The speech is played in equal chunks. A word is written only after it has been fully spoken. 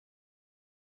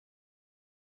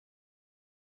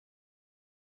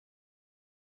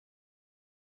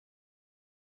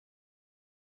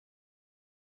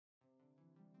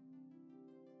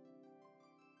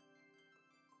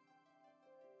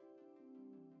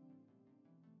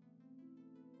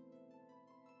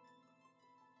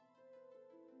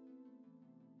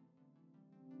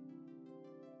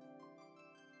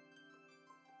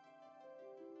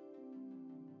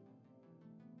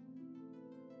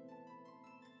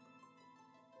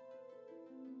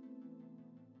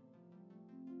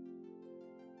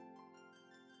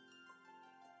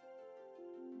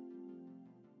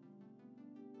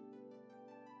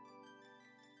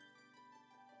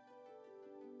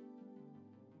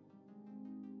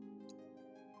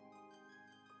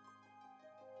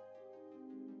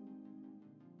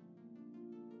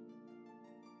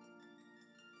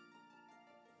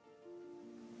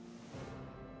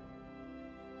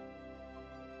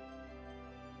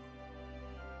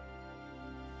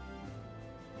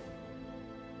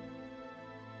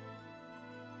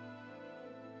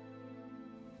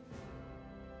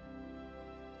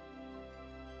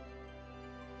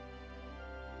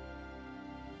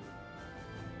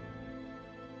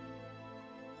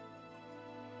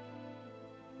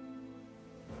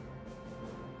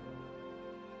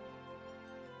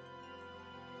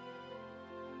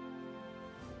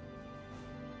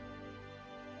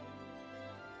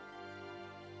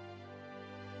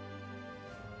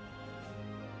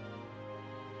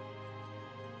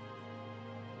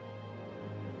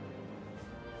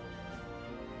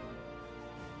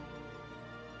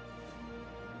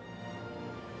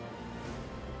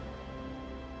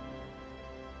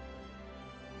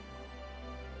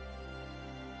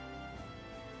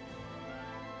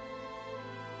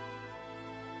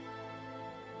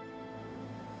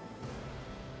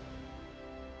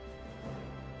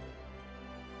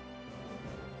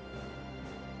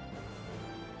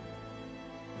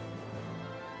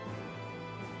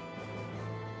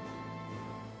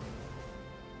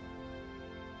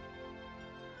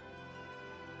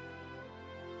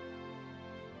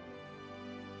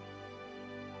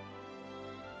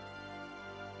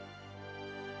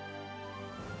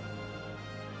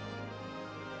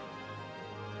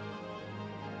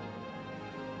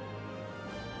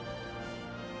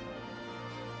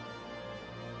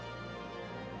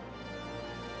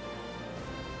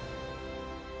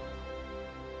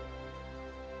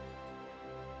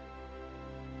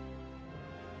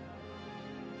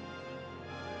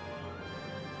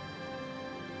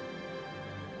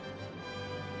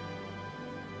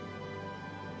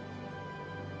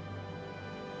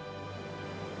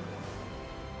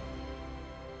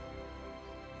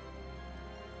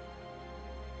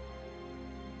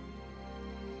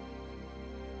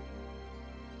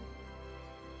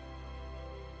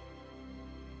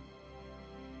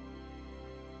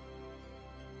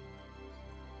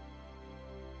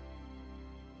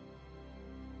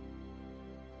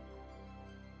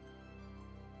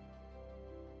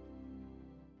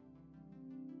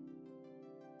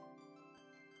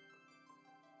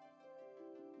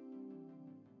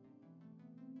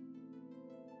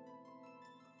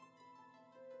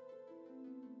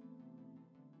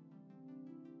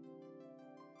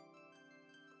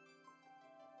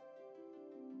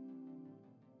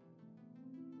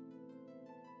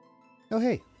Oh,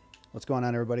 hey. What's going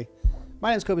on, everybody?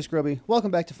 My name is Kobe Scrubby.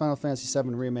 Welcome back to Final Fantasy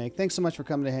VII Remake. Thanks so much for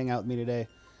coming to hang out with me today.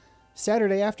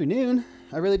 Saturday afternoon.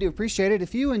 I really do appreciate it.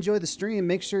 If you enjoy the stream,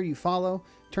 make sure you follow,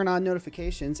 turn on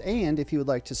notifications, and if you would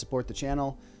like to support the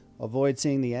channel, avoid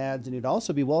seeing the ads, and you'd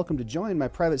also be welcome to join my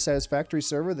private Satisfactory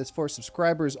server that's for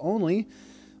subscribers only.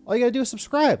 All you gotta do is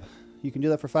subscribe. You can do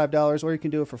that for $5, or you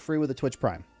can do it for free with a Twitch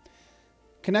Prime.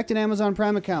 Connect an Amazon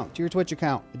Prime account to your Twitch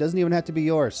account. It doesn't even have to be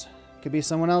yours. It could be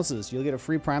someone else's. You'll get a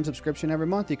free Prime subscription every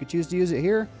month. You could choose to use it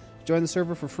here, join the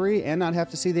server for free, and not have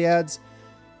to see the ads.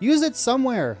 Use it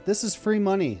somewhere. This is free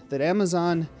money that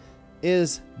Amazon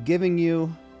is giving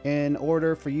you in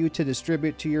order for you to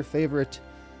distribute to your favorite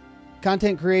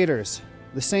content creators.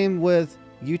 The same with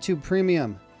YouTube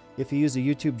Premium. If you use the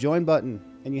YouTube Join button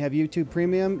and you have YouTube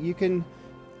Premium, you can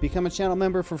become a channel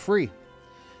member for free.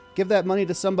 Give that money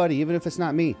to somebody, even if it's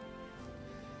not me.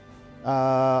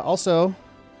 Also,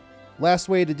 last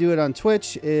way to do it on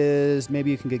Twitch is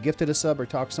maybe you can get gifted a sub or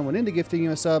talk someone into gifting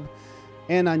you a sub.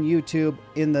 And on YouTube,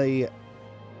 in the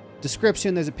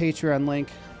description, there's a Patreon link.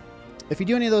 If you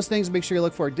do any of those things, make sure you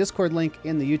look for a Discord link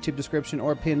in the YouTube description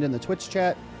or pinned in the Twitch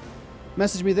chat.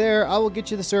 Message me there. I will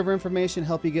get you the server information,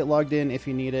 help you get logged in if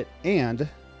you need it, and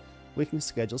we can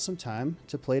schedule some time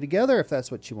to play together if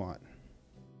that's what you want.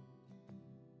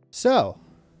 So,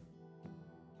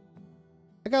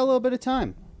 I got a little bit of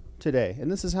time today,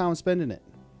 and this is how I'm spending it.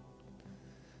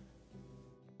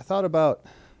 I thought about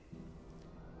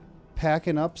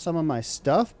packing up some of my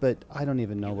stuff, but I don't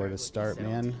even know where to start,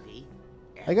 man.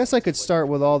 I guess I could start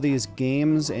with all these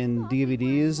games and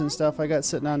DVDs and stuff I got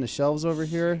sitting on the shelves over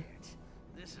here.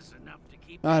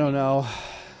 I don't know.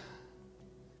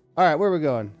 Alright, where are we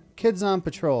going? Kids on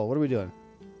Patrol. What are we doing?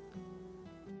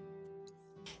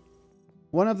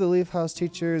 One of the Leaf House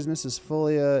teachers, Mrs.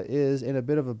 Folia, is in a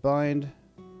bit of a bind.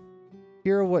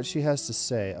 Hear what she has to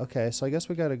say. Okay, so I guess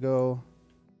we gotta go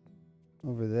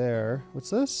over there. What's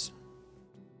this?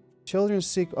 Children's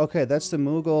Secret. Okay, that's the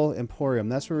Moogle Emporium.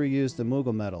 That's where we use the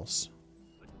Moogle medals.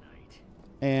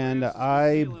 And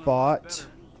I bought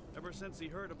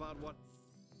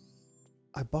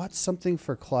something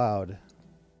for Cloud.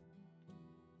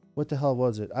 What the hell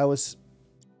was it? I was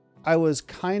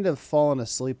kind of falling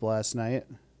asleep last night.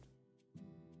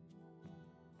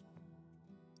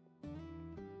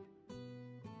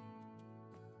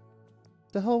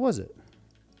 The hell was it?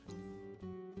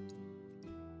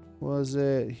 Was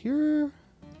it here?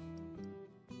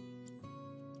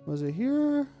 Was it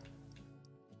here?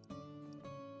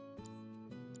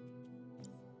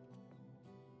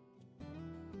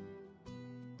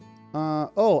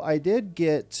 Oh, I did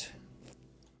get...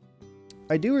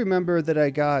 I do remember that I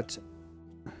got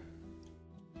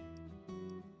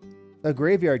a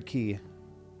graveyard key.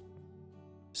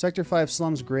 Sector 5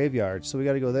 Slums Graveyard. So we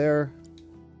got to go there.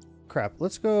 Crap.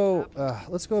 Let's go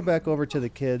back over to the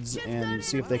kids and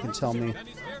see if they can tell me.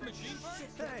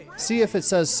 See if it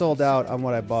says sold out on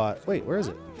what I bought. Wait, where is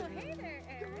it?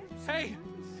 Hey,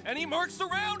 any mercs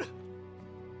around?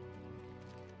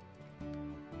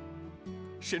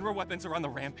 Shinra weapons are on the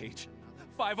rampage.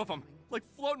 5 of them, like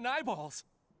floating eyeballs.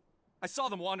 I saw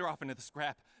them wander off into the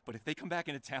scrap, but if they come back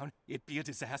into town, it'd be a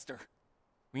disaster.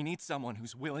 We need someone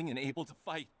who's willing and able to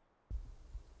fight.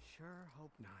 Sure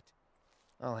hope not.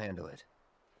 I'll handle it.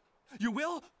 You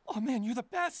will? Oh man, you're the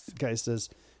best! Guy says,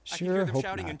 sure, I can hear them hope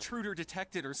shouting not. Intruder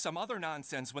detected or some other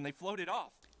nonsense when they floated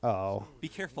off. Oh. Be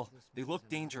careful, they look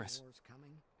dangerous.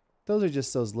 Those are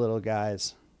just those little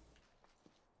guys.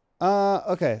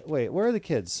 Okay, wait, where are the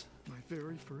kids? My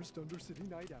very first Undercity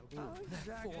night out.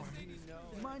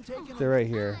 They're right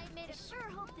here. I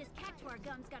sure hope this Cactuar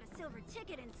gun's got a silver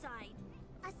ticket inside.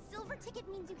 A silver ticket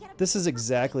means you get a... This is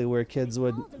exactly where kids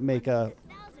would make a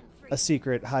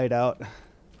secret hideout.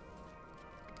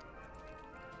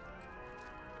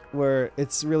 Where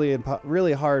it's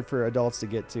really hard for adults to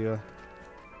get to.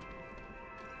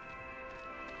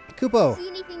 Kupo! See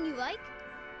anything you like?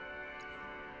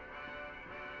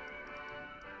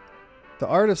 The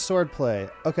Art of Swordplay.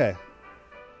 Okay.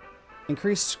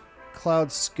 Increase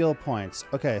Cloud skill points.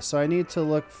 Okay, so I need to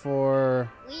look for...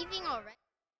 Leaving already?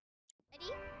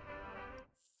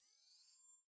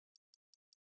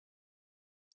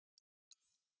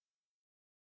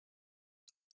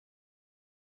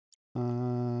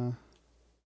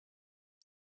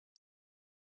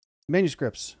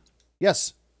 Manuscripts.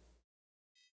 Yes.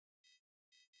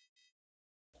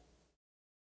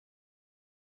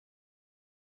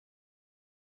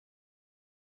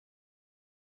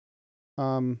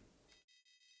 I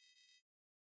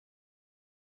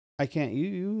can't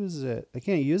use it. I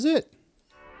can't use it?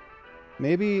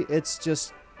 Maybe it's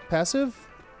just passive?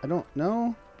 I don't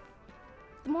know.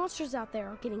 The monsters out there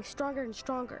are getting stronger and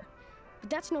stronger. But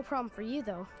that's no problem for you,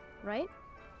 though, right?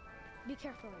 Be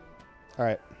careful anyway. All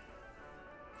right.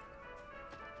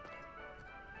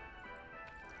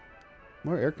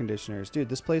 More air conditioners. Dude,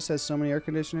 this place has so many air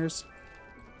conditioners.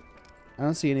 I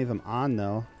don't see any of them on,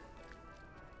 though.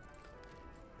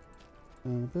 So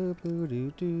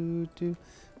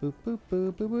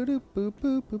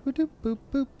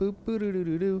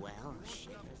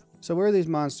where are these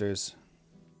monsters?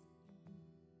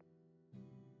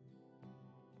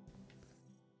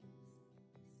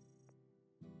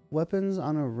 Weapons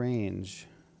on a range.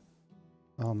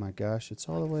 Oh my gosh, it's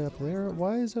all the way up there?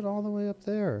 Why is it all the way up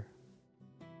there?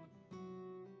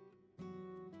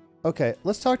 Okay,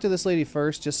 let's talk to this lady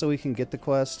first, just so we can get the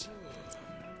quest.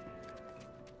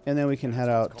 And then we can head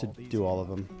out to do all of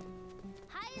them.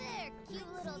 Hi there, cute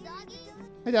little doggy.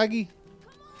 Hi, doggy.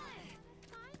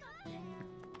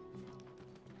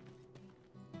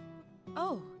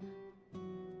 Oh.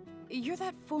 You're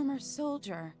that former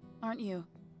soldier, aren't you?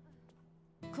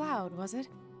 Cloud, was it?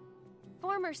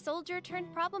 Former soldier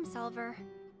turned problem solver.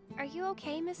 Are you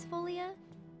okay, Miss Folia?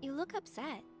 You look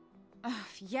upset.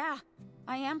 Yeah,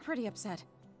 I am pretty upset.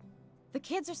 The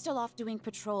kids are still off doing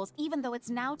patrols, even though it's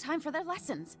now time for their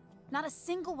lessons. Not a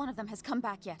single one of them has come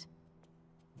back yet.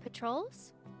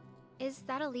 Patrols? Is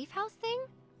that a Leaf House thing?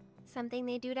 Something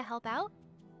they do to help out?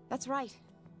 That's right.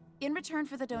 In return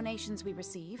for the donations we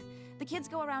receive, the kids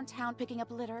go around town picking up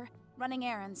litter, running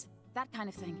errands, that kind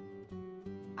of thing.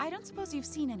 I don't suppose you've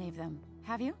seen any of them,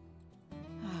 have you?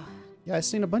 Yeah, I've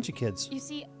seen a bunch of kids. You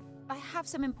see, I have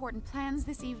some important plans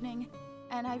this evening,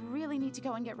 and I really need to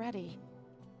go and get ready.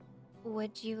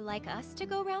 Would you like us to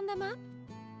go round them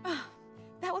up?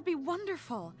 That would be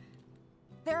wonderful.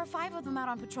 There are 5 of them out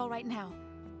on patrol right now.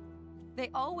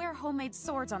 They all wear homemade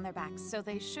swords on their backs, so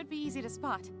they should be easy to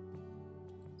spot.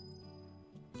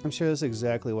 I'm sure that's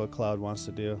exactly what Cloud wants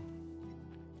to do.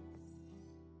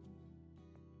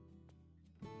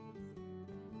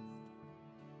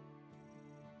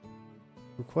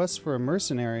 Request for a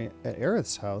mercenary at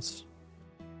Aerith's house.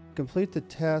 Complete the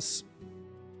task.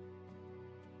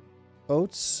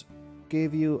 Oates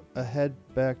gave you a head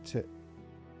back to...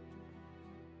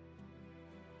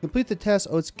 Complete the task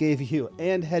Oates gave you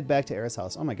and head back to Aerith's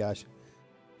house. Oh my gosh.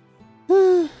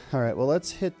 Alright, well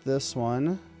let's hit this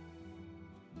one.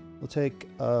 We'll take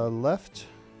a left.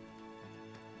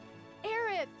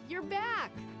 Aerith, you're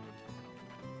back!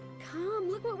 Come,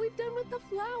 look what we've done with the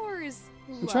flowers.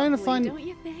 I'm trying to find don't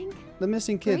you think? the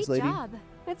missing kids, Great lady. job.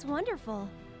 That's wonderful.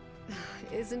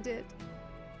 Isn't it?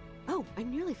 Oh, I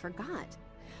nearly forgot.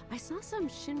 I saw some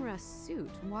Shinra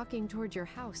suit walking toward your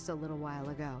house a little while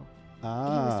ago. He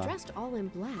was dressed all in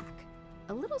black.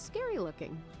 A little scary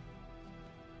looking.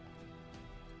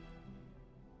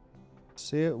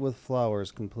 See it with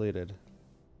flowers completed.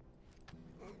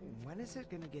 When is it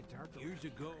gonna get dark? Years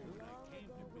ago,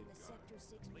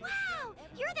 Wow,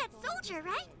 you're that soldier,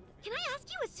 right? Can I ask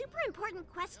you a super important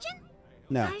question?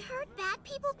 No. I heard bad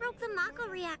people broke the Mako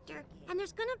reactor, and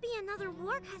there's gonna be another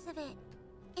war because of it.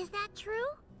 Is that true?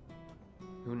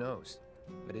 Who knows?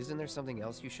 But isn't there something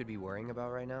else you should be worrying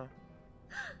about right now?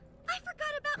 I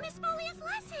forgot about Miss Folia's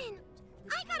lesson.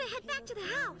 I gotta head back to the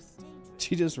house.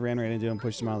 She just ran right into him and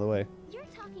pushed him out of the way. You're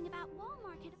talking about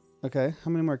Walmart. Okay,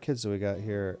 how many more kids do we got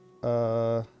here?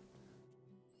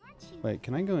 Wait,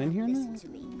 can I go in here now?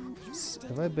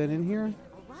 Have I been in here?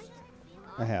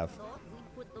 I have.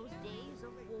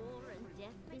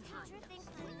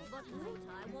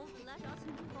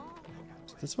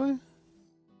 This way?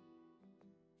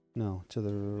 No, to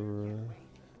the...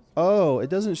 Oh, it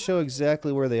doesn't show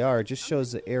exactly where they are. It just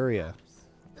shows the area.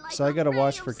 So I gotta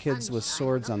watch for kids with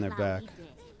swords on their back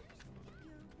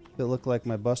that look like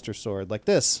my Buster sword, like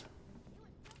this.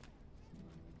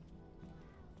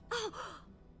 Oh,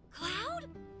 Cloud?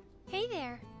 Hey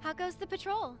there. How goes the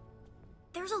patrol?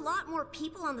 There's a lot more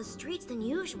people on the streets than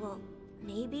usual.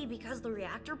 Maybe because the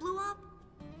reactor blew up?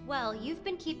 Well, you've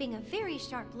been keeping a very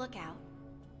sharp lookout.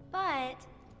 But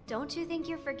don't you think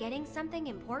you're forgetting something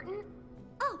important?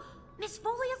 Oh, Miss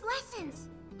Folia's lessons!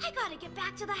 I gotta get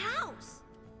back to the house!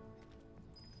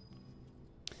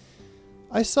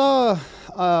 I saw,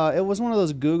 it was one of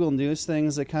those Google News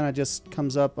things that kind of just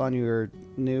comes up on your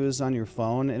news on your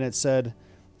phone, and it said,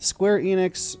 Square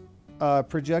Enix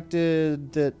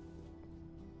projected that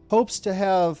hopes to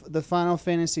have the Final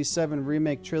Fantasy VII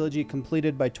Remake trilogy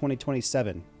completed by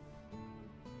 2027.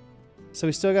 So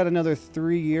we still got another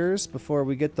 3 years before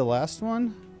we get the last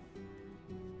one?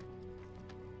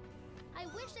 I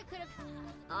wish I could have...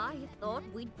 I thought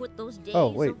we'd put those days Oh,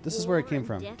 wait, this is where it came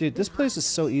from. Dude, this place is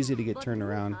so easy to get turned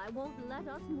around. I won't let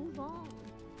us move on.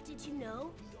 Did you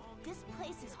know? This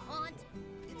place is haunted.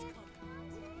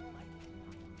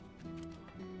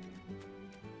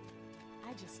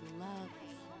 I just love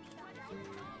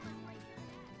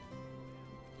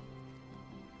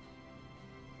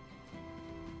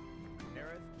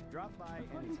Drop by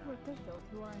anytime.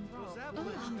 Those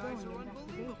avalanche guys are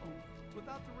unbelievable.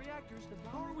 Without the reactors,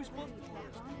 how are we supposed to...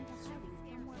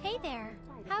 Hey there.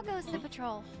 How goes the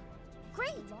patrol?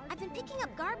 Great! I've been picking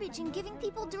up garbage and giving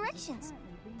people directions.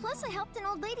 Plus, I helped an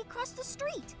old lady cross the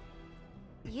street.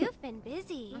 You've been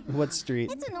busy. What street?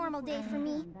 It's a normal day for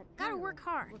me. Gotta work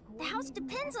hard. The house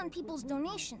depends on people's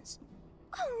donations.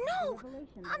 Oh no!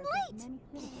 I'm late!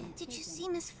 Did you see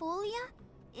Miss Folia?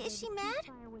 Is she mad?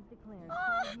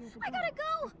 Oh, I gotta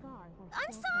go!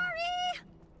 I'm sorry!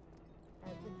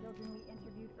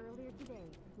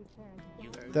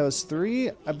 That was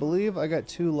 3. I believe I got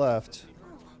 2 left.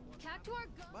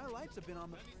 My lights have been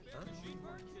on the...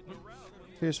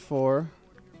 Here's 4.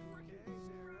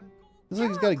 Looks like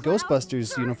he's got a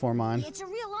Ghostbusters uniform on. It's a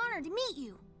real honor to meet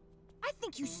you. I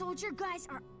think you soldier guys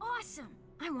are awesome.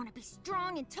 I want to be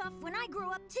strong and tough when I grow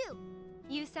up too.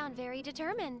 You sound very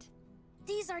determined.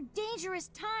 These are dangerous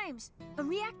times. A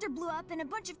reactor blew up and a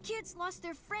bunch of kids lost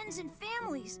their friends and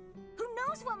families. Who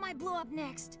knows what might blow up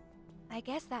next? I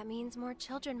guess that means more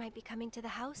children might be coming to the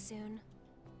house soon.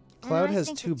 Cloud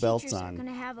has 2 belts teachers are on.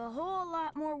 gonna have a whole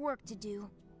lot more work to do.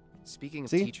 Speaking of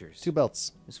See? teachers, 2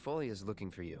 belts. Miss Foley is looking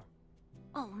for you.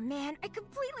 Oh man, I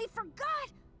completely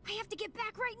forgot! I have to get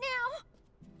back right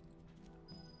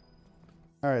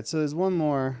now! Alright, so there's one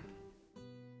more.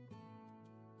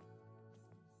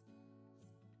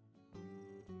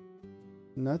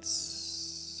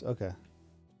 Nuts. Okay.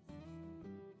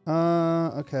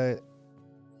 Okay.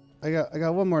 I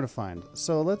got one more to find.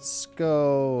 So let's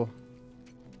go.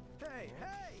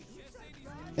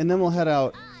 And then we'll head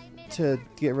out to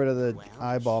get rid of the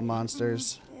eyeball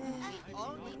monsters.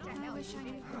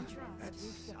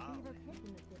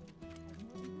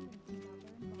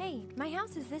 Hey, my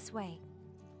house is this way.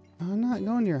 I'm not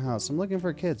going to your house. I'm looking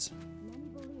for kids.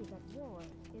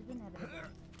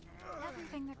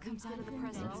 everything that comes out of the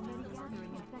president's mouth.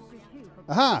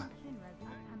 Aha!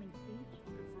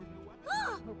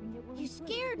 Oh, you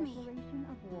scared me.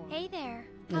 Hey there.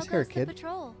 Nice How hair, goes the kid.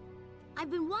 patrol? I've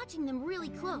been watching them really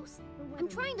close. I'm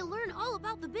trying to learn all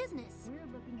about the business.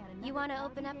 You want to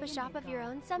open up a shop of your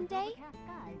own someday?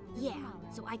 Yeah,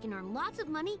 so I can earn lots of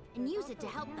money and use it to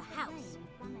help the house.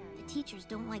 The teachers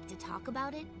don't like to talk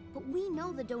about it, but we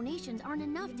know the donations aren't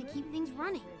enough to keep things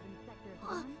running.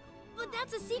 But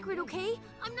that's a secret, okay?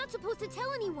 I'm not supposed to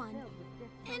tell anyone.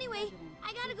 Anyway,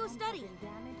 I gotta go study.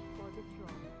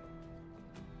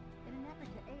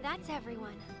 That's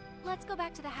everyone. Let's go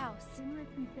back to the house.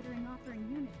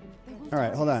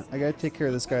 Alright, hold on. I gotta take care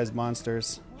of this guy's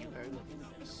monsters.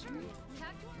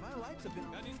 My lights have been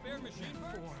on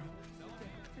before.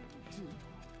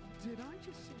 Did I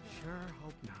just say that? Sure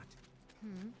hope not.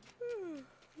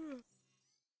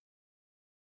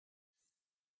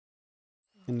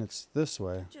 And it's this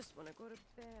way. Just want to go to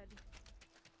bed.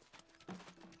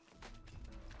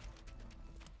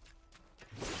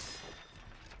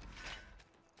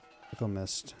 Echo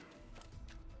mist.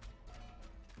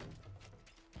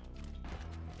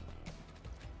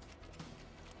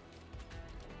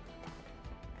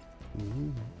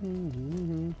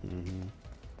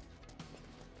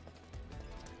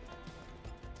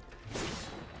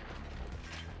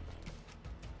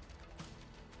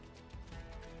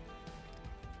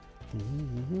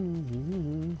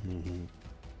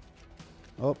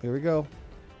 Oh, here we go.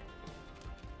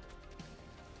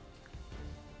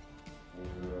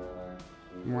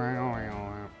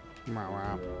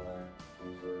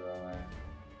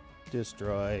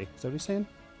 Destroy. Is that what he's saying?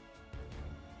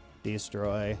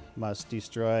 Destroy. Must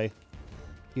destroy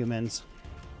humans.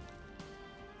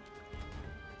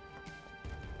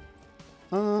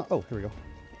 Oh, here we go.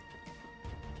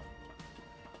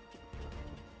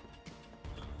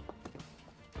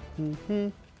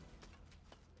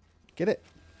 Get it.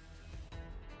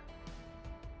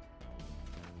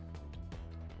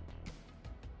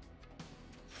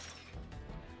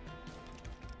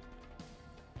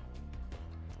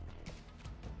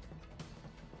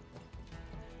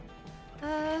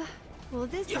 Well,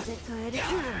 this isn't good.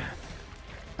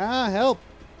 Ah, help.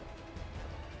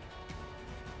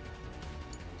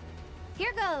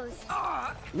 Here goes.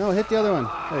 No, hit the other one.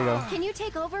 There you go. Can you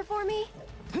take over for me?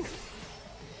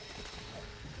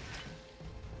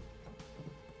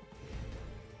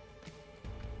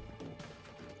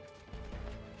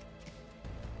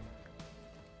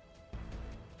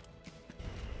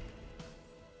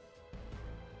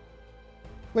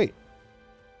 Wait.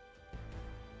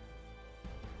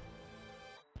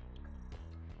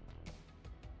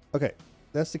 Okay,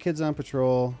 that's the kids on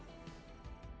patrol.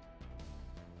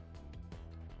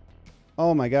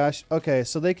 Oh my gosh. Okay,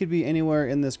 so they could be anywhere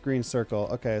in this green circle.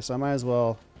 Okay, so I might as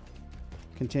well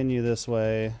continue this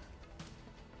way.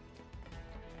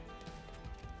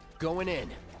 Going in.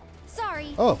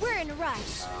 Sorry, oh. We're in a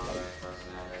rush.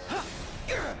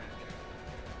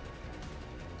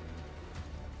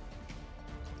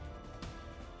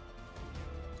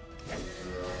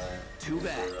 Too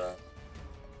bad.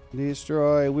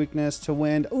 Destroy weakness to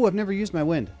wind. Oh, I've never used my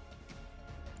wind.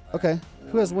 Okay,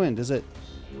 who has wind? Is it?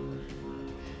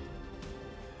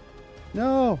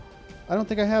 No, I don't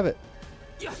think I have it.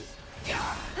 Here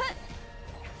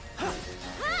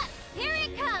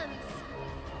it comes.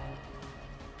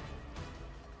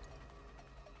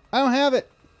 I don't have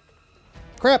it.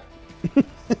 Crap.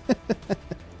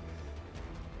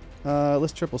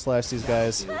 Let's triple slash these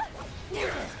guys.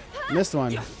 Missed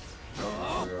one.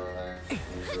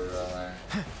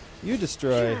 You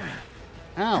destroy.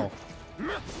 Ow.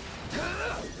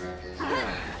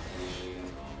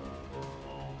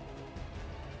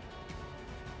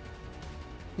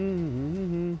 We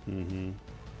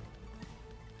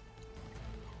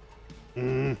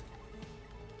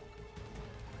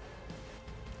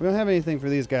don't have anything for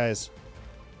these guys.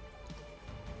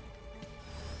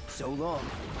 So long.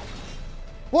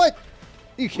 What?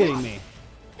 Are you kidding me?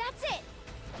 That's it.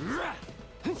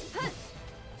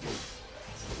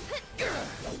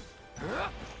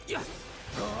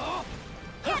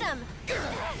 Get him.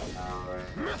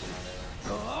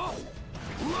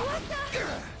 What the?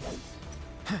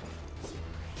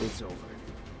 It's over.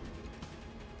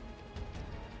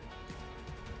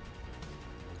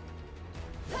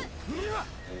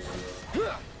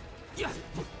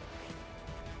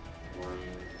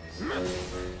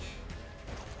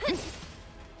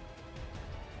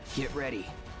 Get ready.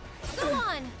 Go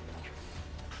on.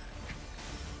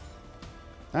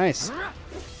 Nice.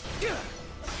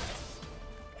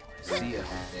 See ya.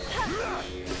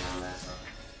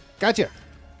 Gotcha.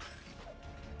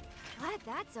 Glad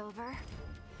that's over.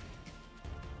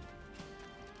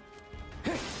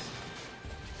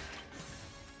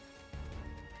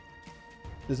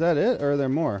 Is that it, or are there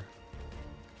more?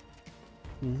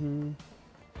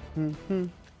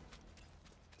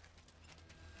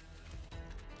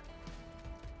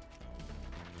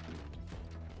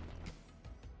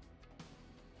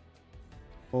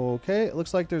 Okay, it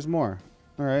looks like there's more.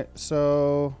 All right,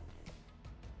 so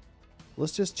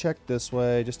let's just check this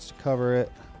way just to cover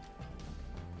it.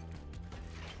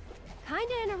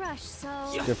 Kinda in a rush, so.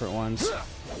 Different ones.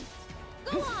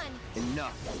 Go on.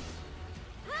 Enough.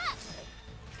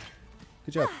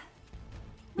 Good job.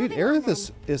 Dude,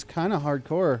 Aerith is kind of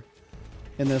hardcore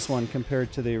in this one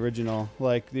compared to the original.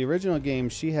 Like, the original game,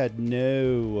 she had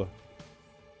no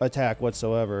attack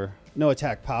whatsoever. No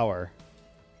attack power.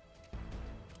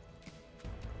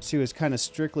 She was kind of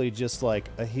strictly just like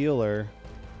a healer.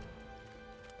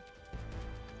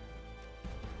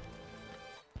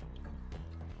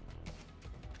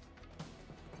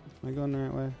 Am I going the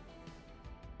right way?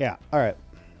 Yeah, alright.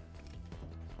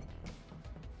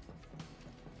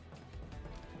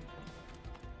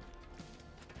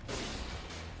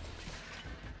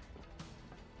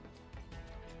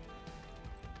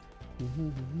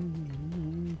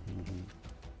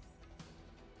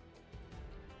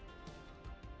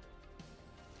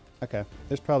 Okay,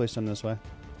 there's probably some this way.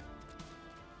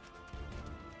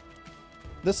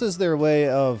 This is their way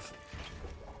of...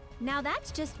 Now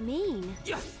that's just mean.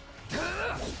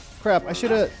 Crap, I should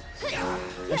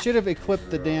have equipped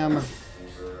the damn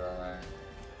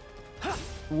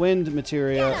wind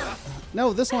materia.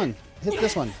 No, this one. Hit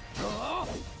this one.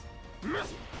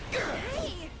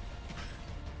 Hey.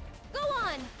 Go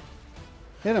on.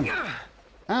 Hit him.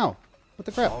 Ow. What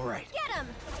the crap? All right. Get him.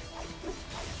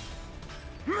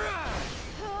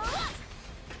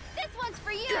 This one's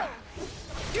for you.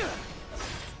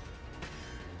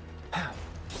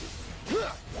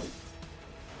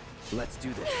 Let's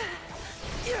do this.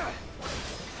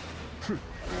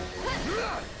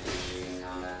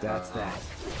 That's that.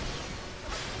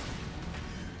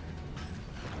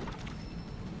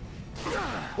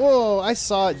 Whoa, I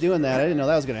saw it doing that. I didn't know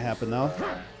that was going to happen, though.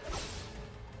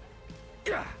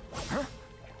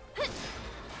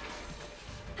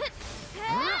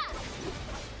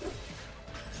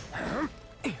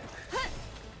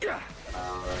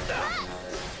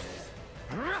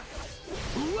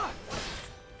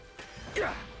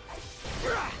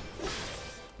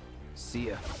 See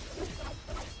ya.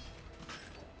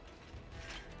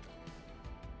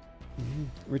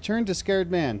 Return to Scared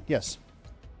Man. Yes.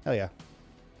 Hell yeah.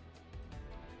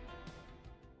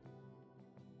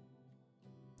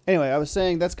 Anyway, I was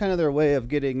saying that's kind of their way of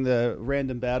getting the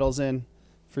random battles in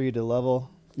for you to level.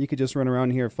 You could just run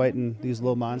around here fighting these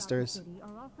little monsters.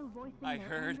 I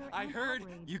heard.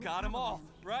 You got them all,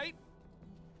 right?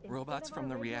 Robots from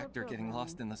the reactor getting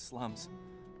lost in the slums.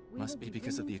 Must be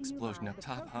because of the explosion up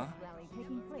top, huh?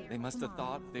 They must have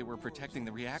thought they were protecting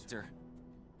the reactor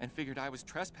and figured I was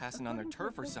trespassing on their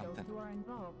turf or something.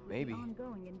 Maybe.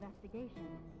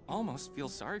 Almost feel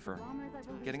sorry for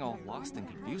getting all lost and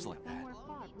confused like that.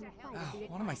 Oh,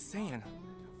 what am I saying?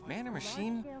 Man or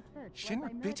machine?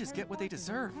 Shinra bitches get what they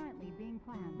deserve.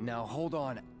 Now hold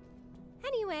on.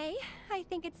 Anyway, I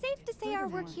think it's safe to say our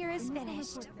work here is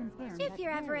finished. If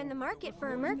you're ever in the market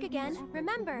for a merc again,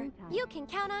 remember, you can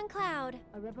count on Cloud.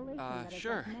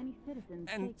 Sure.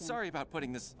 And sorry about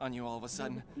putting this on you all of a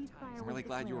sudden. I'm really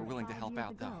glad you were willing to help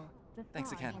out, though.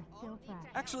 Thanks again.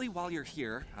 Actually, while you're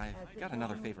here, I've got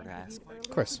another favor to ask. Of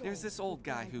course. There's this old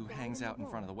guy who hangs out in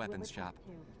front of the weapons shop.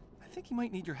 I think he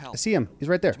might need your help. I see him. He's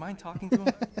right there. Would you mind talking to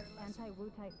him?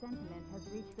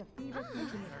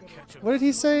 What did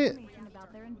he say?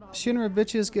 Shinra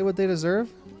bitches get what they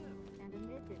deserve?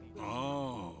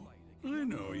 Oh, I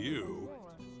know you.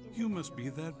 You must be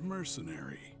that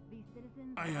mercenary.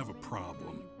 I have a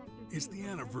problem. It's the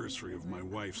anniversary of my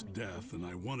wife's death, and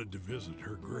I wanted to visit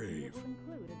her grave.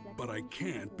 But I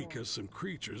can't because some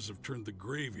creatures have turned the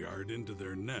graveyard into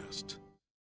their nest.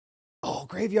 Oh,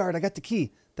 graveyard. I got the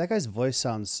key. That guy's voice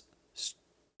sounds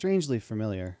strangely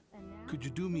familiar. Could you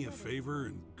do me a favor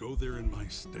and go there in my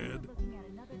stead?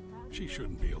 She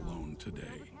shouldn't be alone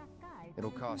today.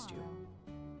 It'll cost you.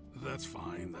 That's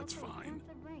fine, that's fine.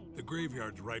 The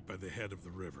graveyard's right by the head of the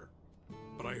river.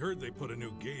 But I heard they put a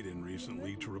new gate in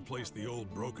recently to replace the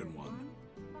old broken one.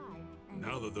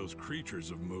 Now that those creatures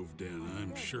have moved in,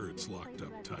 I'm sure it's locked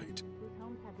up tight.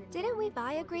 Didn't we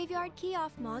buy a graveyard key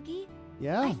off Moggy?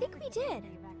 Yeah. I think we did.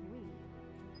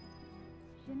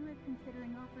 Shinra is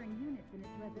considering offering units in its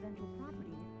residential properties.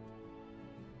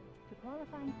 To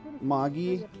qualifying citizens,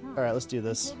 Moggy. All right, let's do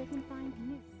this.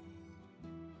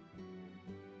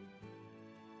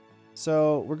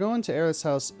 So we're going to Aerith's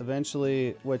house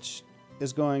eventually, which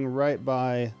is going right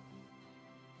by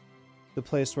the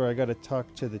place where I got to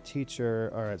talk to the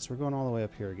teacher. All right, so we're going all the way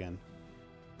up here again.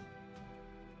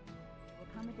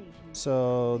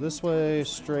 So this way,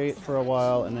 straight for a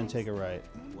while, and then take a right.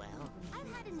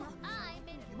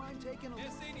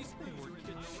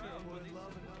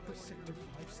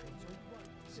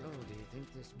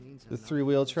 The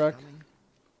three-wheel truck.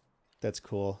 That's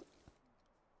cool.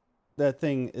 That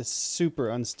thing is super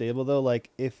unstable, though. Like,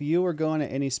 if you were going at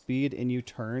any speed and you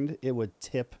turned, it would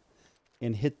tip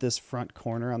and hit this front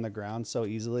corner on the ground so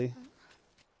easily.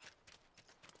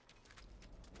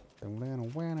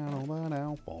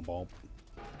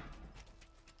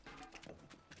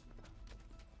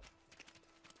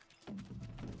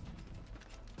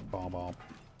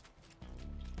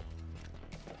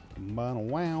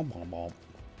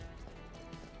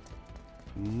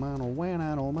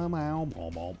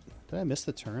 Did I miss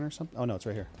the turn or something? Oh no, it's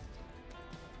right here.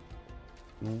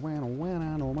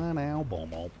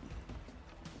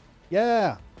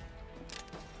 Yeah!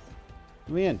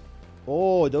 Come in.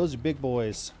 Oh, those are big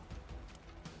boys.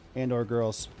 And or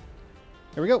girls.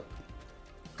 Here we go.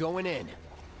 Going in.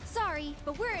 Sorry,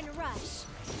 but we're in a rush.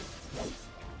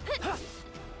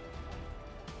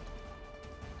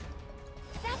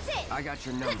 That's it. I got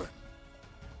your number.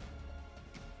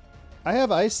 I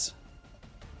have ice.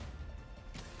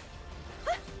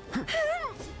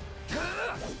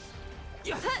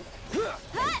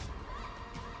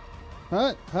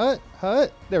 Hut.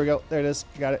 There we go. There it is.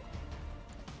 Got it.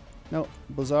 No,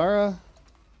 Blazara.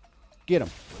 Get him.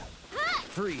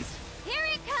 Freeze. Here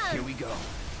it comes. Here we go.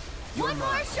 One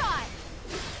more shot.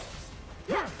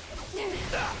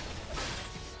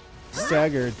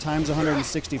 Staggered times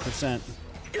 160%.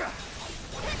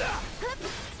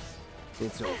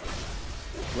 It's over.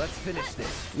 Let's finish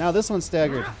this. Now this one's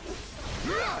staggered.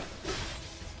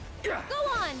 Go on.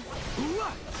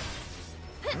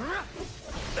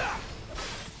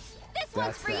 This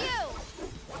one's for you.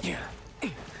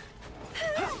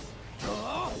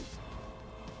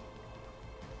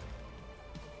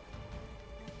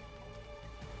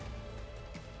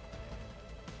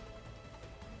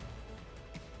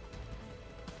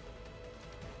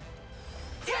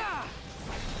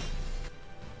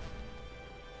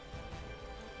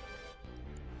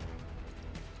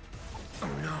 Oh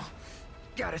no.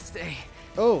 Gotta stay.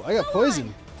 Oh, I got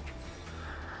poison.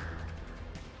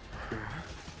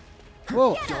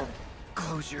 Whoa. Don't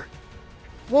close your...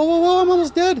 Whoa, I'm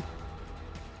almost dead.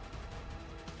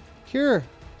 Cure.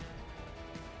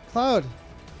 Cloud.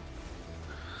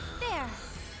 There.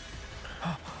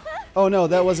 Oh no,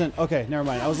 that wasn't. Okay, never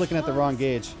mind. I was looking at the wrong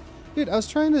gauge. Dude, I was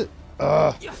trying to.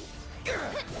 I'm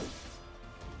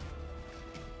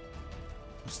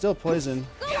still poisoned.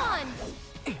 Go on.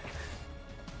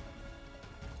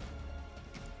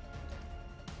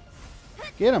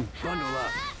 Get him.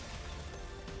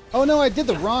 Oh no, I did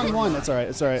the wrong one. That's alright.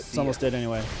 It's alright. It's almost dead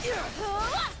anyway.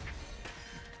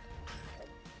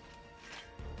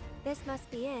 This must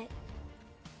be it.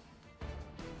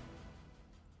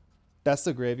 That's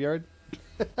the graveyard.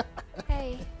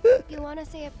 Hey, you want to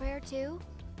say a prayer too?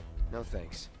 No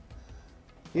thanks.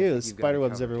 Ew, there's spider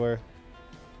webs everywhere.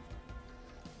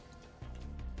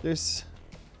 This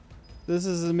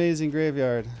is an amazing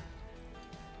graveyard.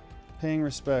 Paying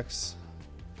respects.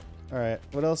 Alright,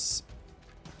 what else?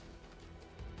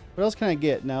 What else can I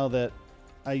get now that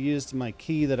I used my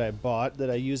key that I bought, that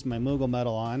I used my Moogle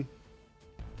medal on?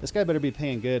 This guy better be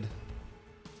paying good.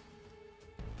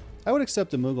 I would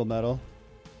accept a Moogle medal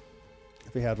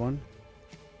if we had one.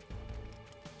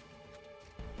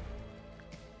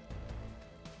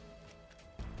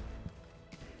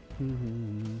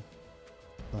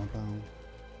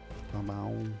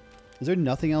 Is there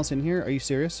nothing else in here? Are you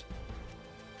serious?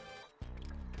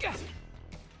 There's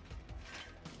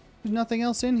nothing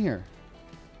else in here.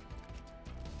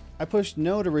 I pushed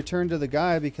no to return to the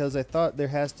guy because I thought there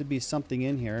has to be something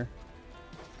in here.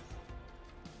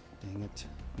 Dang it.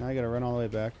 Now I gotta run all the way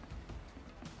back.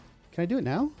 Can I do it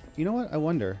now? You know what? I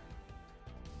wonder.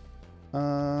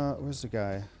 Where's the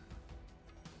guy?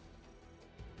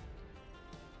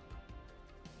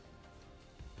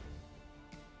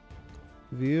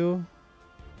 View.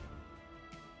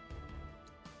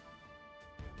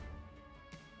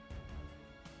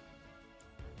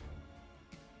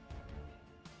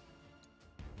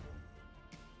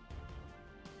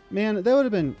 Man, that would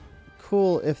have been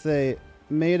cool if they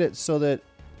made it so that,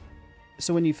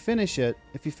 so when you finish it,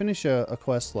 if you finish a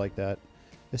quest like that,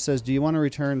 it says, do you want to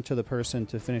return to the person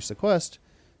to finish the quest?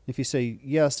 If you say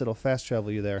yes, it'll fast travel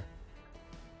you there.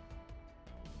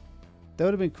 That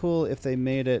would have been cool if they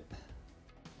made it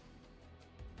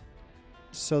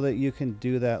so that you can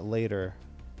do that later.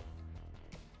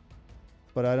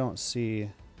 But I don't see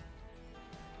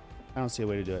a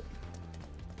way to do it.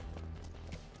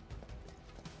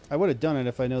 I would have done it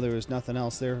if I know there was nothing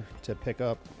else there to pick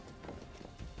up.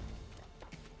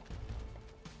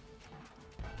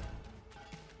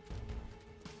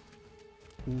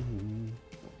 I've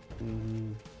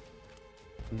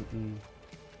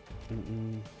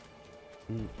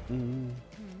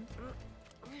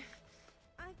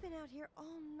been out here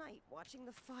all night watching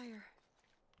the fire.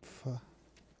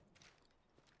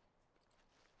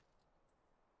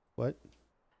 What?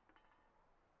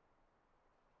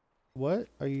 What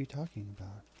are you talking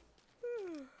about?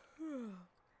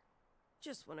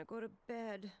 Just want to go to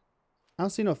bed. I don't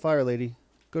see no fire, lady.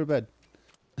 Go to bed.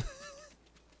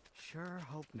 Sure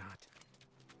hope not.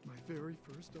 My very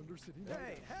first Undercity night.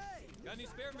 Hey, hey! Got any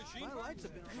spare machine? My lights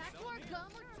have been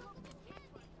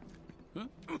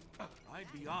I'd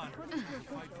be honored to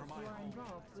fight for my home.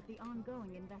 With the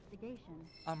ongoing investigation.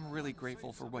 I'm really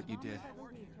grateful for what you did.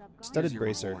 Studded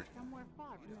bracer. Reward.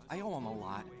 I owe him a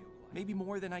lot. Maybe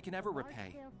more than I can ever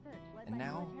repay. And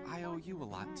now I owe you a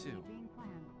lot too.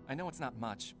 I know it's not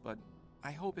much, but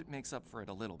I hope it makes up for it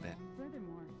a little bit.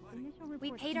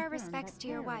 We paid our respects to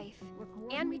your wife,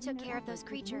 and we took care of those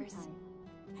creatures.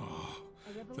 Oh,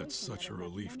 that's such a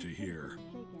relief to hear.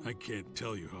 I can't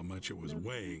tell you how much it was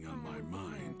weighing on my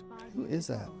mind. Who is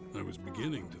that? I was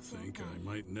beginning to think I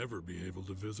might never be able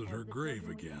to visit her grave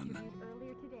again.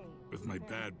 With my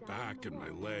bad back and my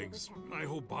legs, my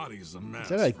whole body's a mess,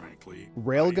 Is that a frankly.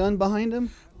 railgun behind him?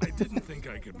 I didn't think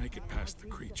I could make it past the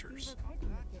creatures.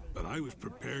 But I was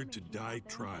prepared to die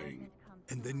trying,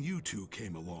 and then you two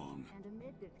came along.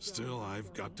 Still,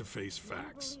 I've got to face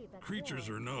facts. Creatures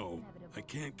or no, I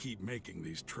can't keep making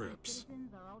these trips.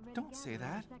 Don't say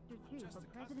that.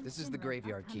 This is the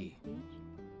graveyard key.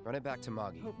 Run it back to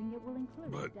Moggy.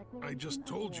 But I just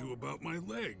told you about my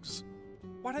legs.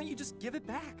 Why don't you just give it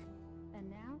back?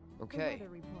 Okay.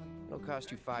 It'll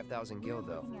cost you 5,000 gil,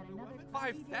 though.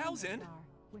 5,000?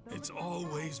 It's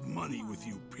always money with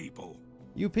you people.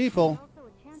 You people.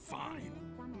 Fine.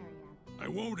 I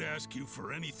won't ask you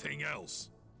for anything else.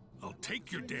 I'll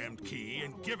take your damned key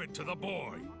and give it to the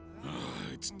boy.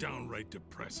 It's downright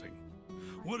depressing.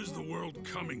 What is the world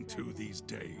coming to these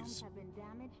days?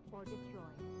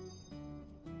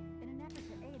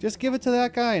 Just give it to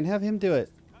that guy and have him do it.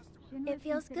 It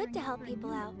feels good to help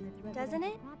people out, doesn't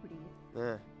it?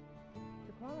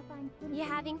 You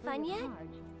having fun yet?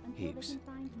 Heaps.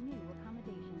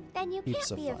 Then you Heaps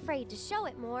can't of be fun. afraid to show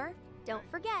it more. Don't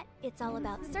forget, it's all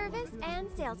about service and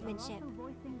salesmanship.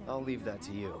 I'll leave that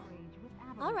to you.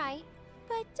 All right,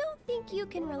 but don't think you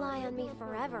can rely on me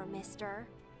forever, mister.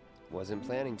 Wasn't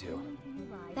planning to.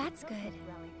 That's good,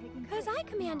 because I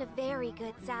command a very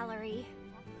good salary.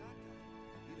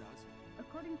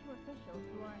 According to officials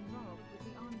who are involved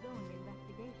with the ongoing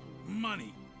investigation.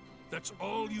 Money. That's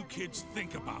all you kids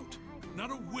think about.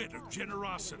 Not a whit of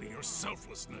generosity or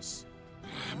selflessness.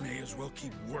 I may as well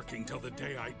keep working till the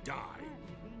day I die.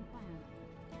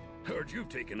 Heard you've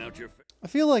taken out your I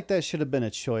feel like that should have been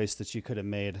a choice that you could have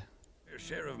made. fair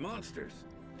share of monsters.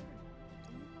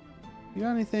 You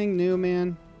got anything new,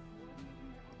 man?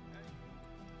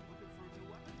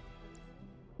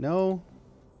 No?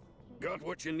 Got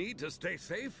what you need to stay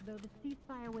safe? Though the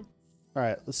ceasefire was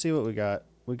Alright, let's see what we got.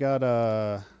 We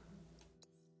got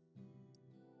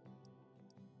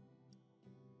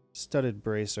studded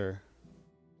bracer.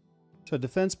 So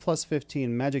defense plus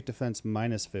 15, magic defense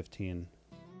minus 15.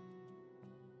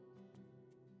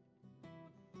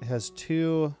 It has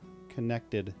 2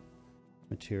 connected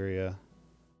materia.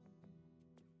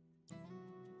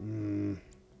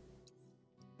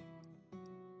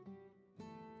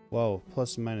 Whoa,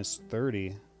 plus minus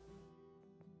 30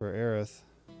 for Aerith.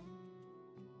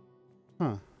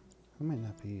 Huh. That might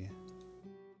not be.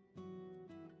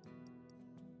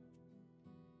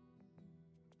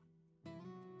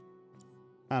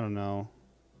 I don't know.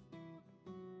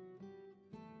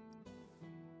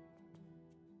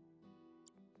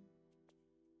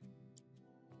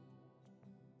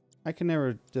 I can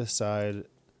never decide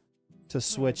to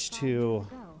switch to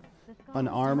an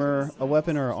armor, a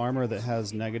weapon or armor that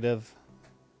has negative,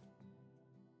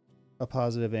 a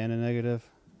positive and a negative.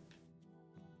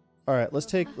 All right,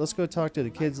 let's go talk to the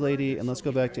kids lady and let's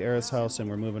go back to Aerith's house and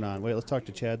we're moving on. Wait, let's talk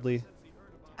to Chadley.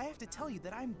 I have to tell you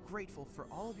that I'm grateful for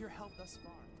all of your help thus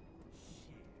far.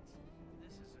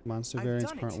 Monster I've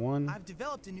variants done part it. 1. I've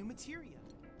developed a new materia.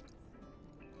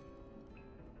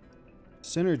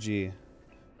 Synergy.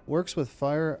 Works with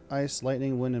fire, ice,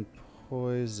 lightning, wind, and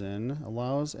poison.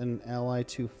 Allows an ally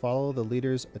to follow the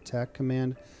leader's attack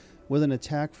command with an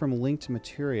attack from linked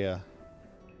materia.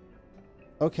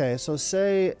 Okay, so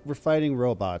say we're fighting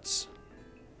robots.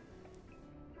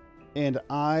 And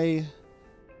I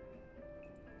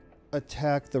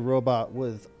attack the robot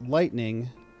with lightning,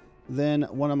 then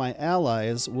one of my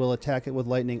allies will attack it with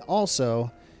lightning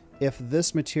also if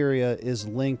this materia is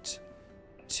linked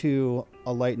to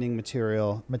a lightning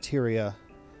materia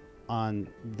on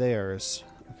theirs.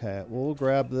 Okay, we'll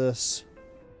grab this.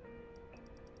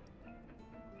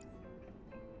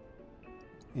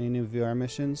 Any new VR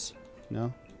missions?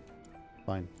 No?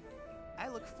 Fine. I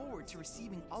look forward to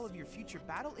receiving all of your future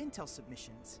battle intel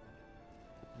submissions.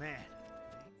 Man.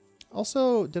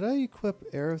 Also, did I equip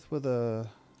Aerith with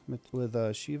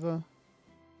Shiva?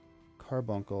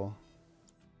 Carbuncle.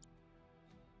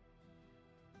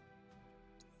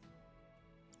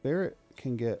 Barrett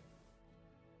can get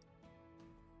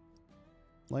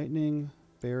lightning,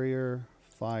 barrier,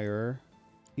 fire,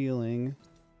 healing.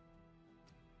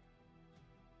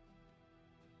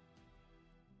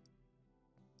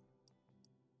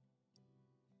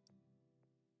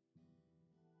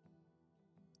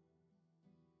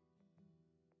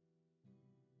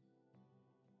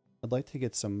 I'd like to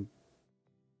get some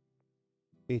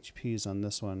HPs on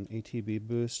this one. ATB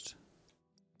boost.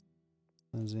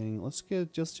 Cleansing. Let's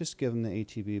just give him the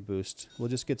ATB boost. We'll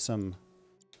just get some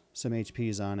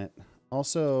HPs on it.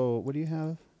 Also, what do you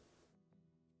have?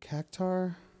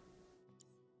 Cactar?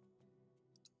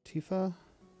 Tifa?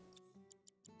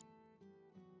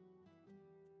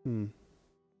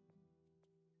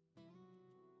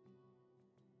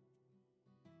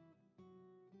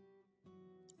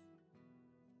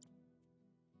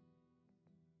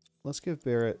 Let's give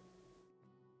Barrett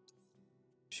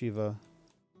Shiva.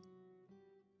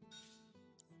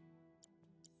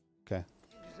 Okay.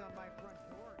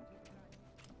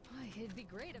 It'd be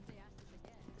great if they asked us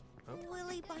again. Will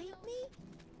he bite me?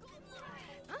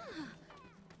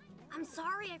 I'm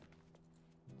sorry.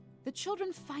 The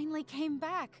children finally came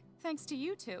back, thanks to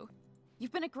you two.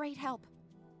 You've been a great help.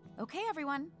 Okay,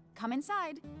 everyone, come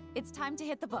inside. It's time to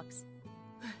hit the books.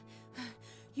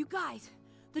 You guys,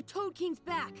 the Toad King's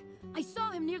back. I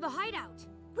saw him near the hideout.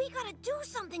 We gotta do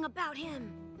something about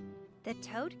him. The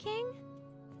Toad King?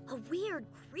 A weird,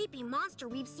 creepy monster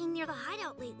we've seen near the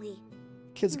hideout lately.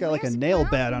 Kid's got like a nail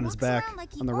bat on his back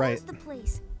on the right. The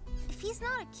place. If he's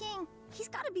not a king, he's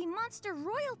got to be monster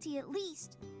royalty at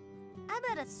least. I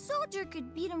bet a soldier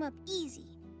could beat him up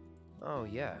easy. Oh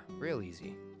yeah, real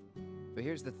easy. But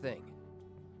here's the thing.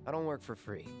 I don't work for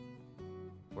free.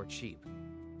 Or cheap.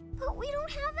 But we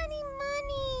don't have any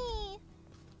money.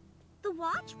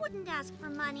 Peach wouldn't ask for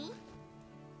money.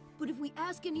 But if we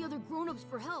ask any other grown-ups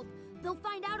for help, they'll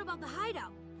find out about the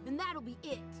hideout, and that'll be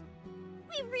it.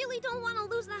 We really don't want to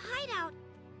lose the hideout.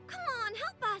 Come on,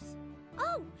 help us.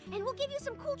 Oh, and we'll give you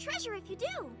some cool treasure if you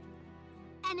do.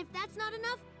 And if that's not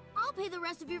enough, I'll pay the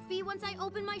rest of your fee once I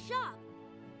open my shop.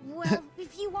 Well,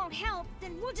 if you won't help,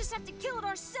 then we'll just have to kill it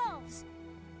ourselves.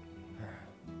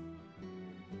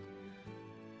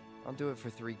 I'll do it for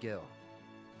 3 gil.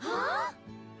 Huh?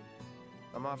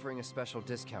 I'm offering a special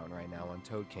discount right now on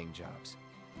Toad King jobs.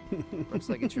 Looks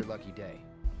like it's your lucky day.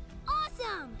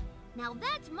 Awesome! Now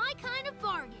that's my kind of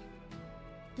bargain.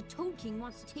 The Toad King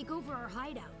wants to take over our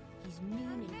hideout. He's mean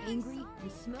and angry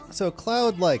and smells. So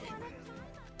Cloud, like,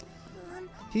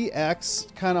 he acts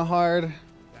kind of hard,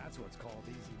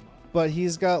 but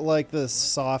he's got like this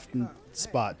soft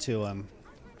spot to him.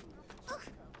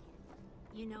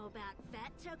 You know about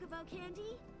fat chocobo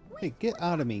candy? Hey, get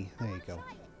out of me. There you go.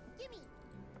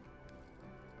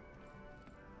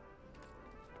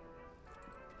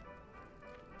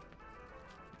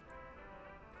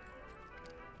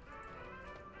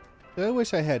 I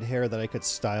wish I had hair that I could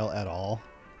style at all.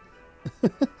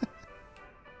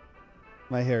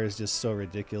 My hair is just so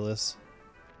ridiculous.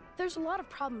 There's a lot of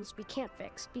problems we can't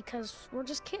fix because we're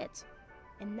just kids.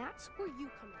 And that's where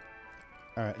you come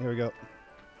in. Alright, here we go.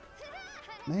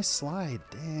 Nice slide,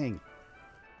 dang.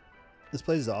 This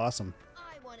place is awesome.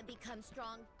 I want to become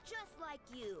strong just like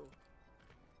you.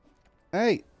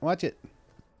 Hey, watch it.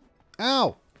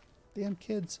 Ow! Damn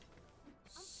kids.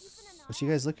 What you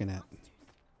guys looking at?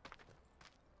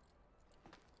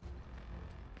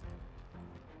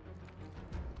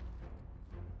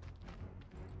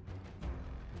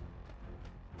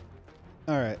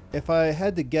 Alright, if I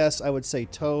had to guess, I would say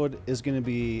Toad is going to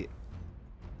be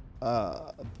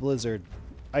Blizzard.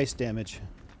 Ice damage.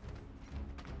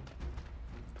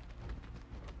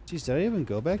 Jeez, did I even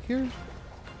go back here?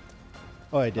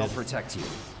 Oh, I did. I'll protect you.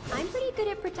 I'm pretty good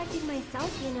at protecting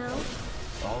myself, you know.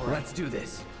 All right. Let's do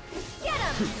this. Get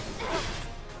him!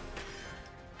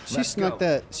 She snuck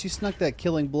that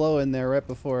killing blow in there right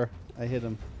before I hit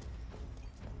him.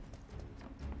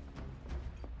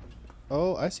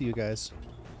 Oh, I see you guys.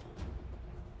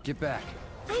 Get back.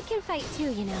 I can fight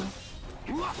too, you know.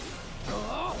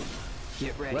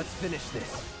 Get ready. Let's finish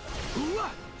this.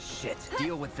 Shit,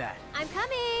 deal with that. I'm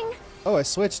coming. Oh, I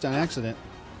switched on accident.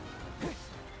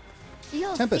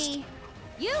 You'll Tempest. see.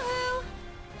 Yoo-hoo!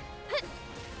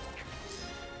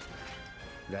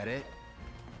 That it?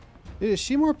 Dude, is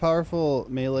she more powerful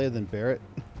melee than Barrett?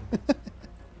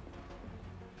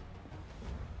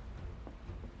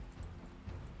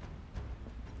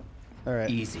 All right.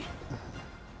 Easy.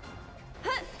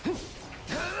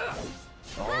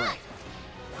 All right.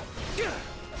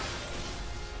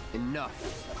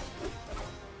 Enough.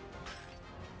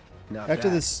 Not After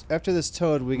bad. this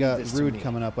Toad, we got this to Rude me.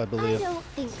 coming up, I I believe. don't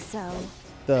think so.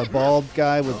 The bald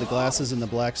guy with the glasses and the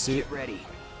black suit. Get ready.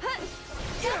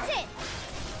 That's it.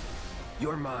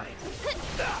 You're mine.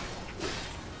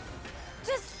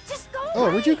 Just go.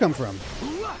 Oh, where'd you come from?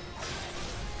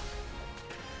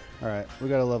 All right, we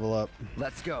gotta level up.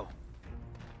 Let's go.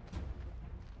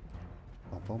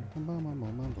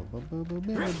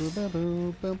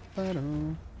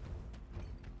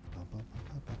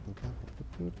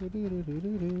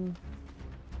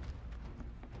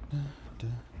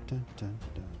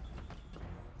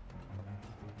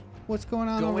 What's going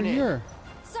on Going over in. here?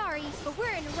 Sorry, but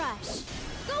we're in a rush.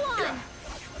 Go on.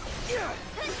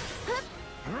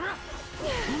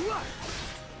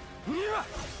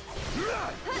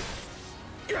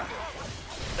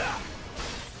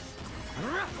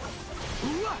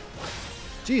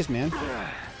 Jeez, man.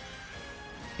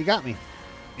 He got me.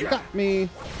 He got me.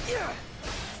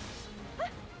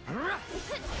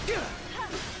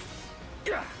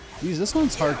 Jeez, this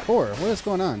one's hardcore. What is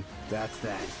going on? That's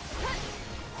that.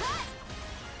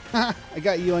 I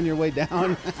got you on your way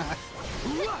down.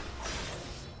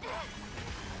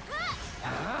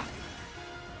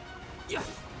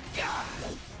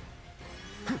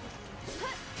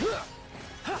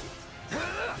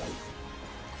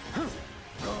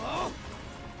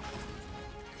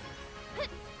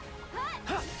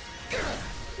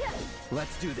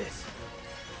 Let's do this.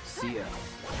 See ya.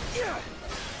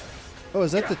 Oh,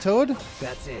 is that the Toad?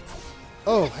 That's it.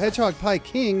 Oh, Hedgehog Pie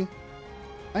King.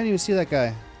 I didn't even see that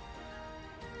guy.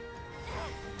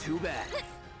 Too bad.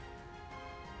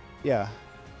 Yeah.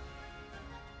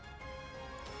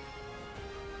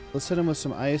 Let's hit him with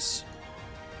some ice.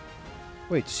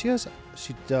 Wait, she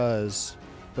does,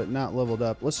 but not leveled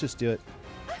up. Let's just do it.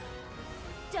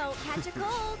 Don't catch a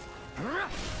cold.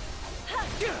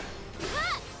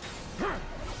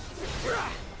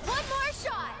 One more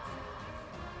shot.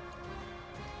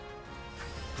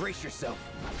 Brace yourself.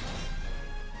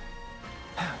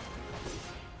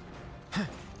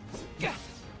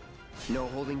 No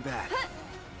holding back.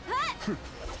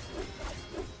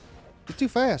 It's too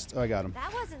fast. Oh, I got him.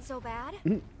 That wasn't so bad.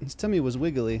 His tummy was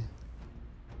wiggly.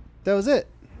 That was it.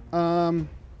 No,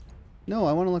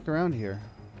 I want to look around here.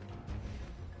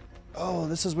 Oh,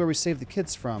 this is where we saved the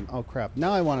kids from. Oh, crap.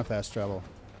 Now I want to fast travel.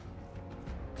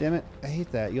 Damn it. I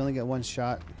hate that. You only get one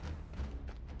shot.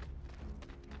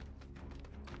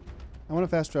 I want to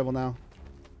fast travel now.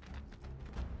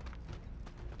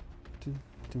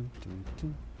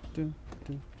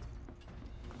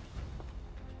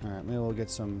 Alright, maybe we'll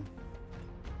get some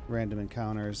random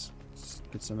encounters. Let's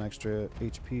get some extra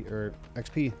HP or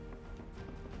XP.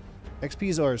 XP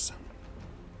Zors.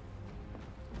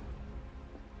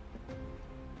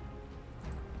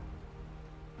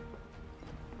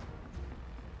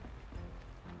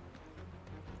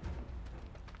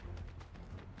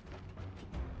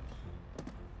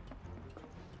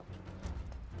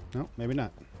 No, maybe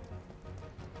not.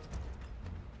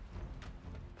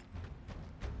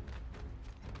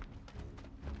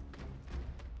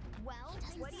 Well,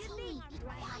 what do you think? Do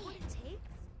I have what it takes?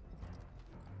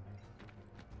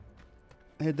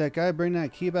 Did that guy bring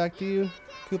that key back to you,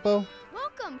 Kupo?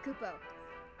 Welcome, Kupo.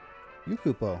 You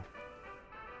Kupo.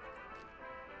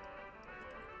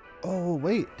 Oh,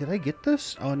 wait. Did I get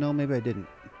this? Oh, no, maybe I didn't.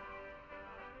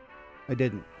 I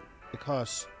didn't. It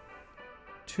costs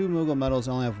 2 Moogle medals.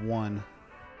 I only have 1.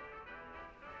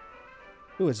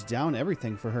 Ooh, it's down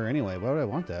everything for her anyway. Why would I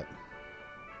want that?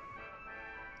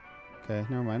 Okay,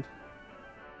 never mind.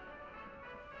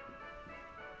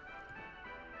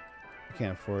 I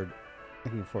can't afford... I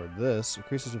can afford this.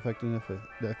 Increases the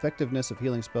effectiveness of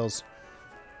healing spells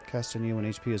cast on you when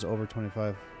HP is over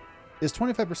 25. Is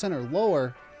 25% or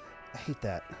lower? I hate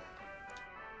that.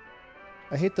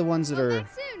 I hate the ones that are...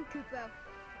 soon, Kupo.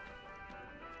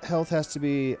 Health has to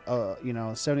be, you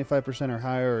know, 75% or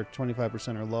higher or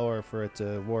 25% or lower for it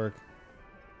to work.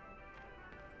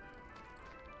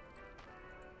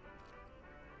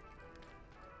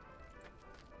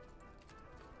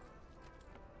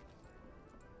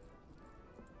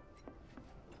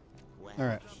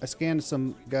 Alright, I scanned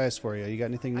some guys for you. You got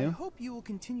anything new? I hope you will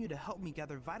continue to help me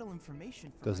gather vital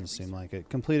information for Doesn't seem like it.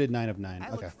 Completed 9 of 9. I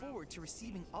Okay. look forward to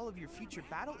receiving all of your future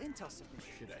battle intel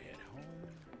submissions. Should I head home?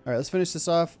 Alright, let's finish this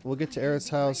off. We'll get to Aerith's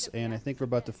house, and I think we're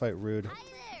about to fight Rude.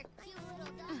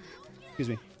 Excuse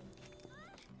me.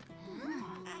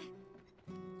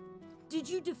 Did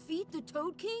you defeat the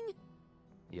Toad King?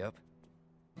 Yep.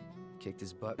 Kicked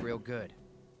his butt real good.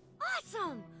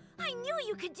 Awesome! I knew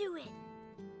you could do it!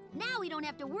 Now we don't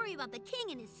have to worry about the king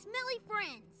and his smelly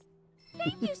friends.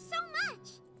 Thank you so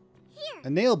much. Here. A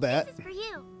nail bat. This is for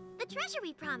you. The treasure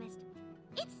we promised.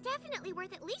 It's definitely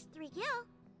worth at least 3 gil.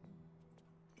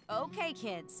 Okay,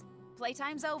 kids.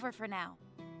 Playtime's over for now.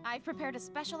 I've prepared a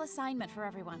special assignment for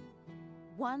everyone.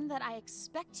 One that I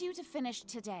expect you to finish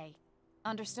today.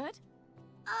 Understood?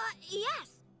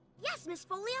 Yes. Yes, Miss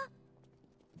Folia.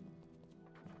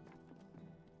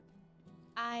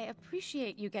 I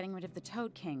appreciate you getting rid of the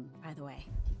Toad King, by the way.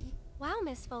 Wow,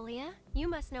 Miss Folia. You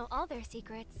must know all their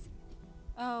secrets.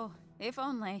 Oh, if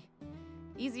only.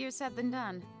 Easier said than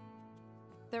done.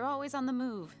 They're always on the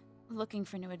move, looking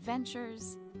for new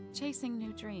adventures, chasing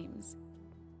new dreams.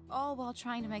 All while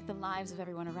trying to make the lives of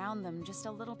everyone around them just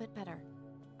a little bit better.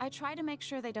 I try to make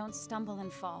sure they don't stumble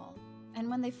and fall. And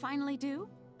when they finally do,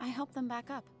 I help them back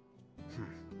up.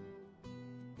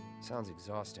 Sounds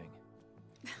exhausting.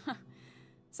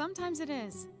 Sometimes it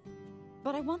is.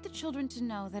 But I want the children to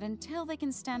know that until they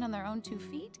can stand on their own 2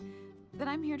 feet, that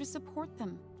I'm here to support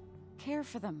them, care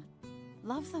for them,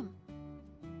 love them.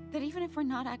 That even if we're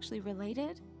not actually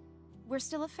related, we're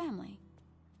still a family.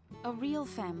 A real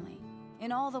family,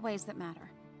 in all the ways that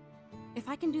matter. If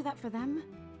I can do that for them,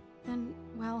 then,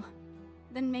 well,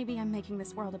 then maybe I'm making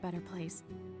this world a better place.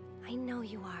 I know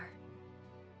you are.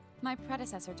 My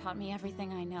predecessor taught me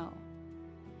everything I know.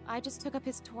 I just took up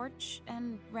his torch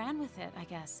and ran with it, I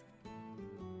guess.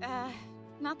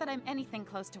 Not that I'm anything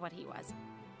close to what he was.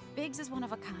 Biggs is one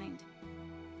of a kind.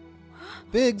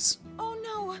 Biggs! Oh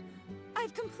no!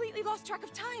 I've completely lost track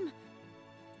of time!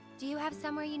 Do you have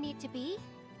somewhere you need to be?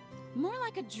 More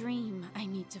like a dream I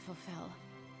need to fulfill.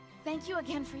 Thank you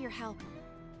again for your help.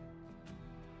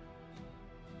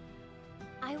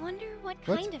 I wonder what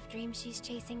kind of dream she's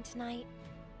chasing tonight.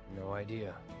 No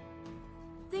idea.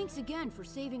 Thanks again for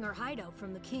saving our hideout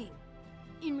from the king.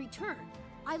 In return,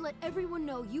 I let everyone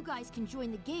know you guys can join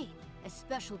the game as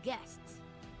special guests.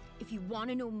 If you want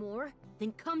to know more,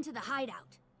 then come to the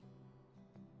hideout.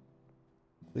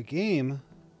 The game?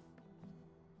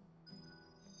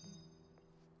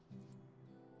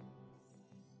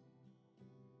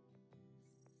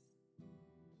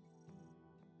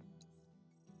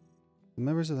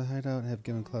 Members of the Hideout have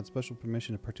given Cloud special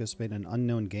permission to participate in an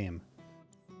unknown game.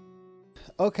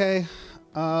 Okay,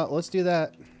 let's do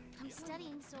that. I'm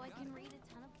studying so I can read a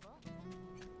ton of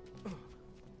books.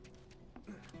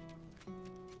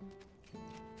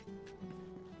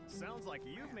 Sounds like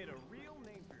you've made a real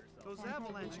name for yourself. Those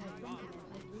avalanches are gone.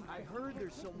 I heard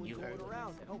there's someone going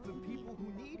around helping people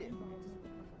who need it.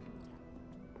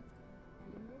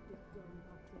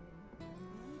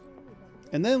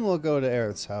 And then we'll go to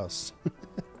Aerith's house.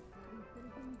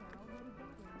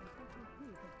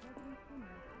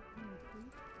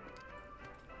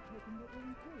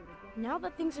 Now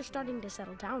that things are starting to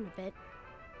settle down a bit,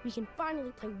 we can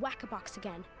finally play Whack-A-Box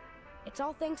again. It's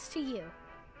all thanks to you.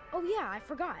 Oh yeah, I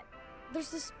forgot.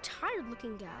 There's this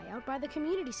tired-looking guy out by the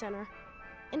community center,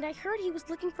 and I heard he was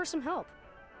looking for some help.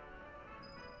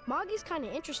 Moggy's kind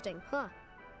of interesting, huh?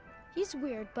 He's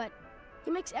weird, but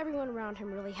he makes everyone around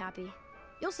him really happy.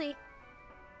 You'll see.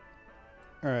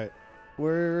 Alright,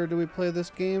 where do we play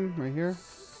this game? Right here?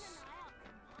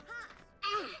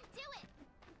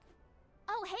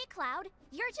 Oh, hey, Cloud.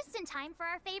 You're just in time for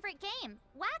our favorite game,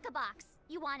 Whack-A-Box.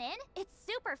 You want in? It's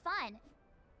super fun.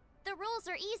 The rules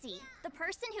are easy. The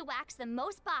person who whacks the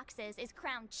most boxes is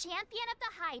crowned champion of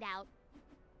the hideout.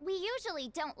 We usually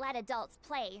don't let adults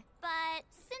play, but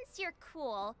since you're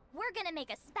cool, we're gonna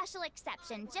make a special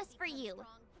exception just for you.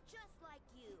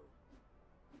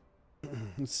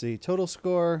 Let's see, total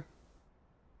score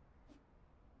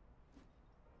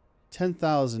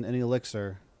 10,000 in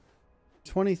Elixir,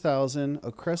 20,000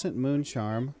 a Crescent Moon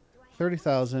Charm,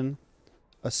 30,000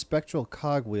 a Spectral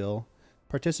Cogwheel,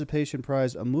 participation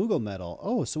prize a Moogle Medal.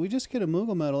 Oh, so we just get a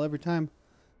Moogle Medal every time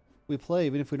we play,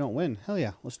 even if we don't win. Hell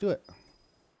yeah, let's do it.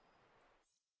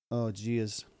 Oh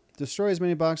geez. Destroy as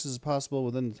many boxes as possible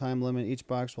within the time limit. Each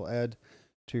box will add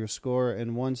to your score,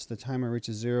 and once the timer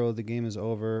reaches 0, the game is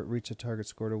over. Reach a target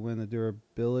score to win. The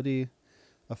durability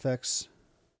effects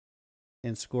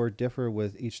and score differ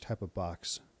with each type of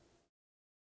box.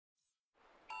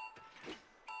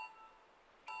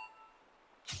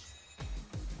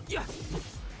 Yeah.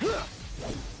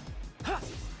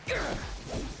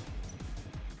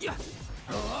 Yeah.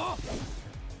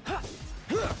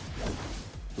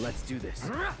 Let's do this.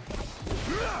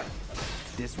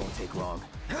 This won't take long.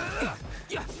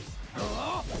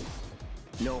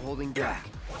 No holding back.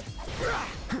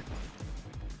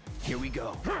 Here we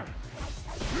go.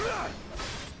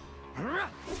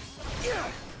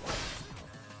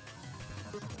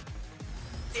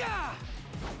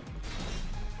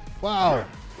 Wow.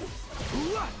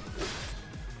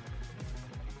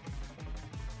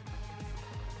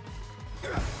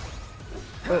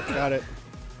 Oh, got it.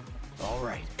 All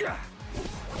right.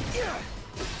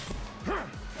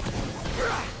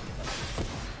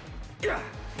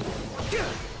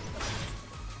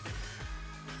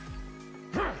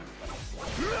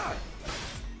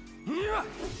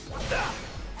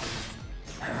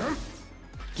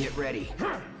 Get ready.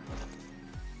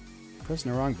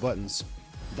 Pressing the wrong buttons.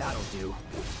 That'll do.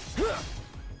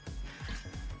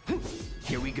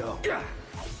 Here we go.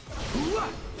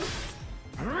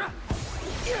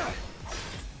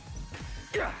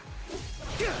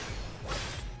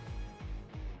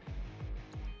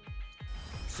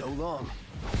 So long.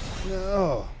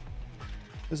 No.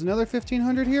 There's another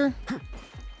 1,500 here?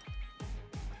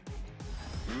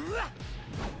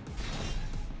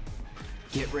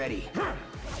 Get ready.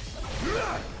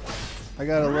 I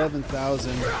got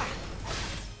 11,000.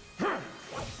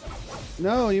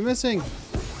 No, you're missing.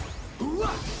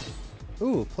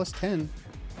 Ooh, plus 10.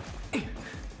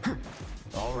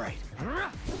 All right.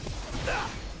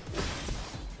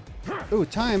 Ooh,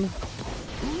 time.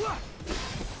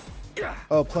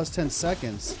 Oh, plus 10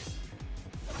 seconds.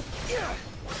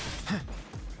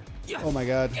 Oh my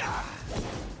god.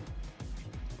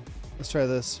 Let's try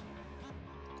this.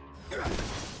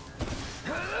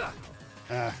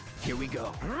 Ah. Here we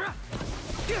go.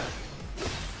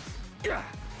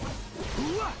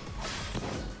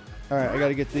 Alright, I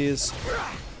gotta get these.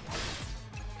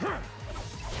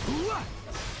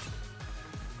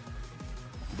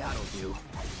 That'll do.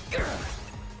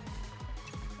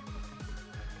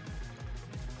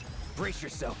 Brace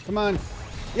yourself. Come on.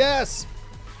 Yes!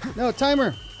 No,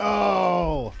 timer.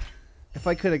 Oh! If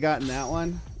I could have gotten that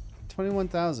one.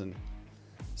 21,000.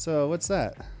 So, what's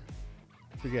that?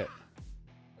 Forget.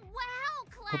 Wow,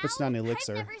 Cloud! Hope it's not an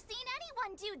elixir. I've never seen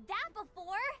anyone do that before.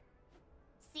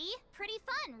 See? Pretty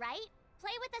fun, right?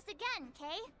 Play with us again,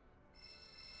 Kay?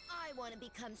 I want to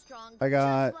become strong. I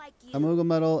got just like you. a Moogle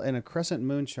Medal and a Crescent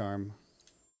Moon Charm.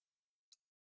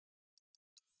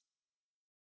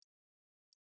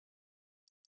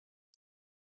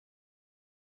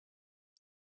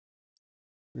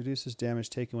 Reduces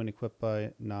damage taken when equipped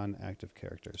by non-active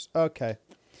characters. Okay.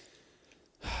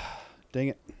 Dang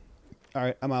it.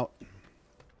 Alright, I'm out.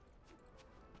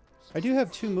 I do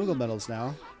have 2 Moogle medals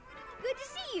now. Good to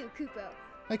see you, Kupo.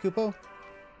 Hi, Kupo.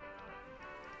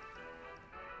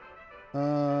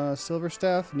 Silver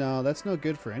staff? No, that's no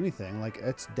good for anything. Like,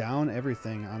 it's down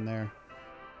everything on there.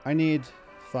 I need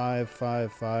 5,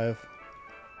 5, 5.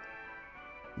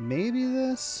 Maybe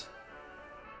this?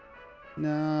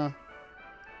 Nah.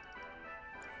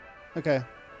 Okay.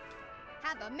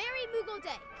 Have a merry Moogle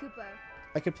day, Kupo.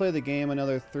 I could play the game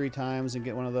another 3 times and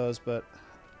get one of those, but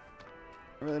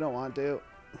I really don't want to.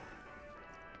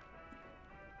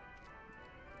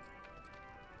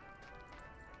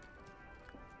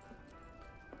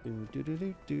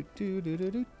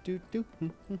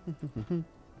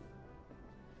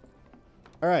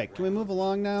 All right, can we move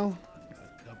along now?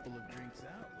 A couple of drinks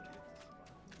out with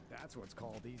it. That's what's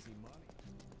called easy money.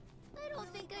 I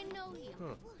don't think I know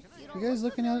you. You guys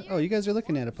looking at it? Oh, you guys are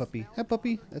looking at a puppy. Hi,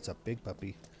 puppy. That's a big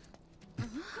puppy.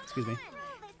 Excuse me.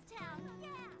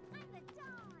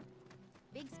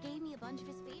 Biggs gave me a bunch of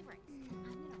his favorites.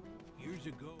 Years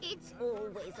ago. It's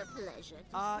always a pleasure.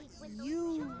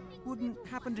 You wouldn't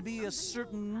happen to be a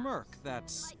certain merc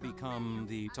that's become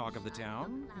the talk of the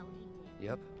town?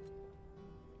 Yep.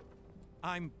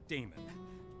 I'm Damon.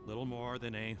 Little more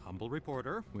than a humble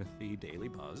reporter with the Daily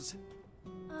Buzz.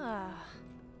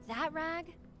 That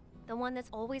rag? The one that's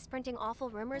always printing awful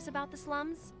rumors about the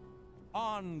slums?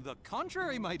 On the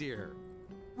contrary, my dear.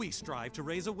 We strive to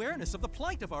raise awareness of the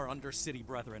plight of our undercity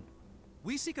brethren.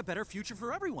 We seek a better future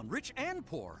for everyone, rich and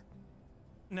poor.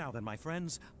 Now then, my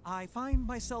friends, I find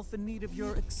myself in need of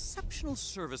your exceptional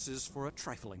services for a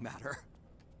trifling matter.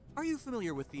 Are you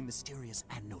familiar with the mysterious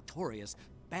and notorious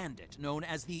bandit known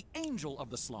as the Angel of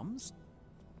the Slums?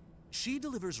 She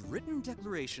delivers written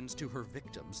declarations to her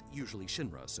victims, usually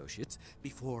Shinra associates,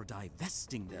 before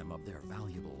divesting them of their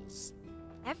valuables.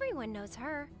 Everyone knows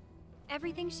her.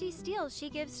 Everything she steals, she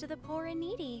gives to the poor and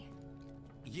needy.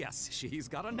 Yes, she's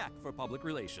got a knack for public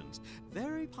relations.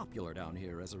 Very popular down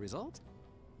here as a result.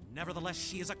 Nevertheless,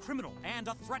 she is a criminal and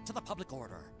a threat to the public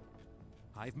order.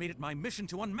 I've made it my mission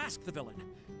to unmask the villain,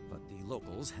 but the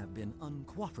locals have been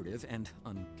uncooperative and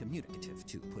uncommunicative,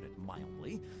 to put it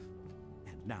mildly.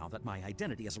 And now that my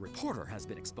identity as a reporter has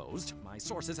been exposed, my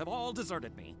sources have all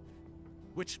deserted me.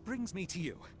 Which brings me to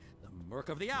you, the Merc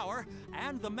of the Hour,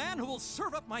 and the man who will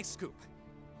serve up my scoop.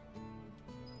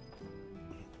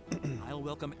 I'll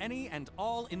welcome any and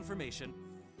all information.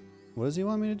 What does he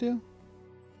want me to do?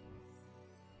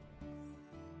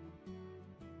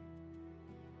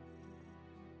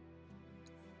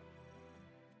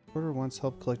 Reporter wants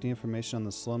help collecting information on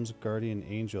the Slums Guardian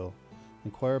Angel.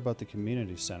 Inquire about the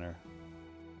community center.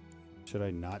 Should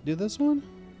I not do this one?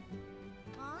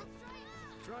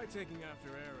 Try taking after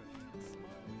Aaron.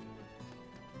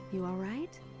 You all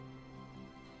right?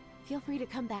 Feel free to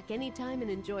come back anytime and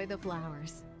enjoy the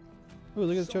flowers. Ooh,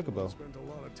 look at the chocobo. Spent a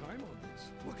lot of time on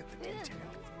this. Look at the detail.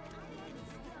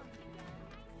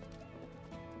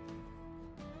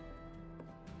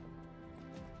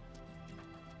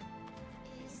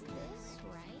 Is this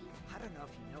right? I don't know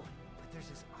if you know it, but there's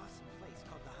this awesome place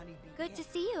called the Honeybee. Good to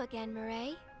see you again,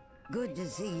 Murray. Good to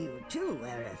see you too,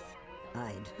 Aerith.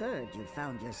 I'd heard you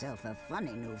found yourself a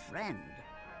funny new friend.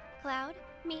 Cloud,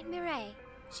 meet Mireille.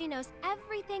 She knows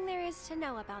everything there is to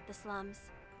know about the slums.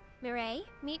 Mireille,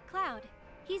 meet Cloud.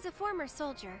 He's a former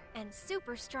soldier and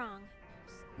super strong.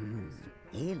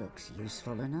 He looks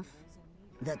useful enough.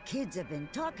 The kids have been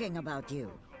talking about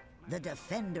you. The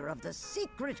defender of the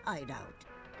secret hideout.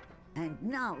 And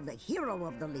now the hero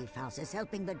of the Leaf House is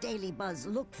helping the Daily Buzz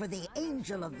look for the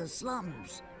Angel of the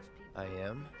Slums. I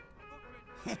am?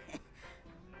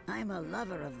 I'm a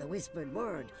lover of the whispered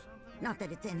word. Not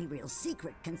that it's any real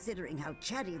secret, considering how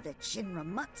chatty the Shinra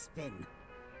mutt's been.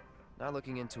 Not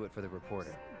looking into it for the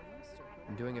reporter.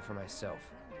 I'm doing it for myself.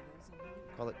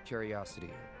 Call it curiosity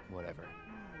or whatever.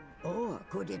 Or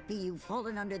could it be you've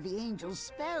fallen under the Angel's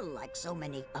spell like so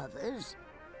many others?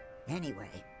 Anyway,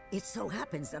 it so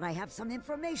happens that I have some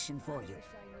information for you.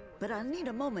 But I'll need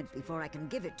a moment before I can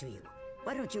give it to you.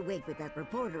 Why don't you wait with that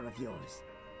reporter of yours?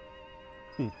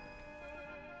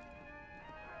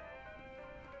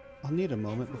 I'll need a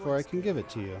moment before I can give it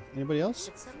to you. Anybody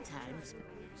else? Sometimes.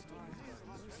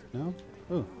 No?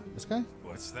 Ooh, this guy?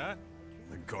 What's that?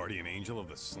 The guardian angel of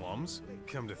the slums?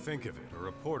 Come to think of it, a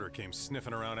reporter came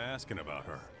sniffing around asking about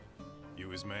her. You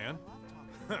his man?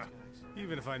 Huh.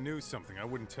 Even if I knew something, I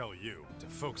wouldn't tell you. To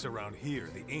folks around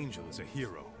here, the angel is a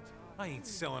hero. I ain't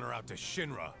selling her out to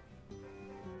Shinra.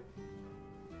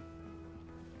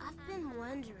 I've been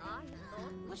wondering,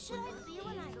 what should I be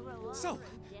when I grow up? So,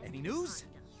 Any news?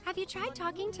 Have you tried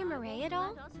talking to Mireille at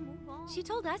all? She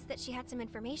told us that she had some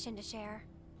information to share.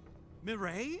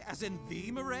 Mireille? As in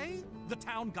the Mireille? The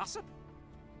town gossip?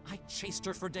 I chased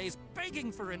her for days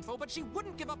begging for info, but she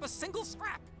wouldn't give up a single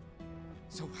scrap.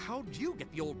 So how'd you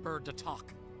get the old bird to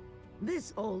talk?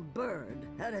 This old bird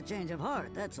had a change of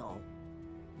heart, that's all.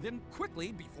 Then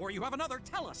quickly, before you have another,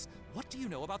 tell us, what do you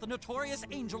know about the notorious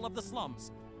angel of the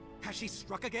slums? Has she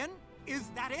struck again? Is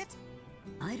that it?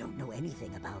 I don't know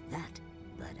anything about that,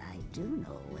 but I do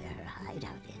know where her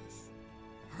hideout is.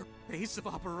 Her base of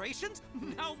operations?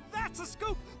 Now that's a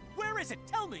scoop! Where is it?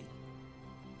 Tell me!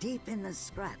 Deep in the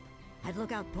scrap, at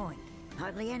Lookout Point.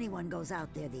 Hardly anyone goes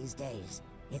out there these days.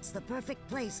 It's the perfect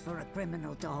place for a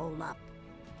criminal to hole up.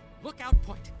 Lookout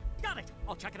Point. Got it!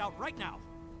 I'll check it out right now.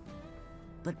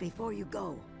 But before you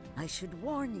go, I should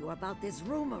warn you about this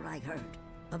rumor I heard.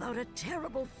 About a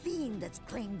terrible fiend that's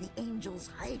claimed the Angel's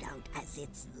hideout as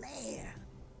its lair.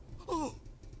 Oh!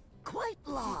 Quite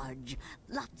large,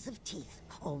 lots of teeth,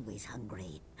 always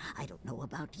hungry. I don't know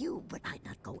about you, but I'd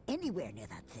not go anywhere near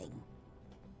that thing.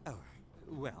 Oh,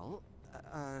 well,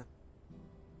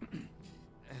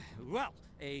 well,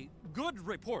 a good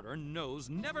reporter knows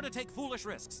never to take foolish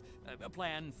risks.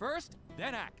 Plan first,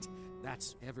 then act.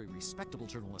 That's every respectable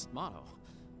journalist motto.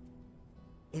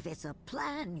 If it's a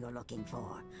plan you're looking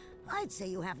for, I'd say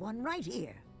you have one right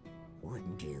here.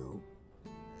 Wouldn't you?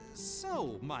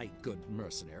 So, my good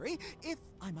mercenary, if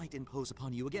I might impose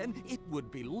upon you again, it would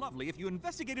be lovely if you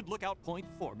investigated Lookout Point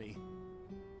for me.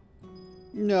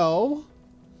 No.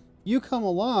 You come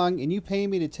along and you pay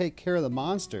me to take care of the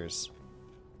monsters.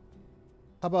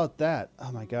 How about that?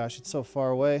 Oh my gosh, it's so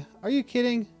far away. Are you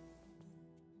kidding?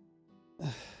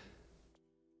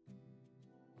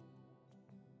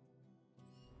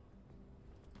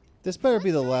 This better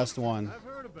be the last one. I've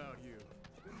heard about you.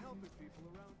 Been helping people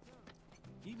around town.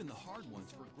 Even the hard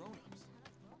ones for grown-ups.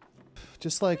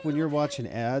 Just like when you're watching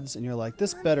ads and you're like,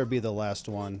 this better be the last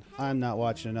one. I'm not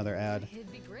watching another ad.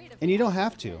 And you don't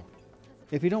have to.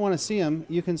 If you don't want to see them,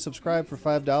 you can subscribe for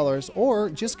 $5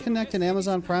 or just connect an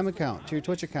Amazon Prime account to your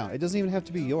Twitch account. It doesn't even have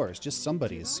to be yours, just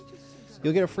somebody's.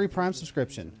 You'll get a free Prime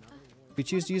subscription. If you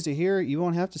choose to use it here, you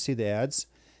won't have to see the ads.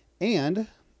 And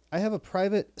I have a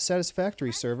private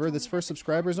Satisfactory server that's for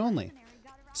subscribers only.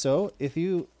 So if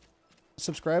you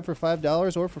subscribe for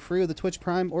 $5 or for free with a Twitch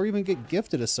Prime, or even get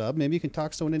gifted a sub, maybe you can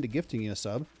talk someone into gifting you a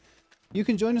sub, you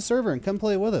can join the server and come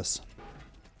play with us.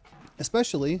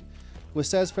 Especially with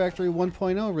Satisfactory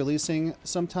 1.0 releasing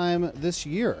sometime this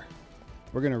year.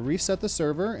 We're going to reset the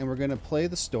server and we're going to play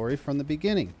the story from the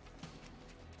beginning.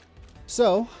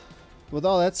 So, with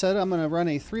all that said, I'm going to run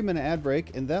a 3-minute ad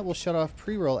break, and that will shut off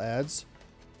pre-roll ads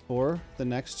for the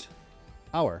next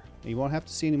hour. You won't have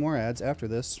to see any more ads after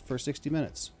this for 60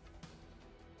 minutes.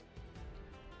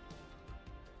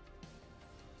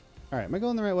 Alright, am I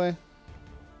going the right way?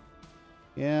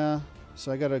 Yeah,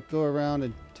 so I got to go around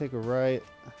and take a right.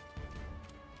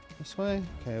 This way?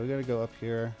 Okay, we got to go up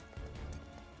here.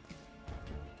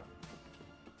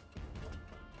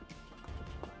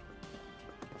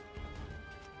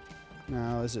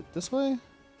 Now, is it this way?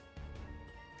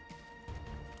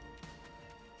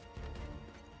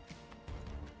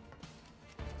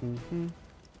 Mm-hmm.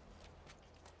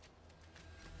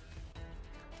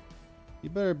 You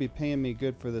better be paying me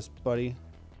good for this, buddy.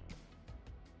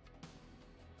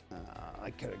 I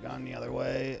could have gone the other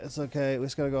way. It's okay. We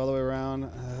just gotta go all the way around.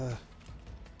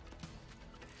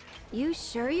 You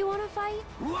sure you want to fight?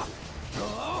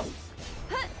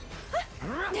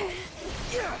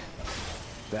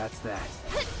 That's that.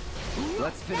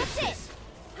 Let's finish this.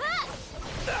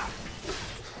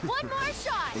 One more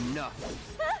shot. Enough.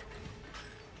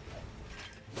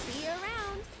 See you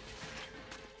around.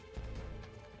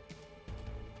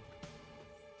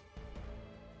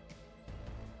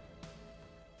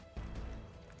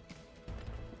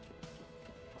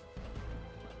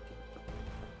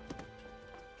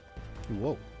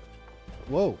 Whoa.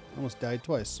 Whoa. Almost died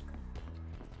twice.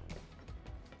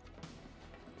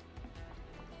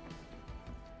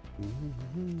 Am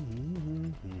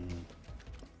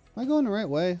I going the right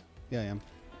way? Yeah, I am.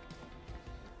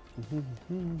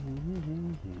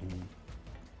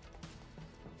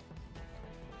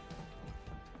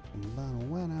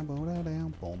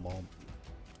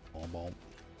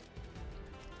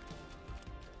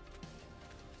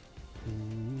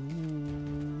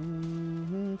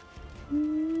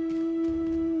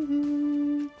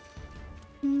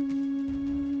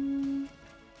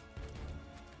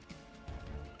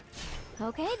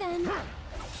 Okay then.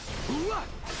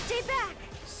 Stay back.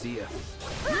 See ya.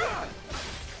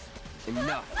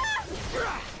 Enough.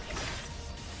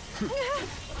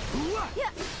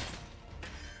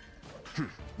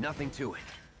 Nothing to it.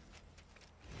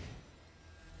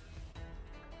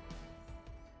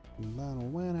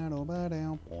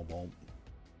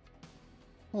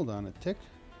 Hold on a tick.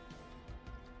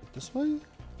 This way?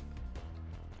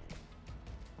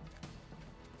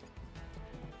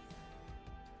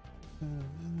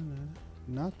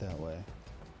 Not that way.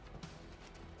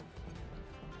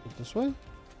 This way?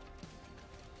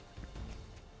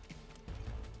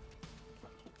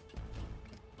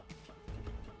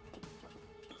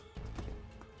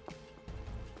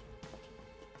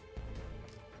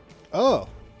 Oh!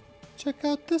 Check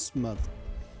out this mother.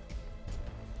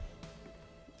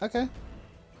 Okay.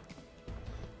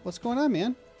 What's going on,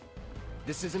 man?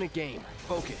 This isn't a game.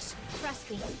 Focus. Trust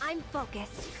me, I'm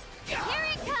focused. Here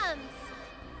it comes!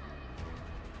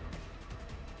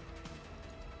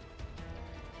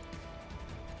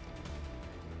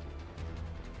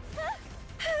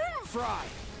 Fry!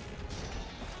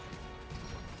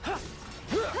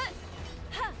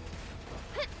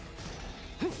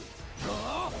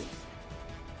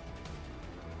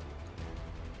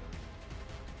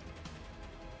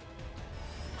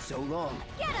 So long.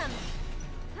 Get him!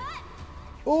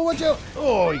 Oh, watch out!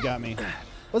 Oh, he got me.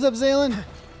 What's up, Zaylen?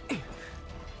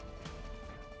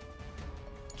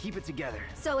 Keep it together.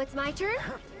 So it's my turn?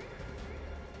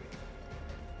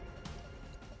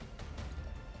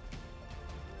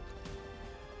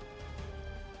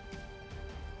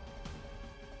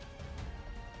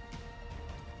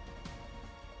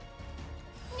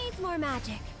 Needs more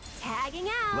magic. Tagging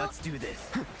out. Let's do this.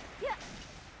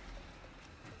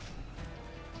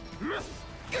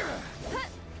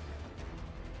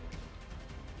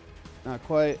 Not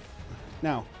quite.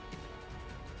 Now.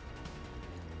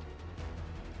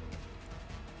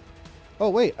 Oh,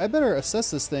 wait. I better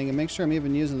assess this thing and make sure I'm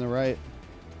even using the right.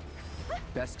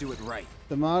 Best do it right.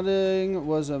 The modding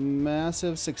was a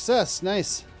massive success.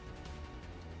 Nice.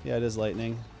 Yeah, it is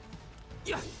lightning.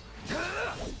 Get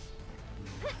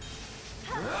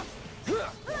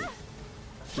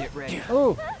ready.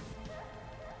 Oh.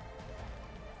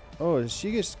 Oh,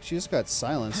 she just got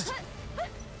silenced.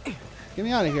 Get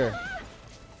me out of here.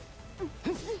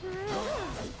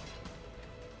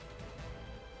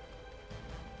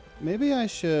 Maybe I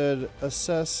should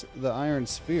assess the iron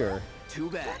sphere.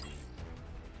 Too bad.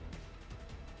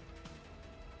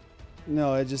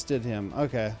 No, I just did him.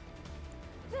 Okay.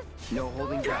 No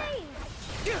holding back.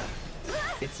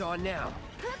 It's on now.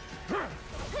 That's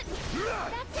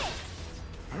it.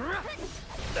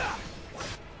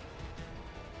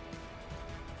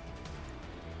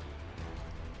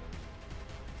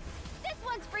 This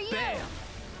one's for you. Bam.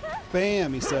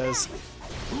 Bam, he says.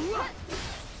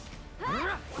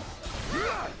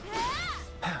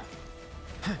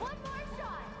 One more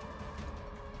shot.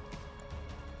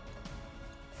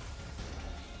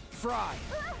 Fry.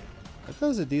 That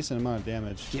does a decent amount of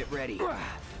damage. Get ready.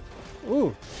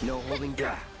 Ooh. No holding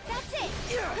back. That's it.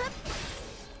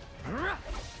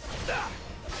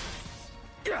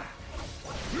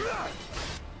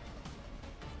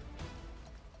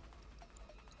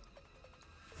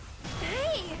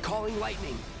 Hey. Calling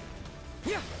lightning.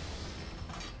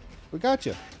 We got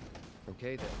you.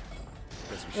 Okay then.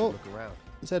 Guess we should look around.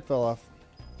 His head fell off.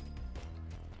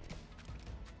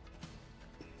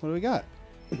 What do we got?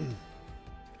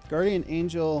 Guardian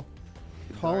Angel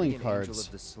calling Guardian cards. Angel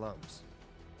of the Slums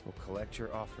will collect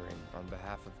your offering on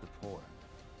behalf of the poor.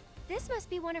 This must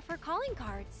be one of her calling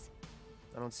cards.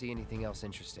 I don't see anything else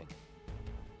interesting.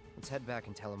 Let's head back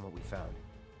and tell him what we found.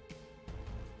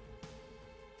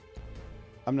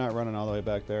 I'm not running all the way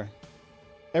back there.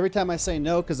 Every time I say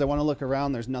no because I want to look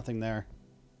around, there's nothing there.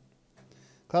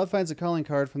 Cloud finds a calling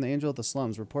card from the Angel of the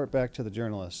Slums. Report back to the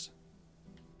journalist.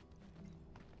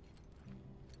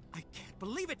 I can't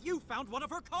believe it! You found one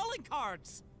of her calling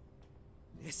cards!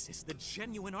 This is the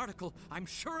genuine article, I'm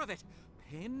sure of it.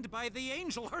 Penned by the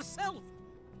Angel herself!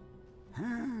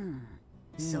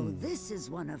 So this is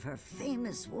one of her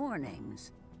famous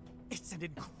warnings. It's an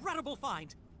incredible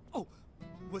find! Oh,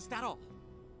 was that all?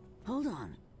 Hold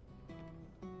on.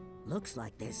 Looks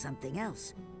like there's something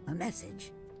else. A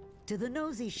message. To the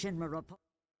nosy Shinra reporter.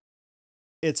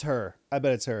 It's her. I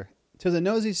bet it's her. To the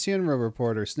nosy Shinra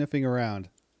reporter sniffing around.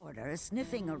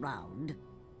 Sniffing around.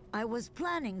 I was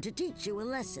planning to teach you a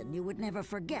lesson you would never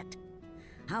forget.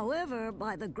 However,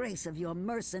 by the grace of your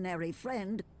mercenary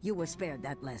friend, you were spared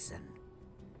that lesson.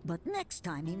 But next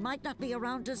time he might not be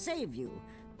around to save you.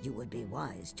 You would be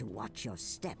wise to watch your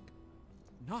step.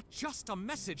 Not just a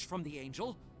message from the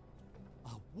Angel.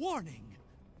 A warning.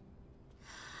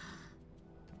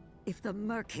 If the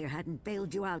Merc here hadn't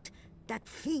bailed you out, that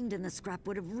fiend in the scrap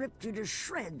would have ripped you to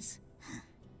shreds.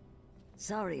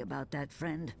 Sorry about that,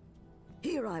 friend.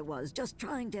 Here I was, just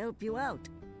trying to help you out.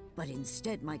 But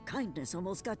instead, my kindness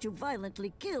almost got you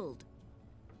violently killed.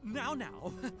 Now.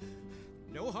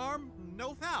 No harm,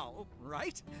 no foul,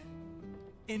 right?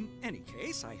 In any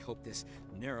case, I hope this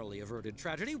narrowly averted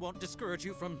tragedy won't discourage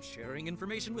you from sharing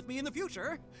information with me in the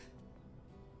future.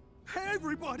 Hey,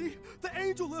 everybody! The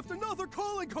angel left another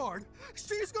calling card!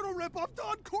 She's gonna rip off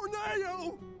Don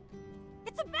Corneo!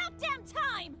 It's about damn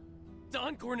time!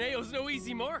 Don Corneo's no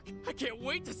easy mark. I can't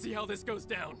wait to see how this goes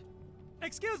down.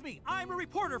 Excuse me, I'm a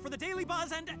reporter for the Daily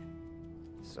Buzz and...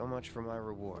 So much for my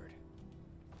reward.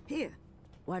 Here,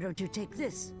 why don't you take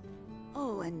this?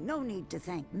 Oh, and no need to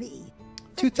thank me.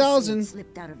 2,000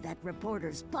 slipped out of that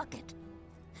reporter's pocket.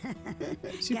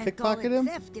 She Can't call pickpocket it him?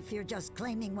 theft if you're just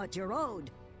claiming what you're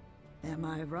owed. Am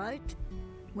I right?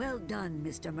 Well done,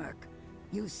 Mr. Merc.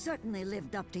 You certainly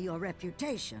lived up to your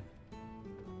reputation.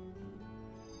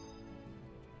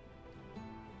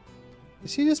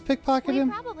 Did she just pickpocket him?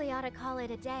 We probably ought to call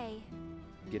it a day.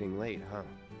 Getting late, huh?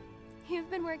 You've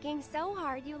been working so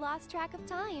hard you lost track of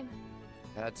time.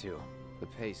 Had to. The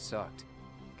pay sucked.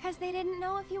 'Cause they didn't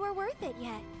know if you were worth it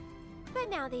yet.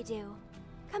 But now they do.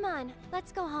 Come on,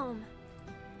 let's go home.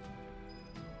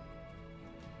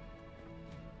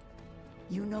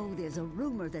 You know, there's a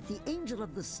rumor that the angel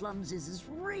of the slums is as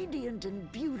radiant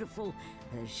and beautiful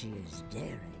as she is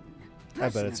daring. I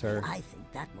bet it's her. Personally, I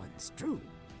think that one's true.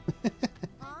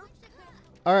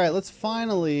 All right, let's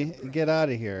finally get out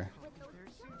of here.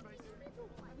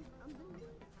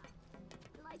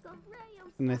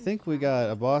 And I think we got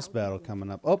a boss battle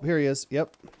coming up. Oh, here he is.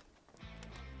 Yep.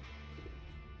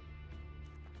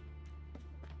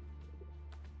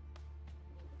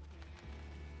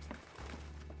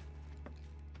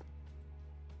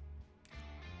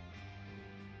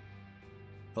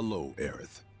 Hello,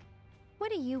 Aerith.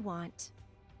 What do you want?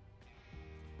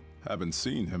 Haven't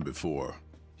seen him before.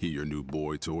 He your new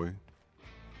boy toy?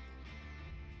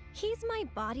 He's my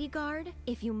bodyguard,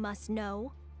 if you must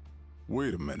know.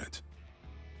 Wait a minute.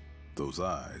 Those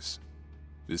eyes.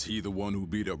 Is he the one who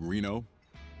beat up Reno?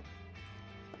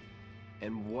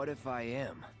 And what if I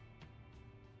am?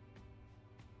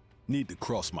 Need to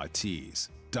cross my T's,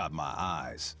 dot my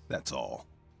I's, that's all.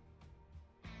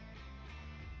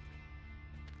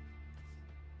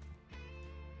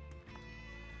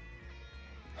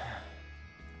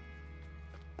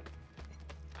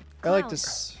 I like Cloud,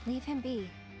 this. Leave him be.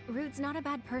 Rude's not a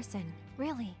bad person,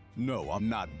 really. No, I'm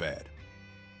not bad.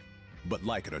 But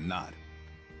like it or not,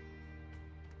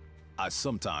 I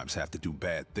sometimes have to do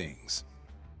bad things.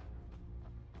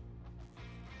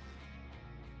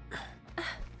 I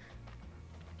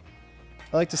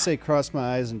like to say cross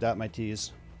my I's and dot my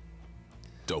T's.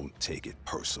 Don't take it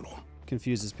personal.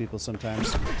 Confuses people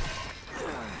sometimes.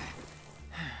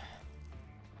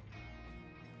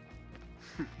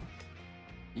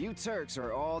 You Turks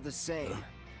are all the same.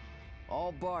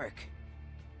 All bark,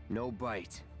 no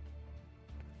bite.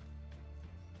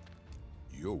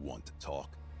 You're one to talk.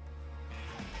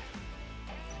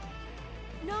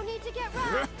 No need to get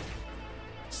rough.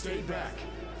 Stay back.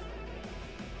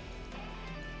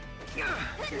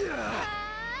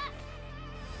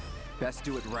 Best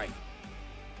do it right.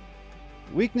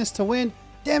 Weakness to wind.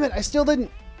 Damn it! I still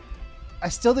didn't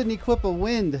equip a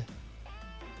wind.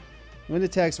 Wind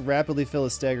attacks rapidly fill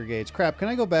a stagger gauge. Crap! Can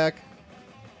I go back?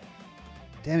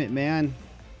 Damn it, man!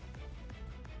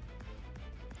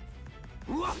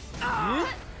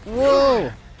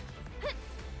 Whoa!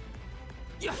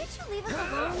 Can't you leave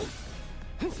us alone?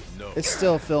 No. It's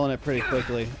still filling it pretty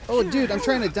quickly. Oh, dude, I'm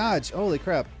trying to dodge. Holy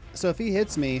crap! So if he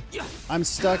hits me, I'm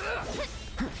stuck.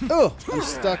 Oh, I'm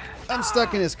stuck. I'm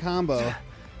stuck in his combo.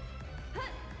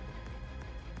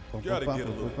 Gotta get a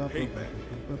little payback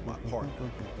with my partner.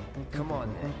 Come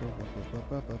on,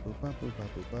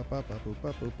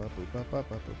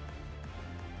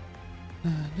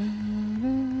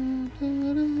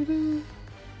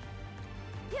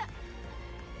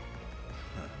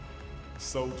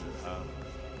 Soldier, huh?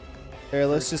 Here,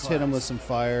 let's just hit him with some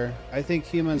fire. I think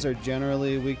humans are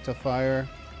generally weak to fire.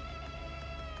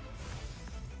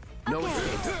 No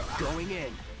escape. Going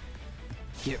in.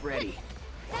 Get ready.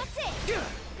 That's it!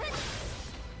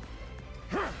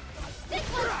 This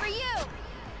one's for you!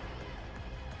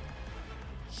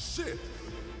 Shit!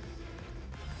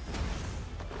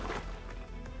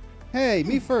 Hey,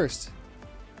 me first.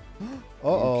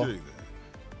 Uh-oh. Okay, then.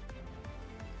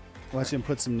 Watch him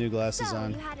put some new glasses So,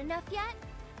 on. you had enough yet?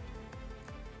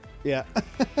 Yeah.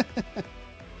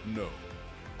 No,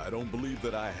 I don't believe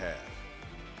that I have.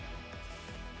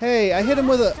 Hey, I hit him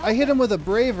with a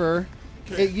braver.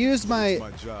 It used my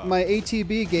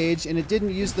ATB gauge and it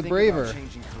didn't use the braver.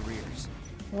 Changing careers.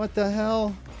 What the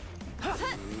hell?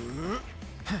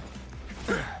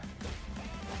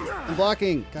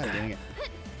 blocking. God dang it.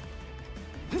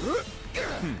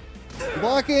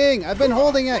 Blocking! I've been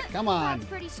holding it. Come on. Cloud's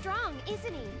pretty strong,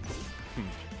 isn't he?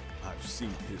 I've seen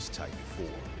his type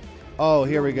before. Oh,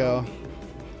 here we go.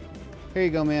 Here you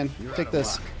go, man. Take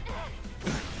this.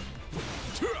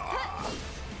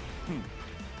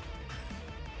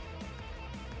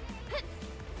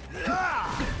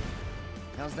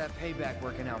 How's that payback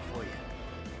working out for you?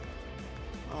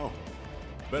 Oh,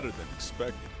 better than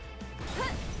expected.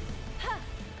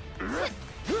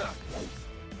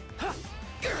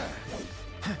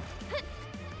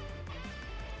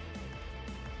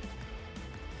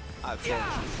 I thought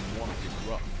you wanted to get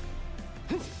rough.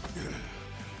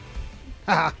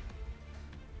 Haha.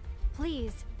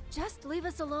 Please, just leave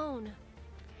us alone.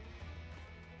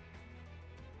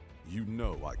 You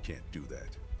know I can't do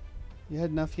that. You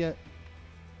had enough yet?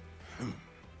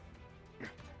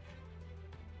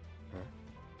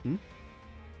 Hmm?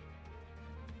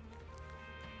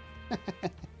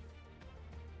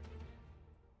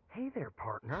 Hey there,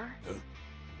 partner.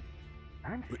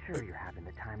 I'm sure you're having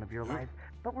the time of your life,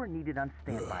 but we're needed on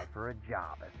standby for a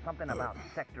job. Something about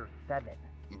Sector 7.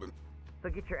 So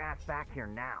get your ass back here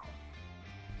now.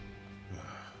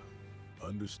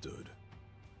 Understood.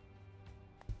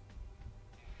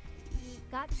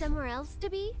 Got somewhere else to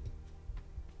be?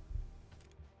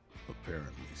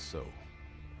 Apparently so.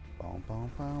 Boom,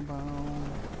 boom, boom,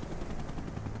 boom.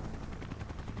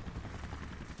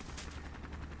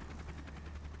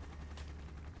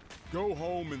 Go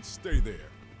home and stay there.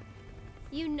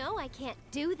 You know I can't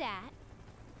do that.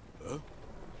 Huh?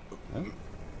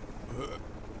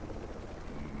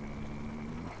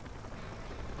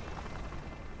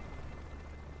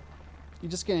 You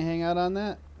just gonna hang out on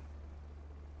that?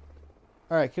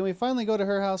 Alright, can we finally go to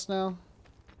her house now?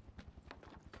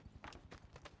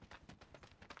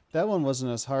 That one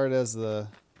wasn't as hard as the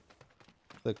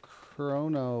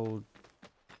chrono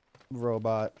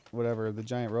robot, whatever, the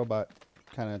giant robot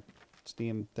kind of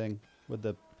steam thing with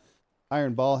the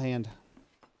iron ball hand.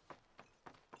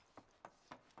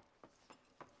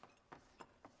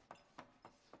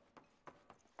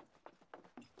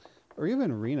 Or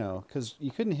even Reno, because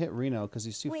you couldn't hit Reno because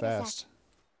he's too fast.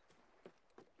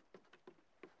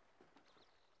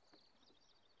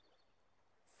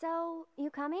 So, you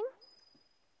coming?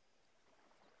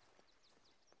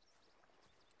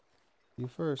 You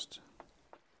first.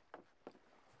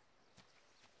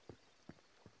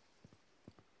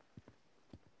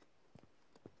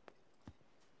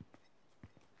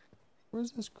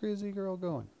 Where's this crazy girl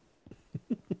going?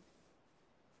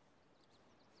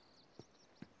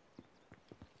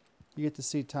 You get to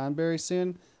see Tonberry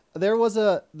soon. There was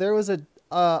a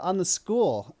on the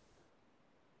school,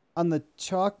 on the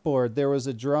chalkboard, there was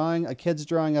a drawing, a kid's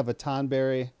drawing of a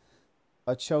Tonberry,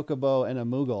 a Chocobo, and a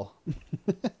Moogle.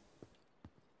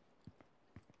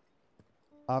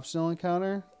 Optional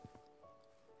encounter.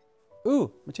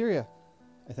 Ooh, materia,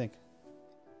 I think.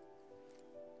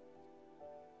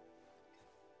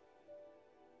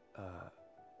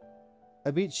 I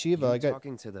beat Shiva. I got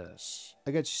talking to the...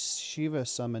 I got Shiva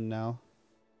summoned now.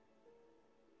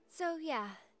 So, yeah.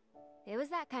 It was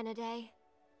that kind of day.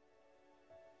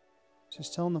 She's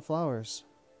telling the flowers.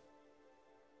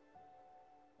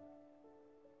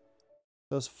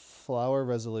 Those flower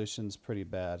resolutions pretty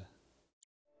bad.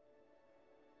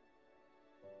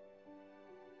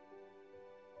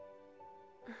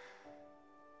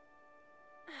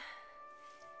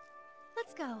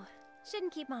 Let's go.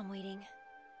 Shouldn't keep Mom waiting.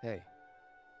 Hey,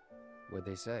 what'd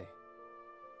they say?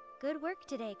 Good work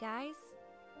today, guys.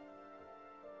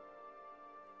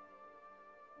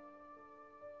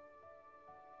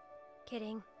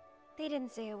 Kidding. They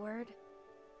didn't say a word.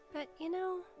 But, you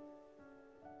know...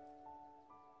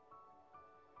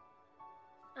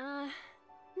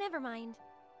 never mind.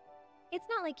 It's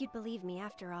not like you'd believe me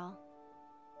after all.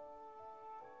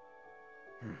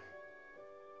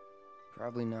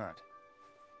 Probably not.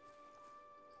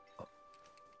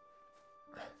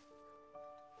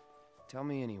 Tell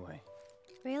me anyway.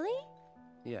 Really?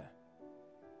 Yeah.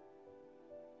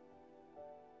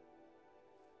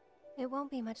 It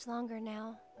won't be much longer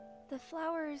now. The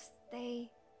flowers, they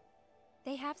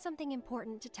have something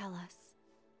important to tell us.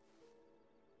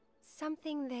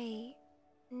 Something they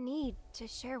need to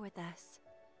share with us.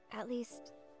 At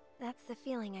least, that's the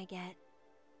feeling I get.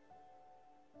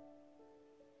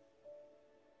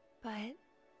 But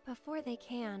before they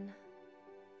can,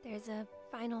 there's a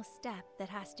final step that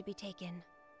has to be taken.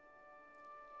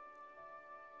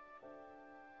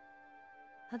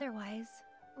 Otherwise,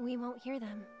 we won't hear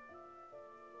them.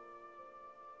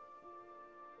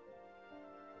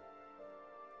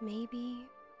 Maybe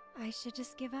I should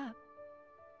just give up.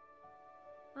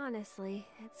 Honestly,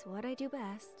 it's what I do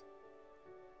best.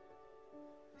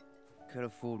 Could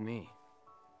have fooled me.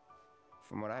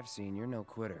 From what I've seen, you're no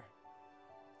quitter.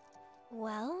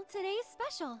 Well, today's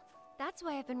special. That's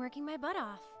why I've been working my butt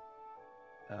off.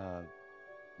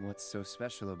 What's so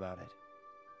special about it?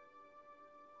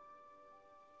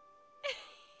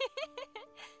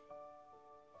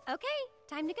 Okay,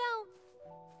 time to go.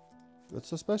 What's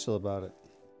so special about it?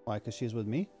 Why, because she's with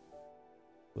me?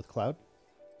 With Cloud?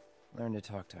 Learn to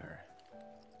talk to her.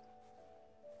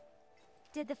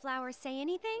 Did the flowers say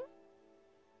anything?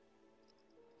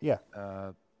 Yeah.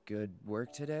 Good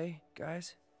work today,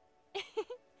 guys?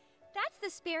 That's the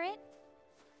spirit.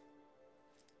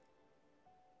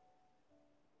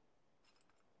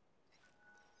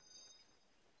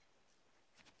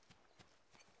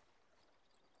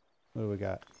 What do we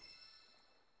got?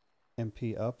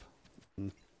 MP up.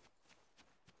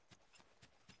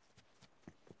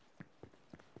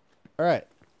 All right,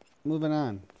 moving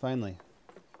on. Finally.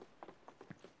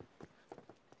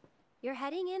 You're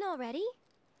heading in already?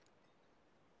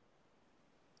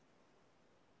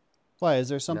 Why? Is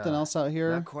there something else out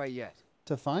here? Not quite yet.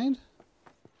 To find?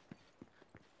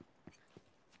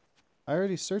 I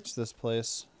already searched this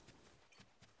place.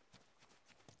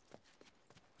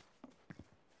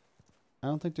 I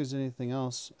don't think there's anything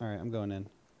else. All right, I'm going in.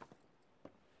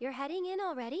 You're heading in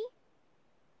already?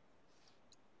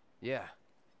 Yeah,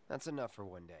 that's enough for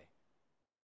one day.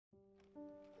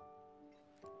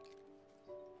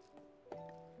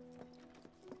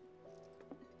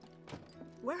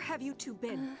 Where have you two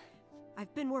been?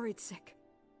 I've been worried sick.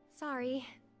 Sorry.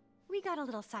 We got a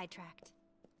little sidetracked.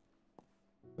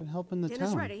 Been helping the Dinner's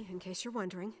town. ready, in case you're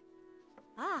wondering.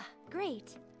 Ah,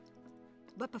 great.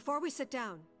 But before we sit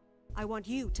down, I want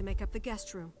you to make up the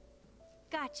guest room.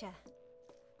 Gotcha.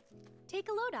 Take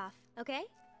a load off, okay?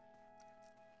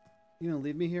 You gonna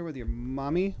leave me here with your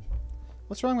mommy?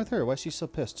 What's wrong with her? Why is she so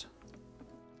pissed?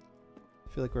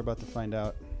 I feel like we're about to find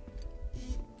out.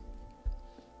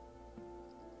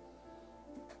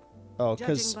 Oh,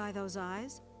 because judging by those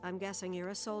eyes, I'm guessing you're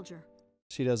a soldier.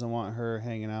 she doesn't want her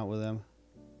hanging out with him.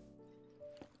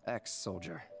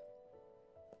 Ex-soldier.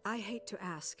 I hate to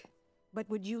ask, but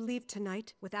would you leave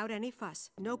tonight without any fuss,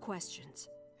 no questions?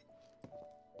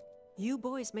 You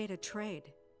boys made a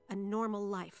trade, a normal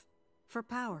life, for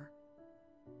power.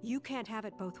 You can't have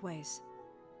it both ways.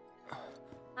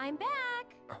 I'm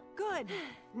back. Good.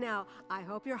 Now, I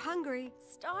hope you're hungry.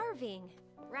 Starving,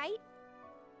 right?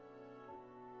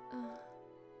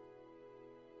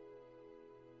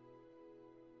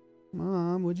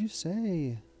 Mom, what'd you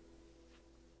say?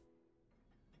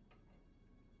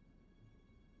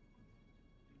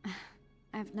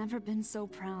 I've never been so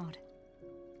proud.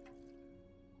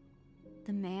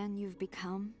 The man you've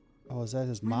become. Oh, is that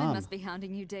his Women mom? must be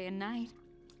hounding you day and night.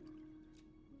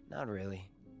 Not really.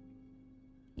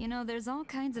 You know, there's all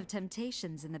kinds of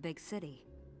temptations in the big city.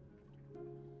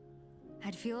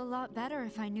 I'd feel a lot better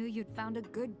if I knew you'd found a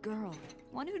good girl.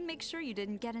 One who'd make sure you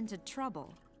didn't get into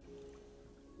trouble.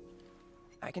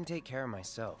 I can take care of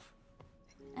myself.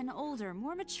 An older,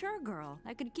 more mature girl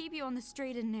that could keep you on the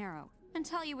straight and narrow and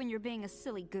tell you when you're being a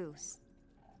silly goose.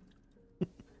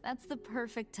 That's the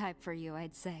perfect type for you,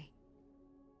 I'd say.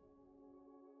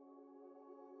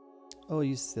 Oh,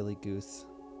 you silly goose.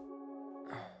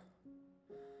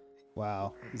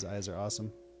 Wow, his eyes are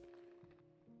awesome.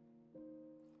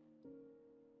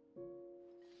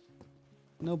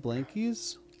 No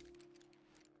blankies?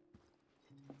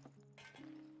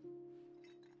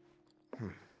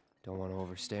 Don't want to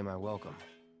overstay my welcome.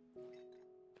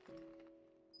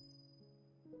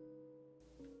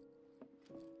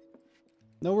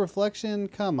 No reflection?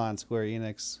 Come on, Square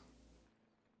Enix.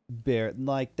 Bear,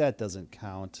 like, that doesn't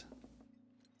count.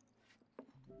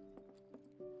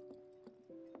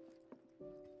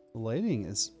 The lighting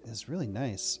is really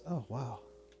nice. Oh, wow.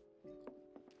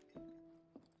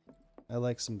 I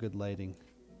like some good lighting.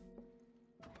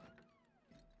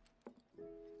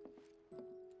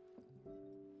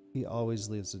 He always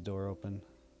leaves the door open.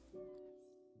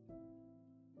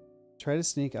 Try to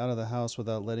sneak out of the house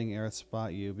without letting Aerith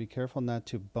spot you. Be careful not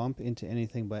to bump into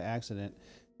anything by accident.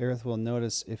 Aerith will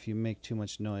notice if you make too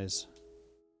much noise.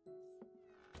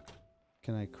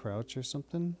 Can I crouch or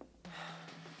something?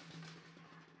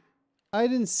 I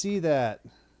didn't see that.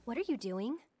 What are you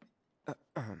doing?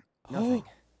 Nothing.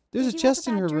 There's a Did you have chest a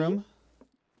in bad her dream? room.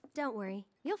 Don't worry,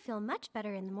 you'll feel much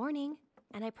better in the morning,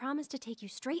 and I promise to take you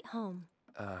straight home.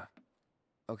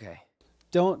 Okay.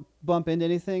 Don't bump into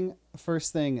anything.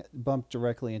 First thing, bump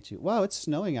directly into. Wow, it's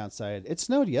snowing outside. It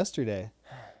snowed yesterday.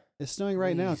 It's snowing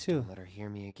right now, Please too. don't let her hear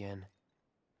me again.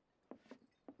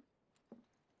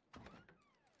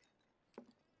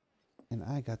 And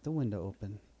I got the window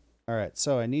open. Alright,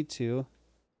 so I need to...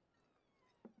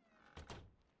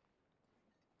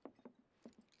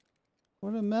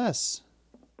 What a mess.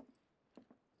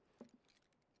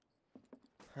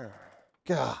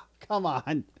 Gah, come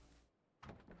on.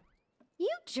 You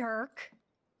jerk.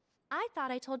 I thought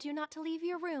I told you not to leave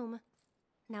your room.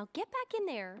 Now get back in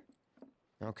there.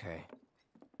 Okay.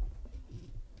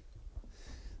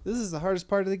 This is the hardest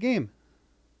part of the game.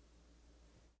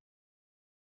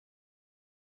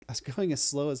 I was going as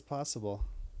slow as possible.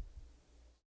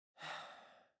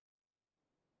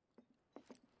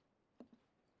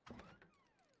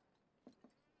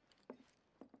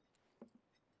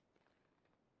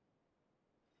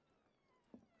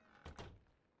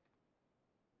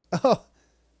 Oh,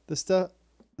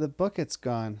 the bucket's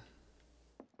gone.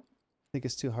 Think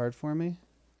it's too hard for me?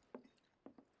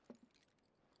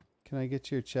 Can I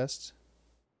get your chest?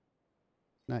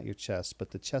 Not your chest,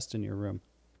 but the chest in your room.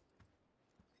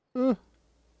 I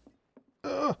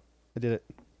did it.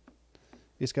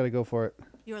 You just gotta go for it.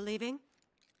 You're leaving?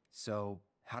 So,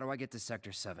 how do I get to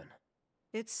Sector 7?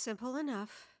 It's simple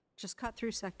enough. Just cut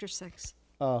through Sector 6.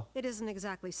 Oh. It isn't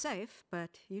exactly safe,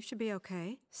 but you should be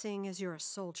okay, seeing as you're a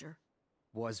soldier.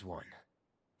 Was one.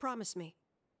 Promise me,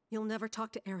 you'll never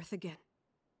talk to Aerith again.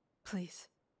 Please.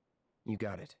 You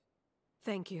got it.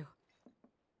 Thank you.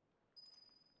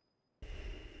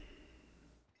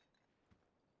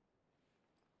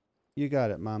 You got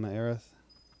it, Mama Aerith.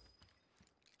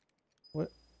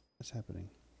 What's happening?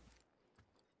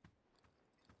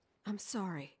 I'm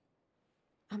sorry.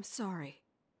 I'm sorry.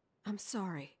 I'm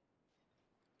sorry.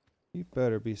 You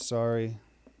better be sorry.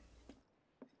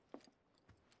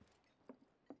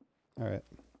 Alright.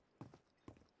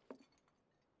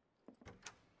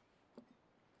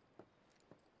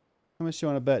 How much you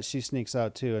want to bet she sneaks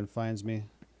out too and finds me?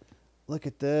 Look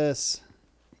at this.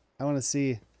 I want to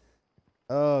see.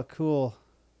 Oh, cool.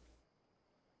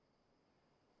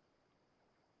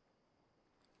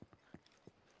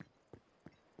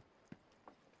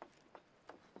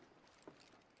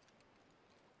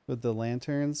 With the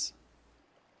lanterns.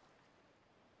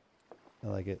 I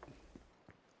like it.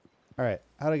 Alright,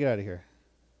 how do I get out of here?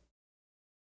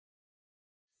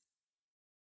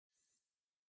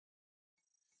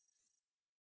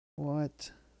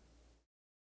 What?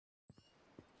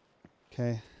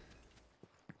 Okay.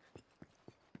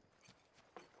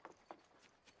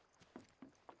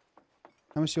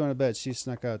 How much do you want to bet she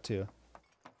snuck out too?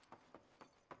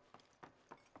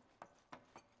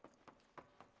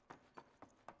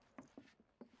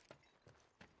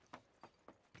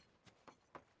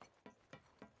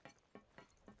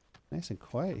 Nice and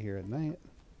quiet here at night.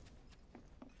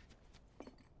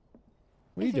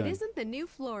 What are you doing? If it isn't the new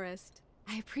florist,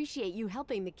 I appreciate you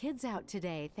helping the kids out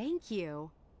today. Thank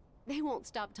you. They won't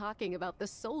stop talking about the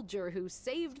soldier who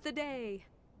saved the day.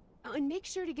 Oh, and make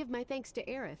sure to give my thanks to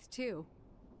Aerith, too.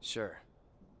 Sure.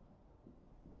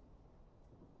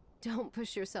 Don't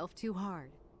push yourself too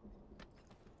hard.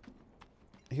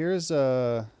 Here's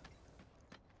a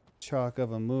chalk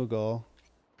of a Moogle.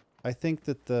 I think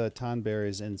that the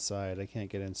Tonberry's inside. I can't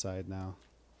get inside now.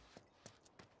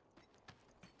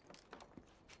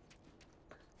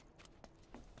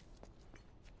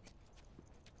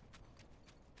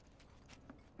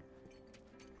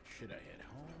 Should I head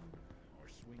home or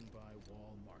swing by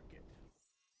Wall Market?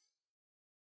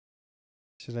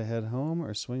 Should I head home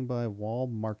or swing by Wall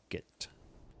Market?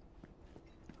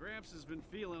 Gramps has been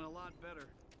feeling a lot better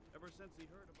ever since he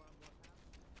heard about what happened.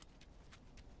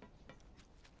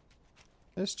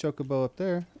 There's Chocobo up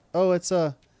there. Oh, it's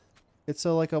a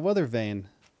like a weather vane,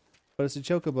 but it's a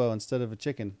Chocobo instead of a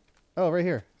chicken. Oh, right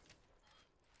here.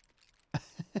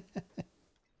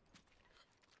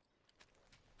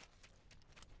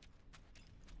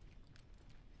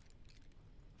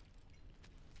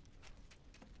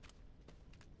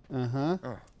 Uh-huh.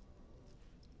 Oh.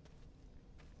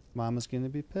 Mama's gonna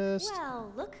be pissed.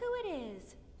 Well, look who it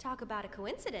is. Talk about a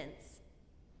coincidence.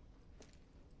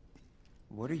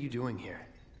 What are you doing here?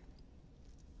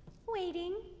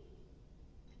 Waiting.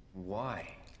 Why?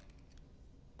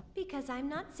 Because I'm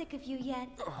not sick of you yet.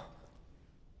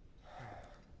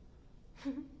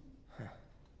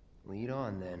 Lead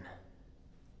on, then.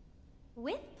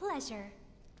 With pleasure.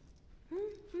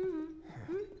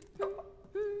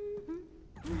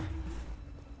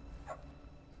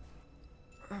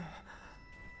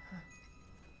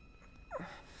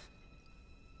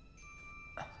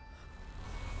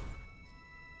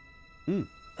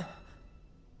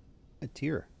 A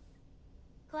tear.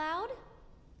 Cloud?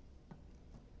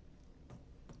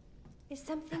 Is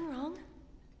something wrong?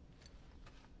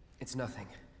 It's nothing.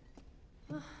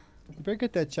 You better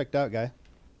get that checked out, guy.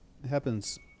 It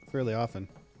happens fairly often.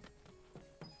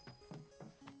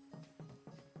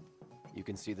 You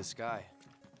can see the sky.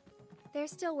 They're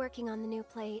still working on the new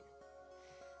plate.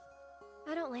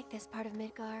 I don't like this part of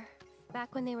Midgar.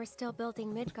 Back when they were still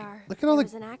building Midgar, Look at all there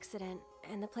the was an accident,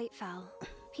 and the plate fell.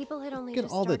 People had only Look at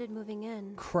just all the started moving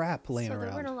in. crap laying so there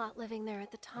around. weren't a lot living there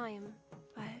at the time,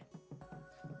 but...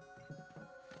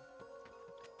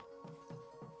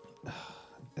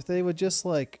 If they would just,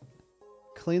 like,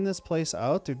 clean this place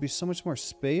out, there'd be so much more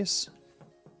space.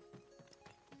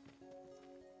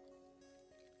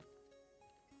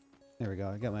 There we go.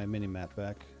 I got my mini-map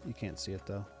back. You can't see it,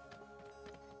 though.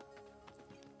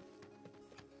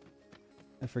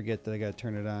 I forget that I gotta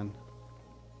turn it on.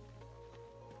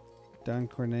 Don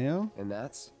Corneo? And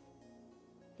that's?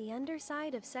 The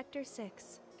underside of Sector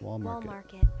 6. Wall Market. Wall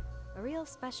Market. A real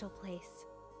special place.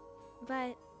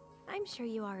 But I'm sure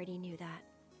you already knew that,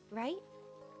 right?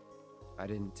 I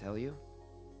didn't tell you?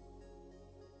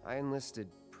 I enlisted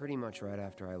pretty much right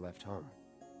after I left home.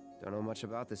 Don't know much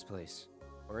about this place,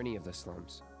 or any of the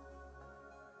slums.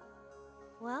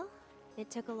 Well, it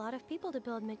took a lot of people to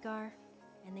build Midgar,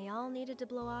 and they all needed to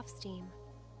blow off steam.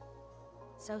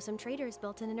 So some traders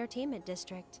built an entertainment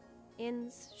district.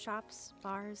 Inns, shops,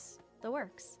 bars, the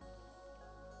works.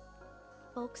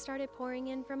 Folks started pouring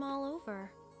in from all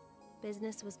over.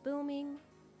 Business was booming,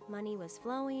 money was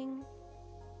flowing,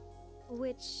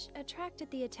 which attracted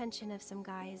the attention of some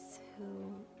guys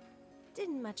who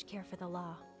didn't much care for the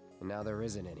law. And now there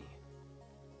isn't any.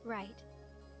 Right.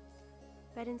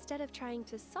 But instead of trying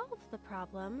to solve the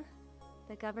problem,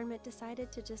 the government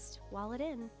decided to just wall it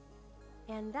in.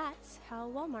 And that's how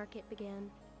Wall Market began.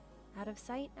 Out of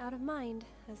sight, out of mind,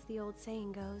 as the old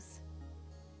saying goes.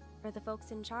 For the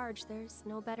folks in charge, there's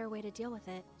no better way to deal with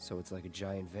it. So it's like a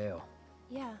giant veil.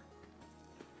 Yeah.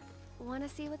 Want to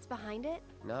see what's behind it?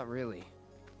 Not really.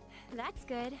 That's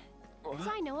good. 'Cause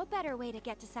I know a better way to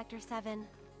get to Sector 7.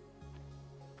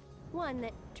 One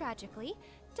that, tragically,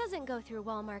 doesn't go through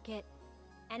Wall Market.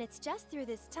 And it's just through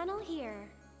this tunnel here.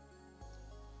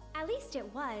 At least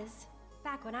it was,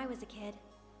 back when I was a kid.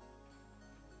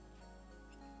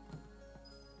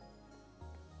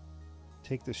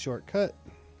 Take the shortcut.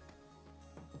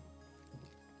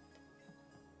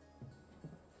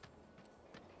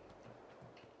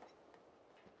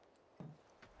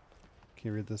 Can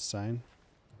you read this sign?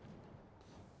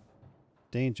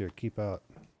 Danger, keep out.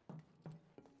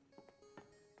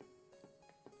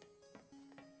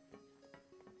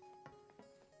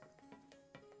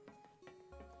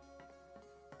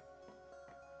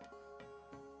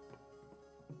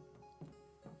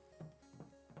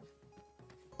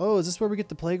 Oh, is this where we get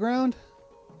the playground?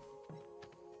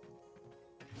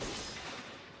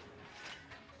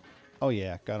 Oh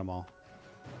yeah, got them all.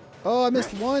 Oh, I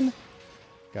missed one.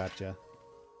 Gotcha.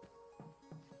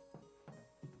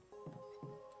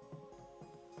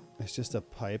 It's just a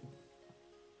pipe.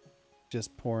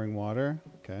 Just pouring water.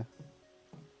 Okay.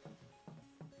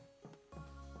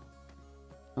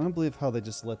 I don't believe how they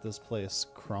just let this place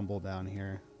crumble down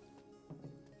here.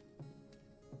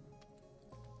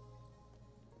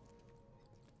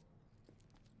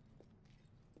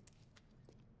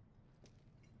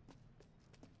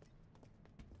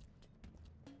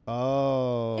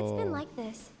 Oh. It's been like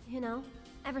this, you know,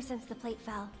 ever since the plate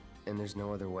fell. And there's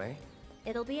no other way?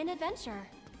 It'll be an adventure.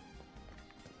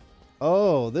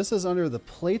 Oh, this is under the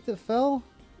plate that fell?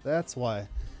 That's why.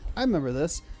 I remember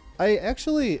this. I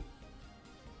actually...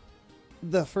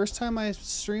 The first time I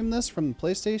streamed this from the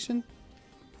PlayStation,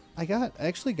 I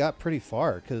actually got pretty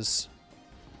far, because...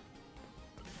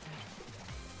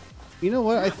 You know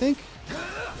what? I think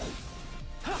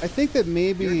that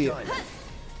maybe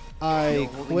I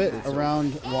quit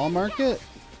around Wall Market.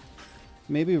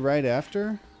 Maybe right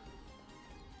after.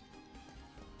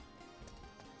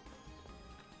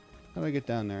 How do I get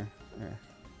down there? There.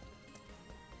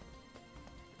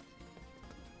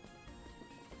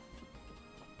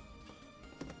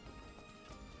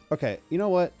 Okay, you know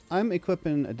what? I'm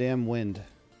equipping a damn wind.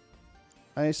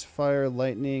 Ice, fire,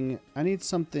 lightning. I need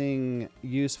something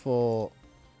useful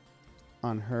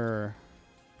on her.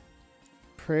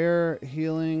 Prayer,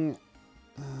 healing,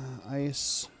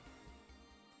 ice.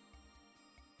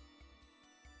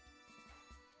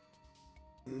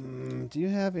 Do you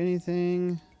have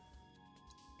anything?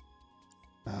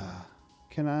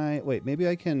 Can I... Wait, maybe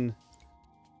I can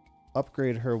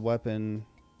upgrade her weapon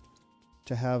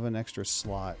to have an extra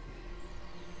slot.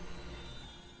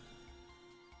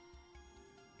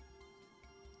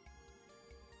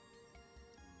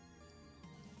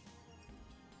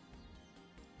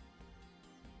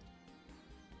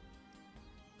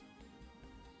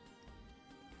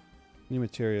 New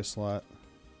materia slot.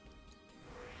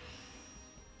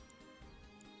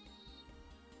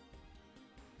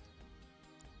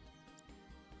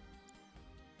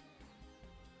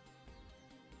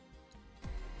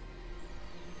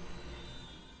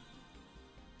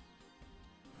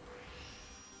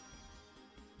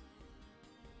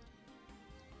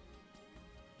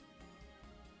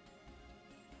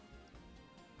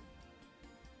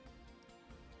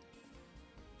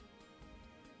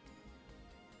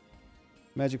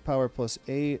 Magic power plus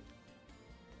 8.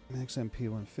 Max MP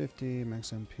 150.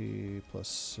 Max MP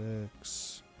plus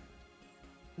 6.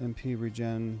 MP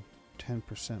regen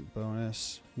 10%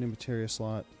 bonus. New materia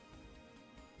slot.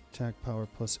 Attack power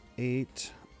plus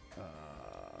 8.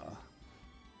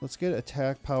 Let's get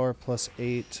attack power plus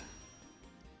 8.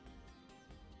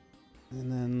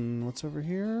 And then what's over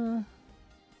here?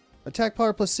 Attack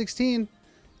power plus 16.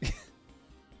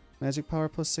 Magic power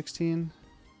plus 16.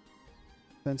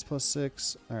 Defense plus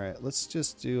 6. Alright, let's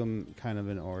just do them kind of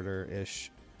in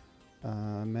order-ish.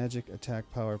 Magic attack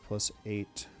power plus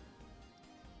 8.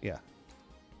 Yeah.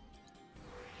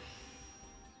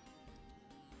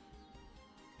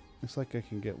 Looks like I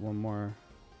can get one more.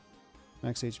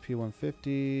 Max HP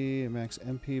 150. Max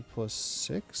MP plus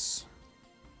 6.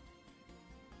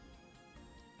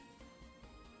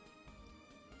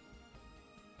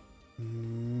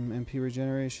 MP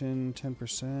regeneration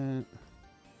 10%.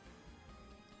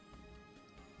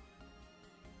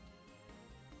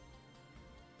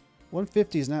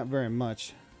 $150 is not very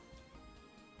much.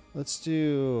 Let's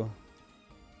do,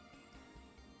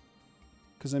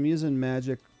 because I'm using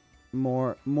magic,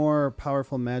 more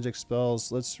powerful magic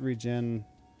spells. Let's regen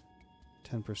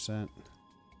 10%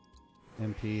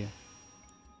 MP.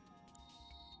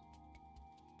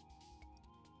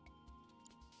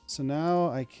 So now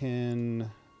I can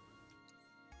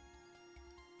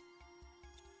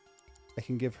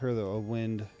give her a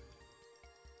wind.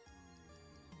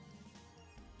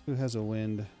 Who has a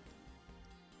wind?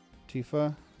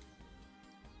 Tifa?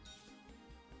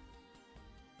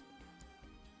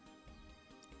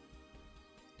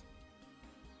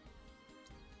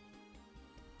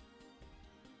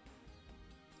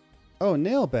 Oh,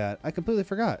 Nail Bat. I completely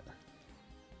forgot.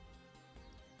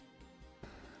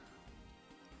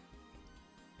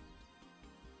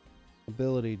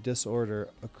 Ability, Disorder.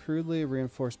 A crudely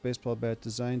reinforced baseball bat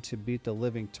designed to beat the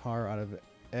living tar out of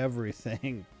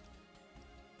everything.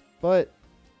 But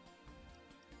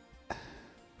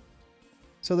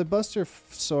so the Buster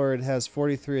Sword has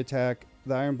 43 attack,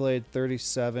 the Iron Blade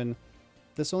 37.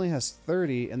 This only has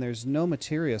 30, and there's no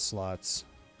materia slots.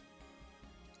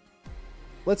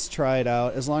 Let's try it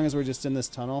out, as long as we're just in this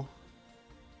tunnel.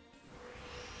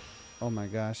 Oh my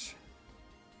gosh.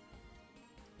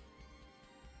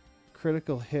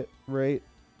 Critical hit rate,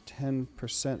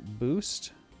 10%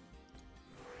 boost.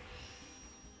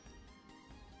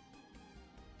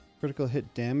 Critical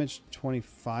hit damage,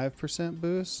 25%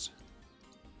 boost.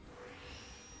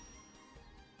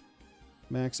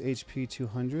 Max HP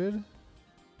 200.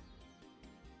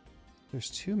 There's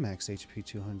 2 max HP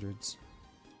 200s.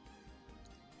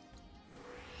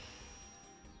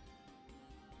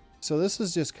 So this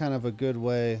is just kind of a good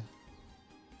way.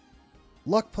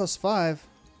 Luck plus 5.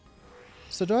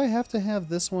 So do I have to have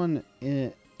this one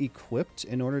equipped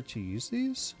in order to use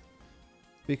these?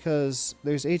 Because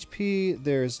there's HP,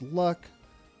 there's luck,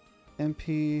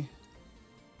 MP.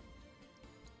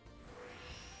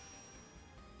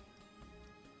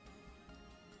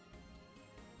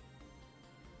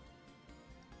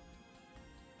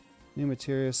 New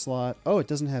materia slot. Oh, it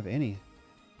doesn't have any.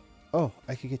 Oh,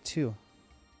 I could get 2.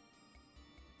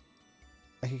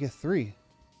 I could get 3.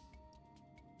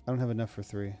 I don't have enough for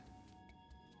 3.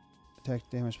 Attack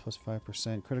damage plus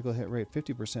 5%. Critical hit rate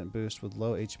 50% boost with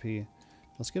low HP.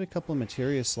 Let's get a couple of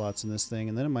materia slots in this thing,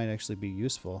 and then it might actually be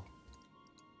useful.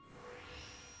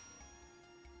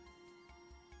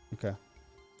 Okay.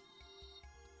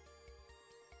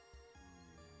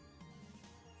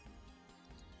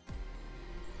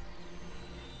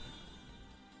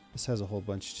 This has a whole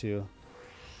bunch too.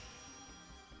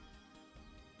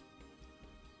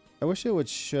 I wish it would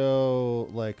show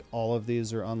like all of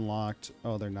these are unlocked.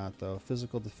 Oh, they're not though.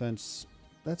 Physical defense.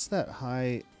 That's that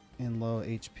high and low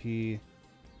HP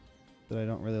that I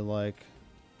don't really like.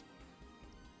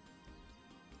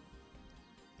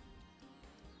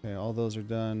 Okay, all those are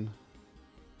done.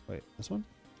 Wait, this one?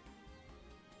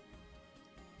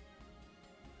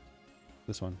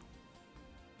 This one.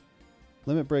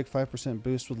 Limit break 5%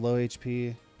 boost with low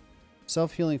HP.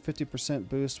 Self-healing 50%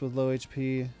 boost with low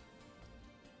HP.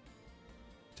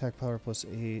 Attack power plus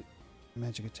 8.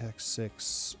 Magic attack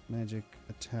 6. Magic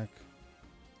attack.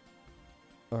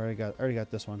 Oh, I already got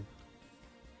this one.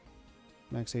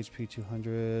 Max HP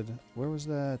 200. Where was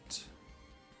that?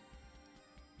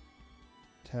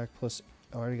 Attack plus.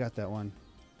 Oh, I already got that one.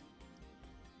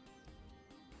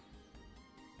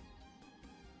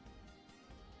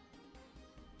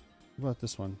 What about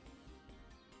this one?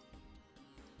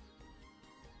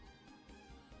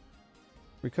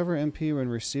 Recover MP when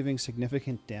receiving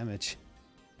significant damage.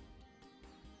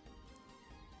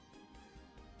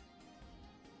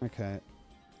 Okay.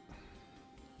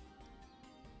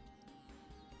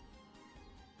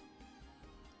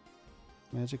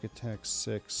 Magic attack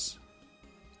 6.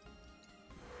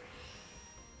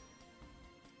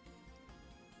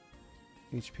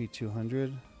 HP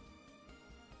 200.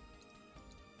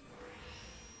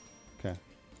 Okay.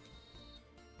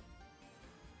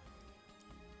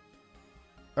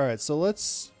 Alright, so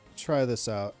let's try this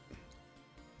out.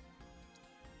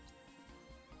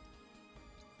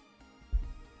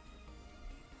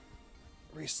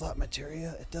 Reslot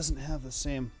materia. It doesn't have the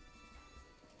same.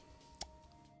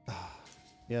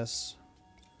 Yes.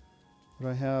 What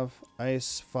do I have?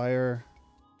 Ice, fire.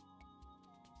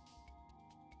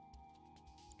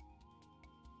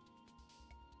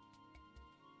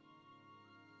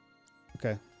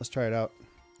 Okay, let's try it out.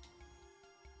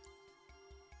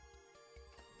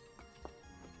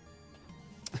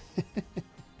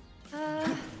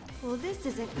 Well, this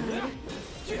isn't good.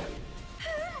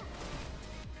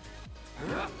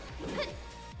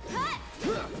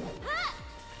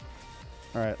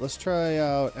 Alright, let's try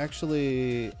out.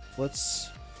 Actually, let's.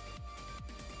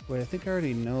 Wait, I think I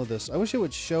already know this. I wish it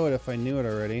would show it if I knew it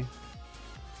already.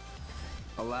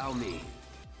 Allow me.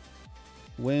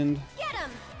 Wind. Get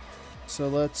him! So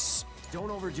let's.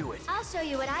 Don't overdo it. I'll show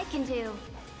you what I can do.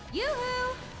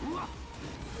 Yoo-hoo!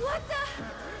 What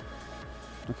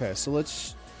the? Okay, so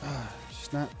let's.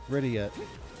 She's not ready yet.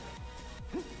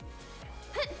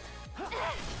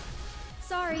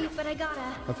 Sorry, but I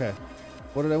gotta. Okay.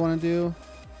 What did I want to do?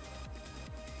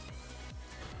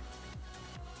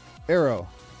 Arrow.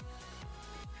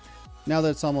 Now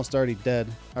that it's almost already dead.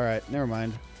 Alright, never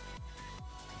mind.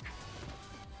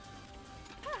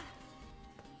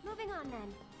 Moving on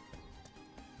then.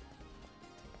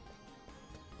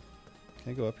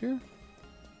 Can I go up here?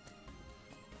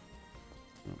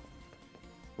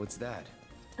 What's that?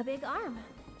 A big arm.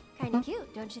 Kinda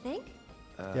cute, don't you think?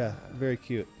 Yeah, very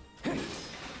cute.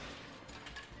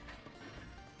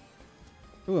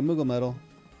 Ooh, a Moogle medal.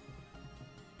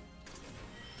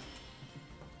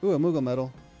 Ooh, a Moogle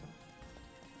medal.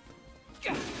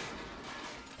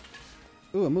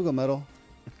 Ooh, a Moogle medal.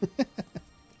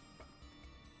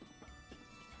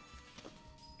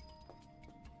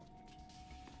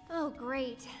 Oh,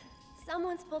 great.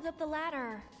 Someone's pulled up the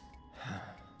ladder.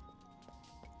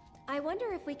 I wonder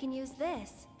if we can use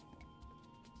this.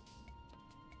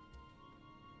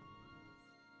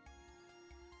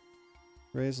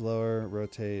 Raise, lower,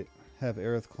 rotate, have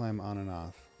Aerith climb on and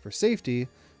off. For safety,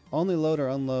 only load or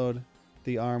unload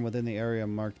the arm within the area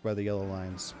marked by the yellow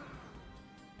lines.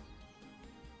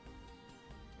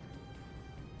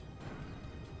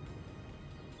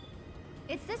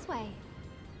 It's this way.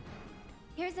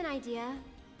 Here's an idea.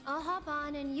 I'll hop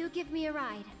on and you give me a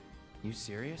ride. You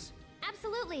serious?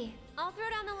 Absolutely. I'll throw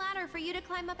down the ladder for you to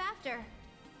climb up after.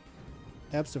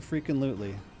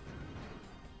 Abso-freaking-lutely.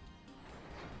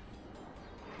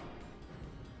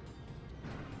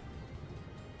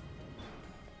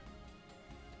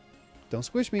 Don't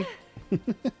squish me. Piece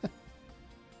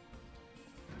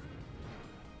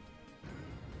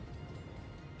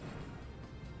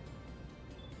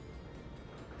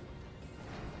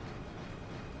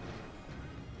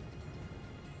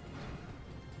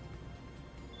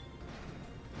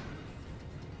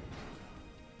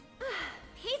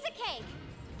of cake.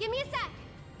 Give me a sec.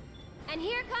 And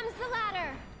here comes the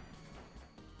ladder.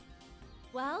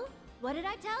 Well, what did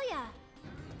I tell ya?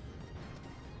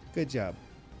 Good job.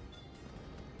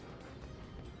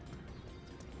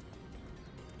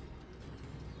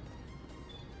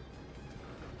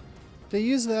 They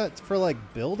use that for like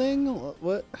building?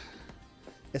 What?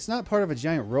 It's not part of a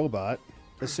giant robot.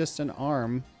 It's just an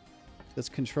arm that's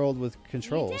controlled with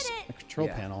controls. A control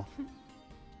panel.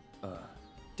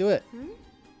 Do it.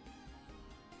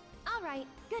 All right,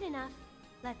 good enough.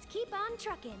 Let's keep on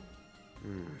trucking.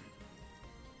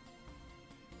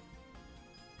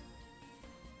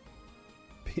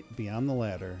 Beyond the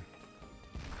ladder.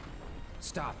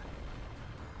 Stop.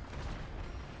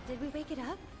 Did we wake it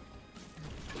up?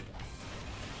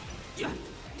 Yeah.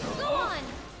 Go on!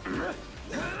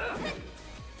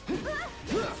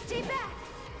 Stay back!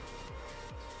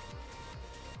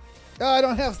 Oh, I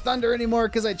don't have thunder anymore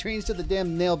because I changed to the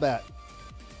damn nail bat.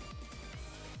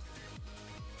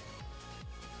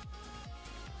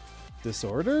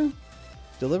 Disorder?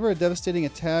 Deliver a devastating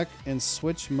attack and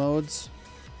switch modes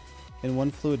in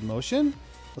one fluid motion?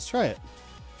 Let's try it.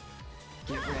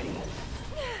 Get ready.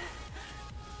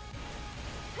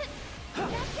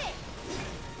 That's it!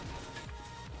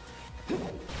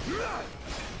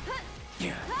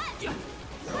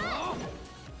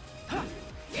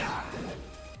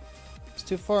 It's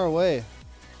too far away.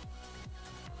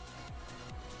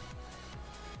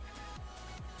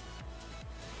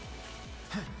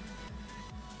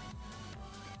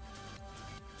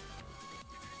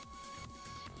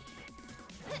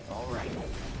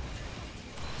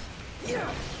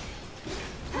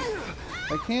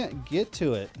 I can't get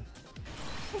to it.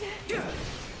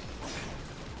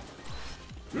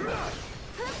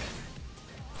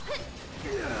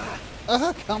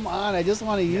 Come on, I just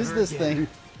want to use this thing.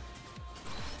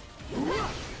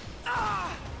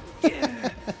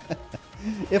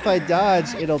 If I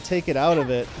dodge, it'll take it out of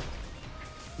it.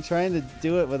 I'm trying to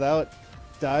do it without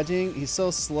dodging. He's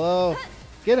so slow.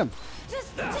 Get him.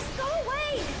 Just go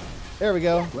away. There we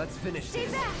go. Let's finish Stay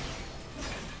this. back.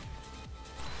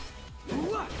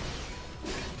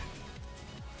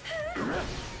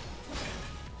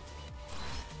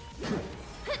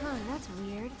 Huh, that's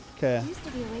weird. Okay. There used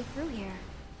to be a way through here.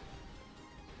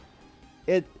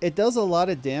 It does a lot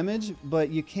of damage, but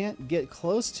you can't get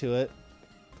close to it.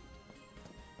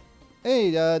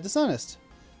 Hey, Dishonest.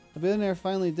 A billionaire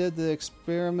finally did the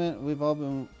experiment we've all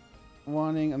been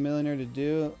wanting a millionaire to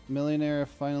do. Millionaire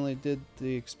finally did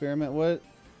the experiment.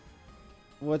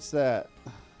 What's that?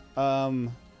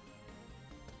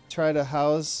 Try to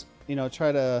house,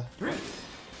 try to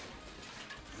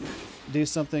do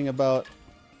something about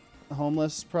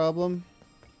homeless problem.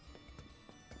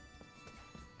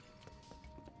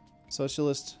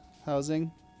 Socialist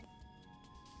housing.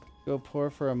 Go poor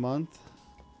for a month.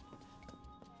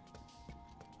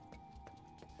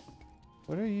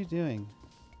 What are you doing?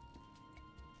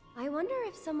 I wonder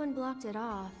if someone blocked it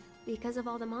off because of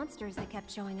all the monsters that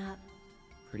kept showing up.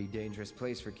 Pretty dangerous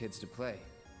place for kids to play.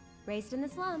 Raised in the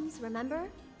slums, remember?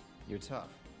 You're tough.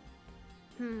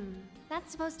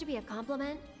 That's supposed to be a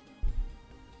compliment?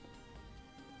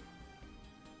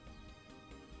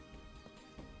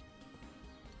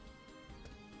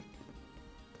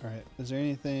 Alright, is there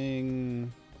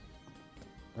anything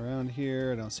around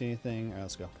here? I don't see anything. Alright,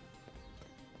 let's go.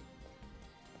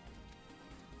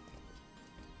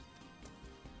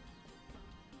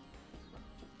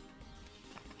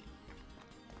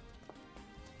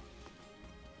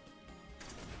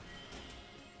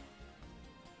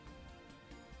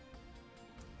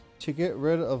 To get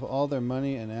rid of all their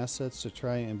money and assets to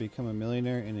try and become a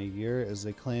millionaire in a year, as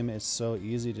they claim it's so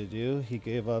easy to do, he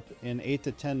gave up in 8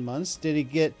 to 10 months. Did he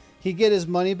get his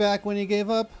money back when he gave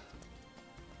up?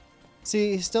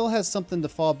 See, he still has something to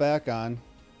fall back on.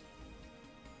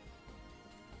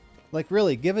 Like,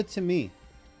 really, give it to me.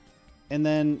 And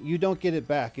then you don't get it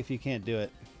back if you can't do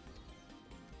it.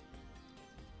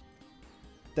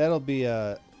 That'll be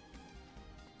a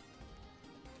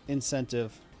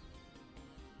incentive.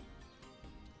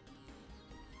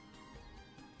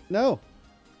 No.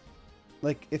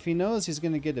 Like, if he knows he's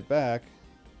going to get it back,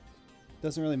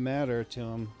 doesn't really matter to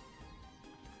him.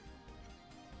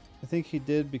 I think he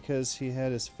did because he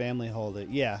had his family hold it.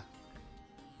 Yeah.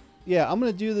 Yeah, I'm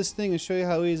going to do this thing and show you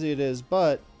how easy it is,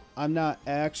 but I'm not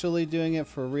actually doing it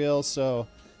for real, so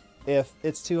if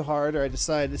it's too hard or I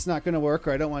decide it's not going to work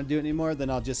or I don't want to do it anymore, then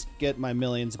I'll just get my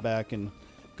millions back and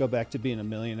go back to being a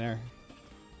millionaire.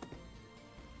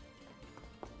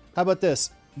 How about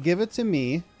this? Give it to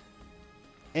me.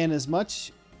 And as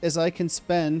much as I can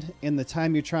spend in the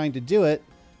time you're trying to do it,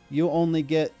 you only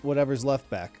get whatever's left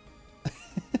back.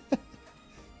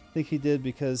 I think he did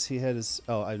because he had his...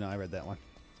 Oh, I know, I read that one.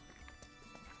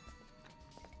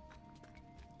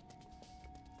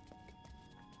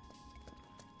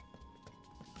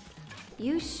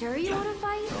 You sure you want to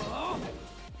fight?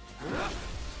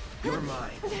 You're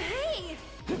mine. Hey!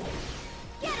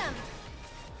 Get him!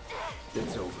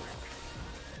 It's over.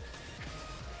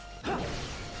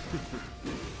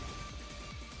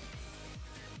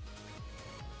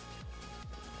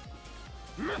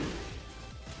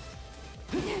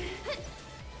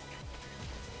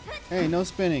 Hey, no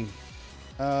spinning.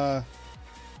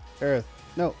 Aerith.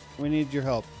 No, we need your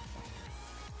help.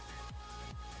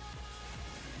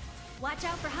 Watch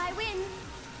out for high winds!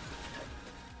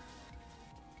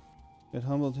 It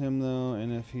humbled him, though,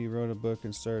 and if he wrote a book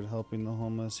and started helping the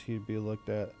homeless, he'd be looked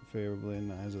at favorably in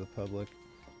the eyes of the public.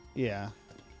 Yeah.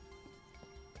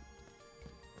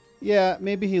 Yeah,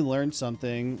 maybe he learned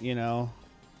something, you know.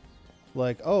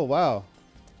 Like, oh, wow.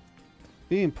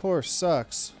 Being poor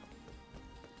sucks.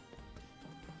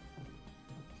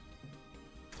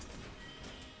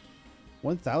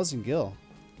 $1,000 gil.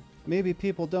 Maybe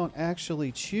people don't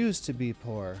actually choose to be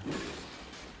poor.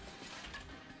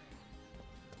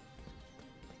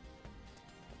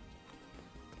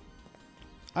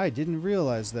 I didn't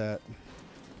realize that.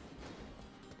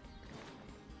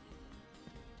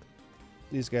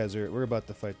 These guys are... We're about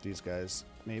to fight these guys.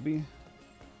 Maybe?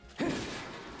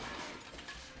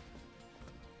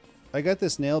 I got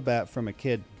this nail bat from a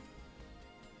kid.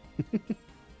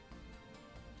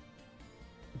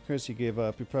 Of course he gave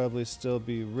up. He'd probably still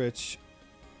be rich.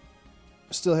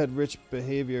 Still had rich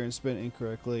behavior and spent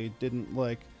incorrectly. Didn't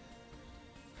like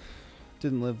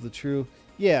Didn't live the true.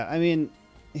 Yeah, I mean,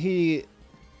 he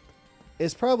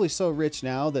is probably so rich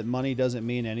now that money doesn't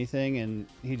mean anything, and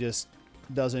he just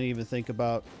doesn't even think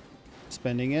about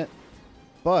spending it.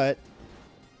 But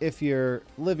if you're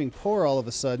living poor all of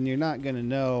a sudden, you're not going to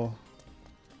know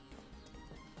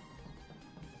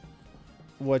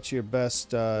what your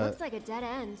best Looks like a dead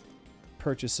end.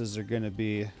 purchases are going to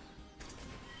be.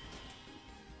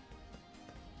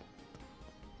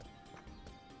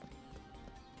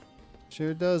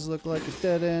 Sure does look like a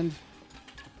dead end.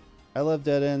 I love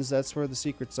dead ends. That's where the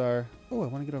secrets are. Oh, I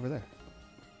want to get over there.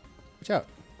 Watch out.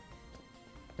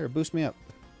 Here, boost me up.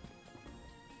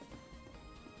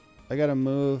 I gotta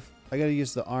move. I gotta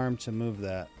use the arm to move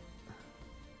that.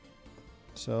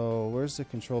 So, where's the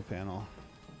control panel?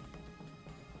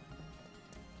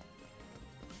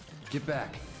 Get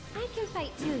back. I can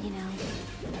fight too, you know.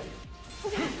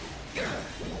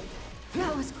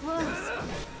 That was close.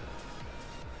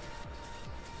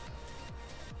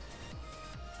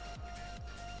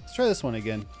 Let's try this one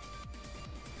again.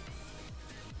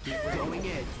 Keep going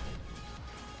in.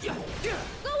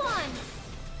 Go on!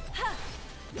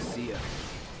 See ya.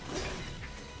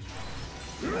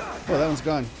 Oh, that one's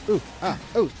gone. Ooh, ah,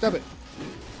 oh, stop it.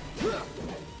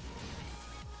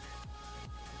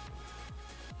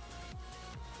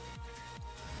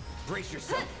 Brace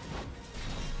yourself.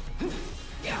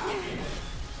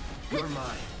 You're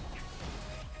mine.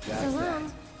 That's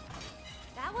that.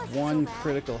 That wasn't One so bad.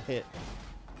 critical hit.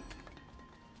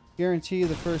 Guarantee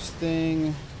the first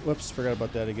thing... Whoops, forgot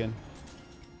about that again.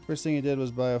 First thing he did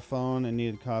was buy a phone and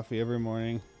needed coffee every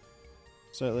morning.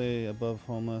 Slightly above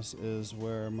homeless is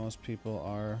where most people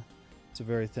are. It's a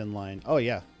very thin line. Oh,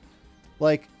 yeah.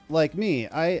 Like me,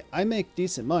 I make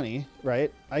decent money,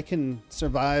 right? I can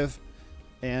survive,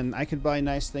 and I can buy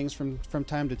nice things from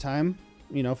time to time.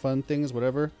 You know, fun things,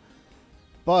 whatever.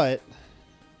 But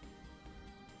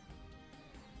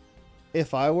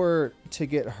if I were to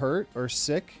get hurt or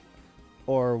sick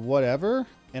or whatever,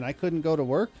 and I couldn't go to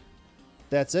work,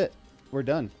 that's it. We're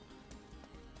done.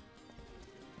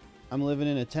 I'm living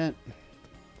in a tent.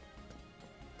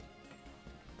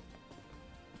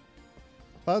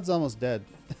 Cloud's almost dead.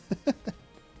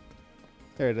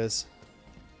 There it is.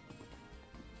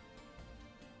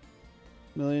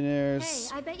 Millionaires.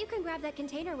 Hey, I bet you can grab that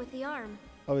container with the arm.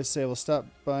 Always say, we'll stop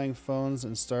buying phones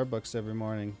and Starbucks every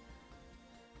morning.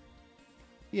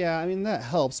 Yeah, I mean, that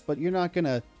helps, but you're not going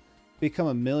to become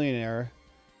a millionaire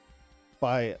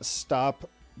by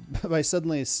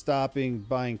suddenly stopping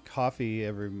buying coffee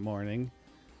every morning.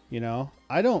 You know,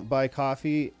 I don't buy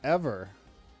coffee ever.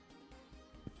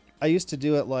 I used to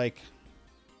do it like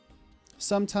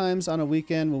sometimes on a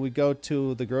weekend when we go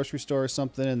to the grocery store or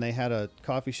something and they had a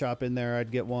coffee shop in there,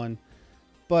 I'd get one.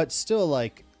 But still,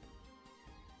 like,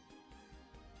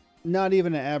 not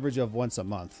even an average of once a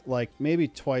month, like maybe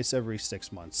twice every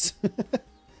 6 months.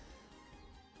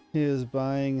 He is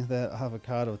buying that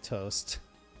avocado toast.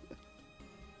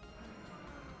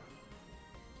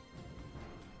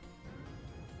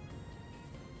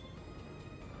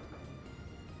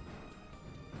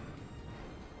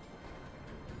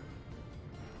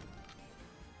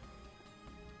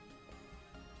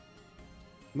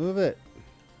 Move it.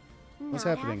 What's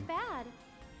Not happening? half bad.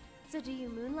 So do you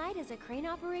moonlight as a crane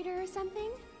operator or something?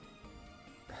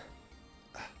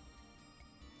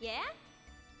 Yeah?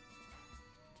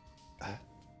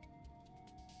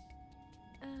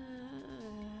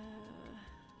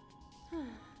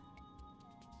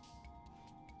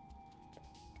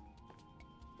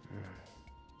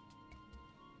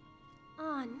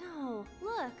 Oh no,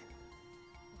 look.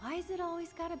 Why is it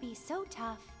always gotta be so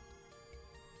tough?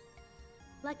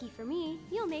 Lucky for me,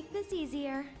 you'll make this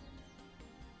easier.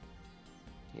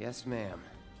 Yes, ma'am.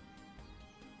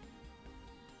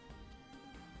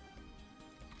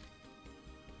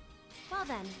 Well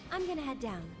then, I'm gonna head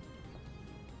down.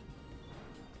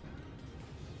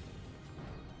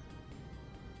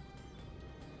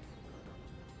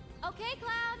 Okay,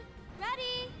 Cloud.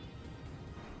 Ready?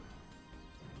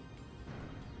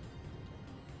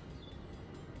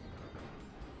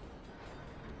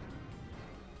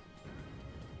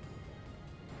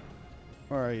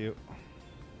 Where are you?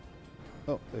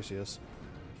 Oh, there she is.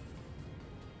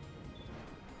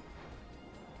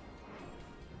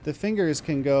 The fingers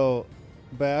can go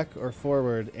back or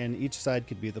forward, and each side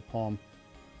could be the palm.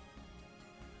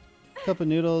 Cup of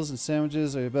noodles and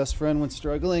sandwiches are your best friend when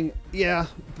struggling. Yeah,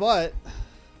 but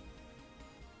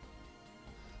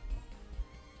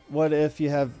what if you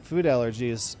have food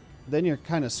allergies? Then you're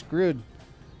kind of screwed.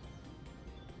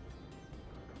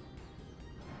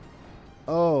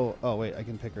 Oh, wait, I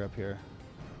can pick her up here.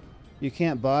 You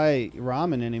can't buy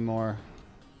ramen anymore.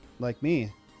 like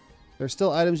me. There's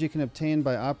still items you can obtain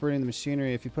by operating the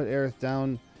machinery. If you put Aerith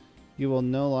down, you will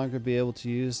no longer be able to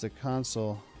use the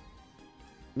console.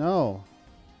 No.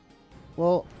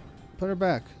 Well, put her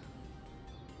back.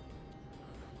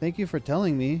 Thank you for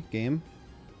telling me, game.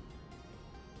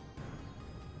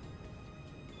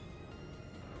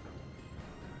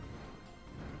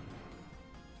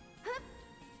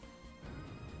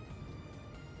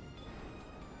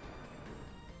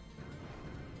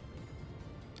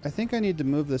 I think I need to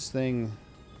move this thing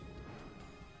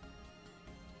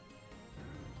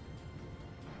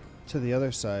to the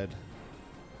other side.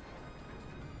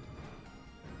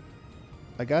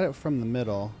 I got it from the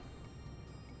middle.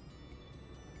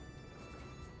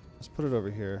 Let's put it over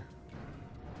here.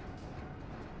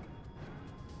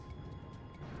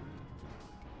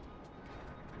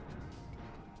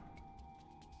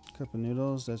 Cup of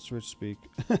noodles, that's rich speak.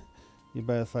 You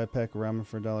buy a 5-pack of ramen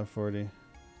for $1.40.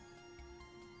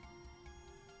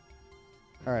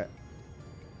 Alright.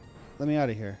 Let me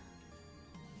out of here.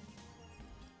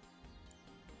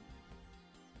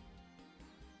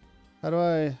 How do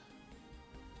I...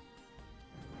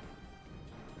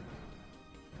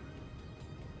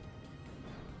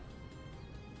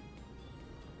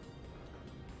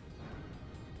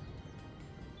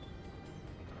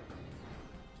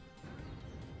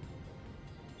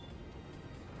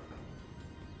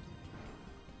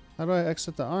 How do I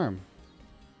exit the arm?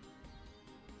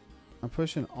 I'm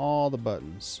pushing all the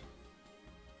buttons.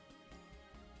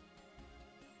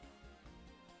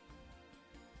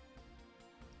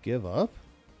 Give up?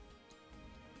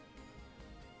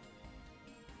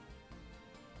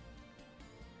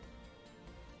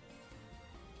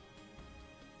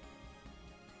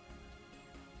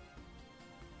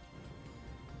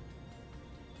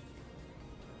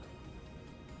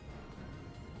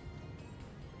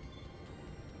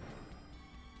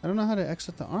 I don't know how to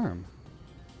exit the arm.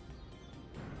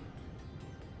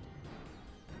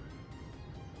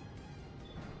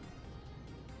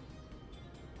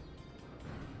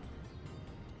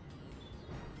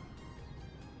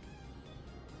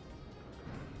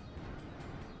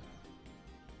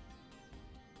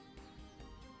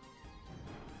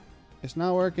 It's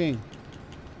not working.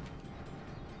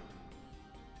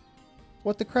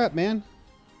 What the crap, man?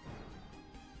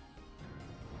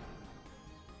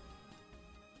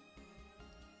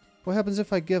 What happens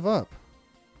if I give up?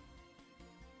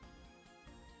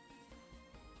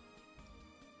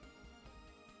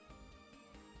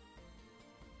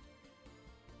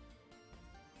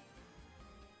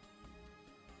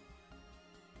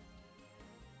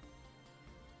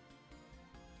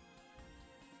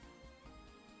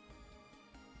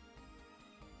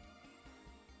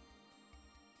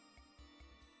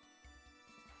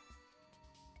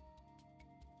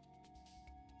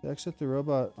 To exit the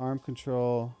robot arm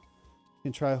control, you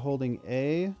can try holding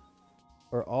A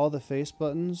or all the face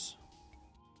buttons.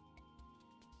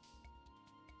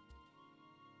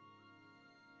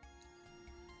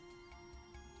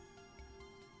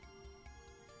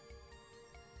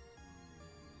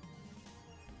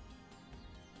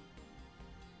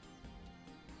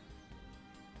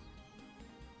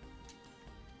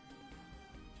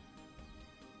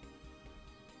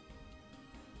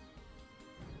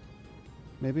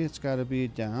 Maybe it's got to be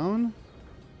down.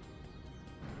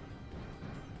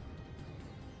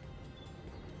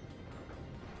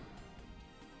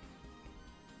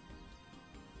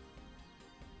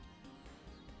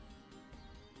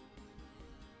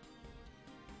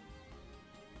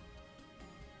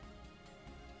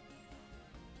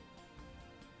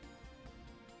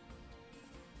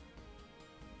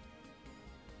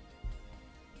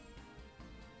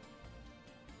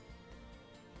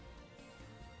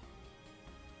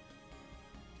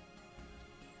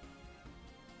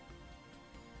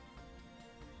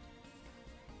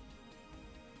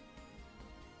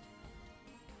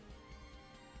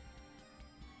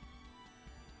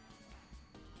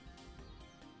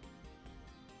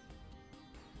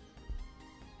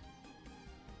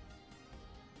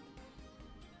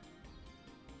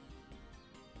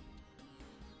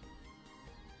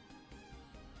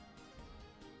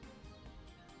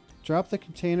 Drop the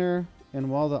container, and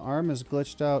while the arm is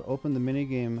glitched out, open the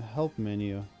minigame help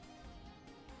menu.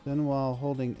 Then while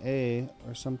holding A,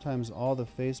 or sometimes all the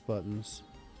face buttons,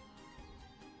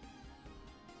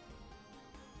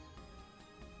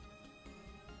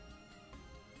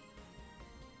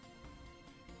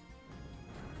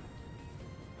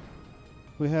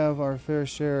 we have our fair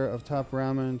share of top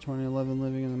ramen in 2011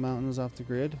 living in the mountains off the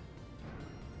grid.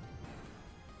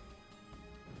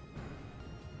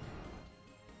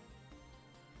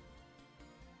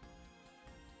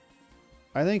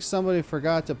 I think somebody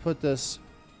forgot to put this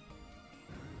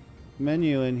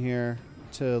menu in here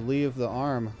to leave the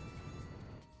arm.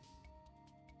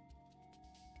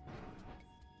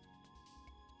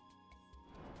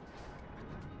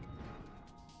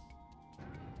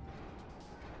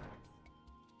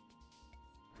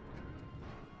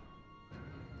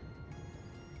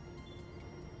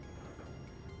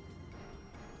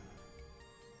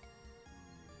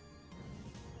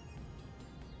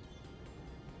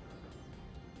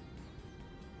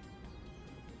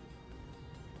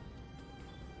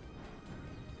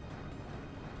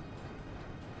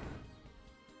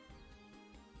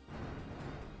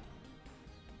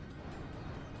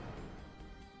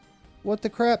 What the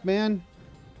crap, man?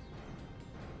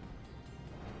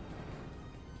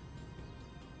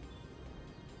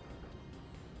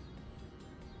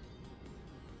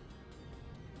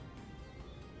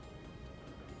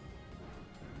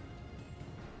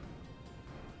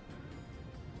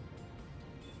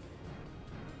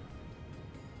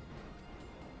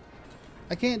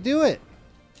 I can't do it.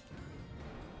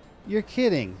 You're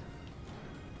kidding.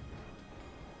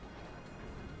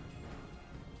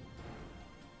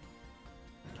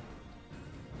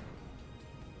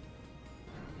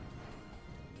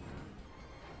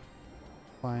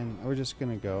 Fine, we're just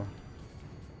gonna go.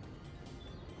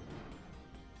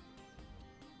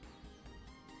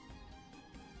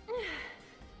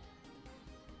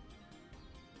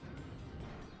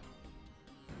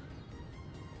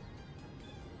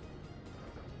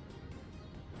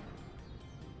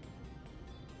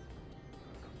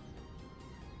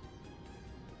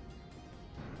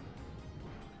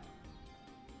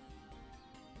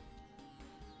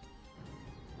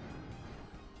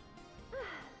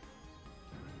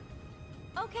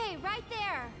 Okay, right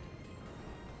there.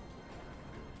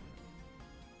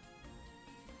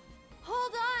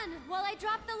 Hold on while I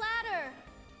drop the ladder.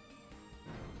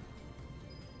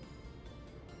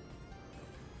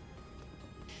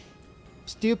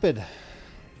 Stupid.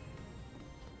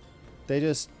 They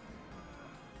just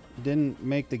didn't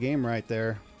make the game right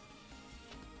there.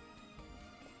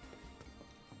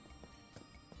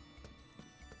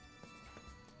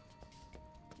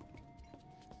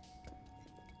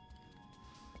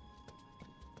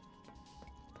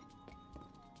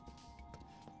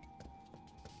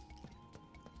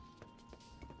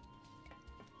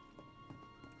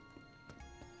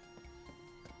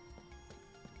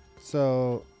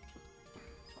 So...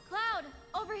 Cloud,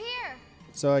 over here!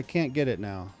 So I can't get it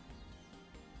now.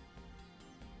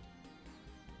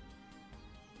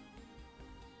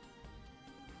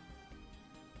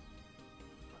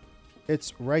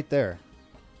 It's right there.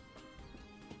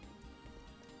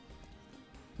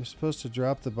 You're supposed to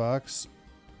drop the box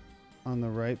on the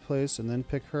right place and then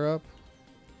pick her up?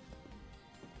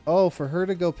 Oh, for her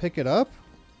to go pick it up?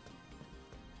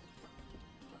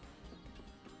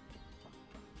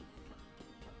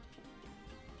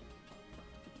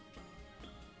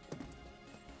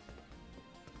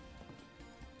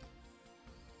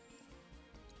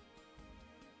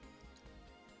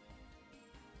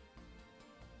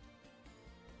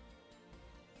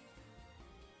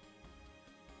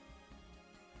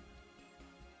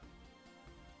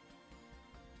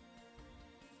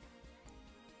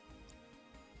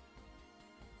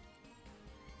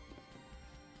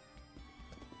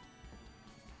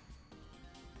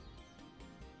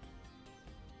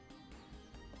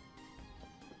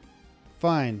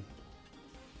 Fine.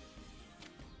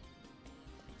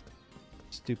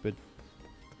 Stupid.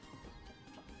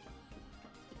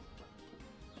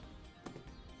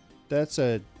 That's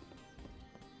a...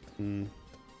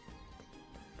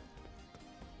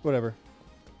 Whatever.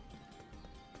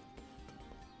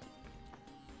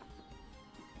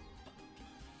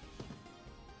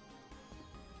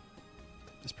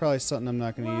 It's probably something I'm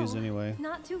not going to use anyway.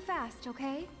 Not too fast,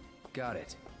 okay? Got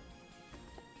it.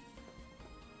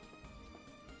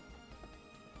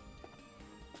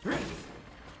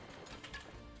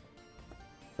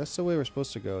 That's the way we're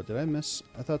supposed to go. Did I miss?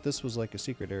 I thought this was like a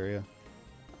secret area.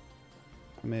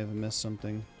 I may have missed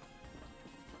something.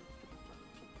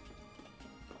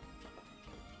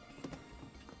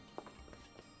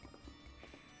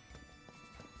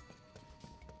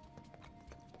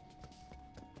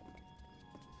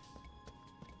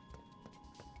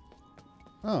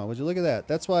 Oh, would you look at that?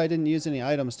 That's why I didn't use any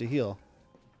items to heal.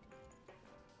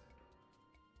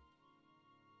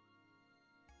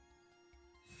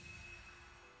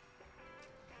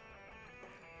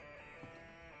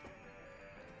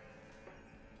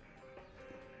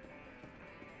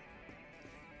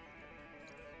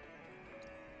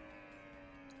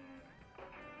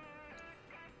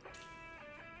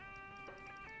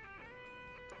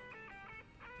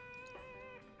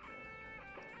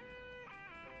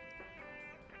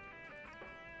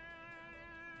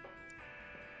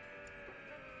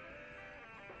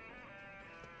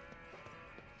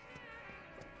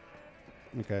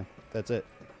 Okay, that's it.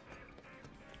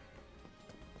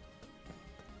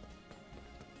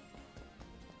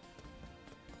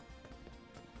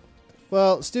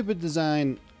 Well, stupid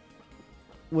design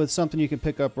with something you can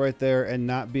pick up right there and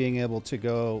not being able to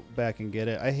go back and get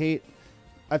it.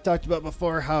 I've talked about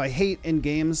before how I hate in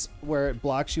games where it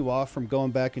blocks you off from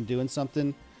going back and doing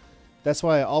something. That's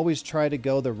why I always try to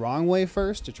go the wrong way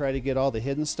first to try to get all the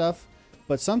hidden stuff.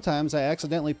 But sometimes I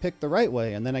accidentally pick the right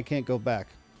way and then I can't go back.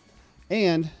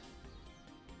 And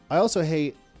I also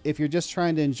hate if you're just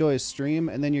trying to enjoy a stream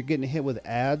and then you're getting hit with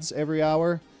ads every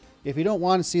hour. If you don't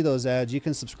want to see those ads, you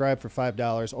can subscribe for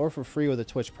 $5 or for free with a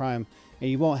Twitch Prime, and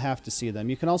you won't have to see them.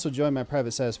 You can also join my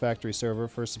private Satisfactory server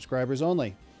for subscribers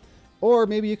only. Or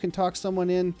maybe you can talk someone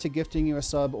into gifting you a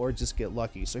sub or just get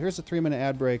lucky. So here's a 3-minute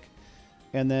ad break,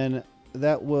 and then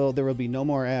there will be no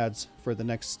more ads for the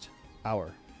next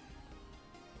hour.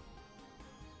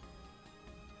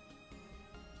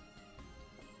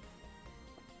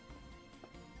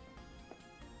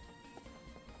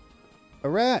 A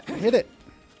rat! Hit it!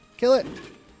 Kill it!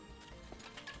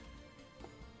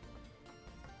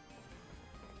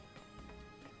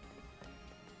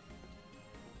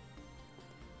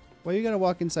 Why you gotta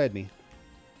walk inside me?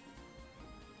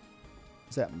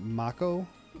 Is that Mako?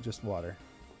 Just water.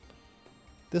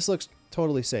 This looks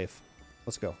totally safe.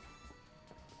 Let's go.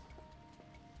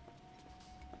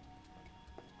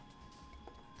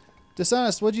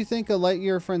 Dishonest, what'd you think of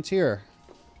Lightyear Frontier?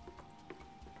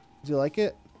 Did you like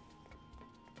it?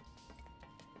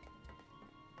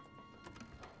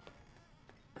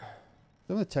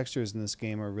 Some of the textures in this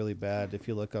game are really bad if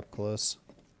you look up close.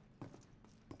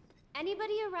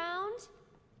 Anybody around?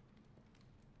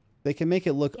 They can make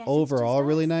it look overall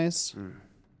really nice.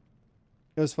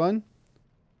 It was fun.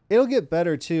 It'll get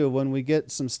better too when we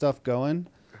get some stuff going.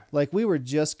 Like we were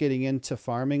just getting into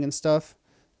farming and stuff,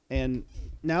 and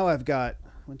now I've got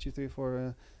 1, 2, 3,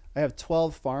 4. I have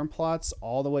 12 farm plots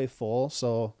all the way full,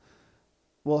 so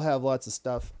we'll have lots of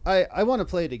stuff. I want to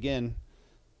play it again.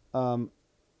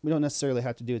 We don't necessarily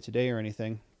have to do it today or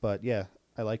anything, but yeah,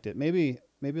 I liked it. Maybe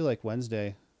like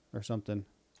Wednesday or something.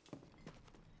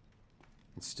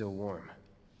 It's still warm.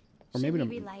 Or maybe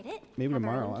relight it? Maybe Have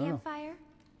tomorrow. Our own I don't know. campfire?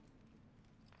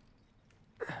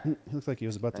 He looked like he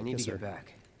was about to I need kiss to her. get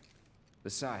back.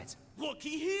 Besides,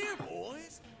 Looky here,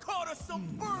 boys. Caught us some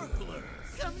burglars.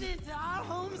 Coming into our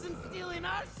homes and stealing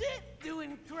our shit,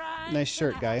 doing crime. Nice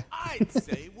shirt, guy. I'd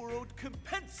say we're owed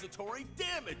compensatory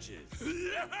damages.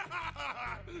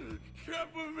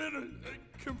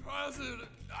 Composite.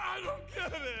 I don't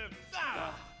get it.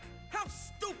 How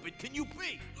stupid can you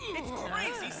be? It's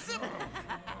crazy simple.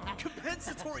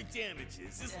 Compensatory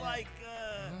damages is like,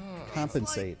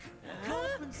 Compensate. it's like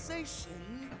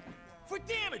compensation for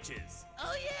damages.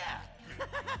 Oh yeah!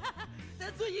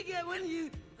 That's what you get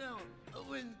when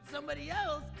somebody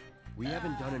else... we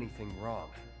haven't done anything wrong.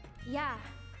 Yeah,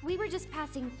 we were just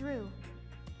passing through.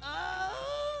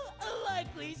 Oh, a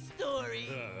likely story.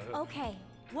 Okay,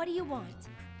 what do you want?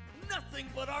 Nothing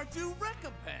but our due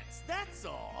recompense, that's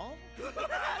all. Due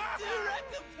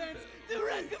recompense.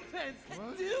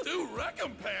 Due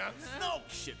recompense? No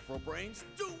shit for brains,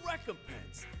 due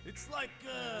recompense. It's like,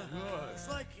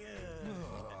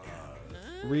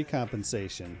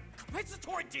 Recompensation.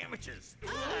 compensatory damages.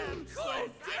 Of course,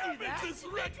 damages,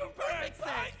 recompense.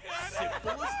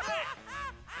 Simple as that.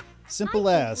 Simple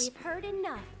I as. think we've heard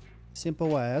enough.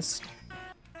 Simple as.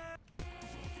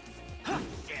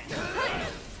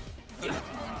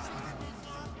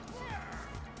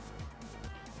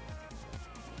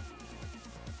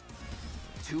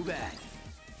 Too bad.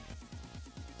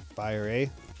 Fire, eh?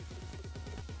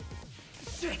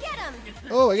 Get him!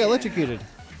 Oh, I got electrocuted.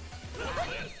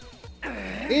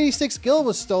 86 gil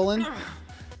was stolen.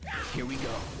 Here we go.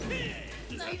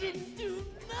 I didn't do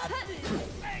nothing.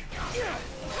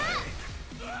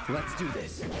 Let's do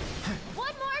this.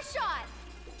 One more shot.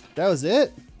 That was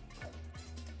it?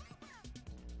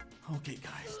 Okay,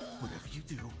 guys, whatever you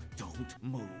do, don't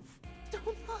move. Don't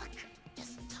look.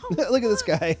 Just don't Look at this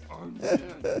guy.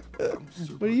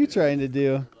 What are you trying to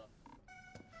do?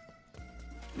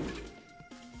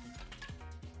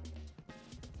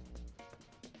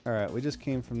 Alright, we just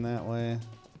came from that way.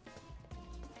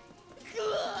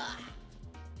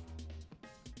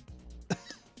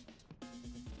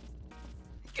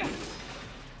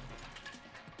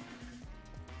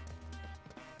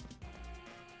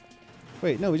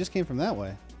 Wait, no, we just came from that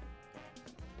way.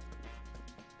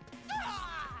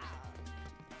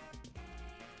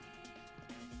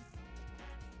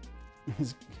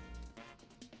 These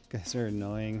guys are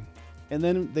annoying. And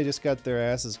then they just got their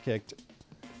asses kicked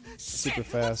super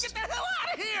fast. Let's get the hell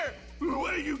out of here!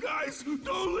 away, you guys!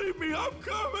 Don't leave me, I'm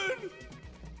coming!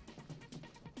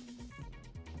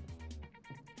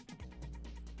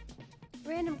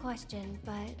 Random question,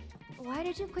 but why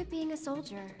did you quit being a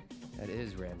soldier? That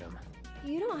is random.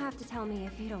 You don't have to tell me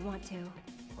if you don't want to.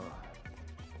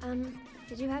 Oh.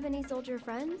 Did you have any soldier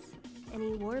friends?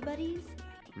 Any war buddies?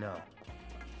 No.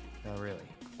 Not really.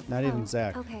 Not even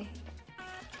Zach. Okay.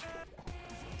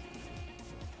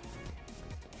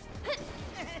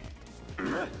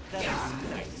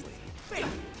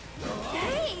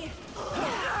 Hey!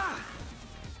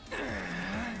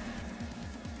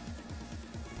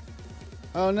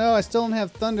 Oh no, I still don't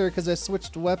have thunder because I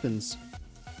switched weapons.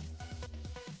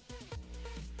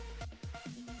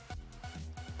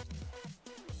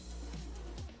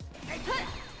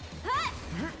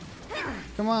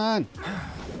 Come on.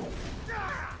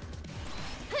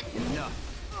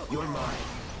 Enough. You're mine.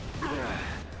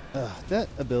 Ugh, that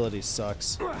ability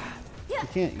sucks. You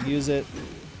can't use it.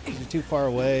 You're too far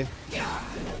away. Go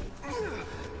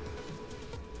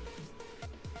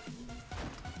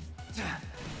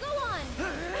on!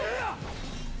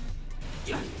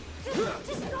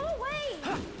 Just go away!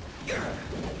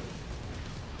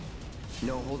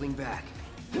 No holding back.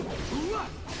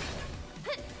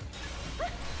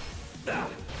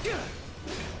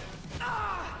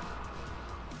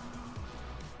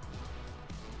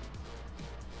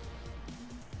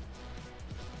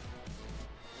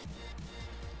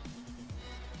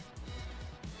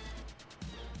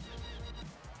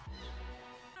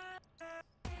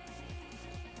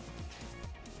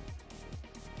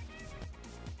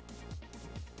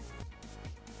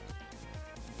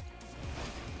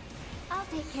 I'll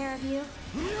take care of you.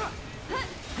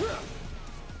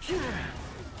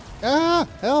 Ah!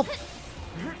 Help!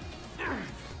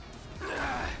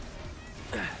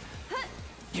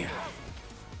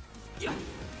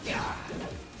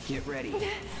 Get ready.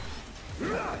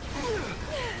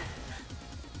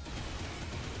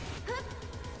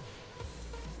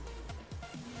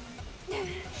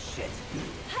 Shit.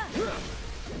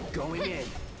 Going in.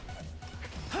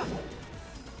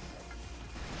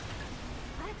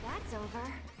 That's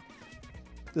over.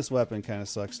 This weapon kind of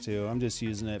sucks too. I'm just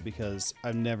using it because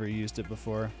I've never used it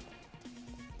before.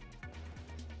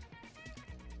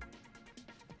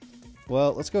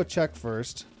 Well, let's go check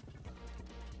first.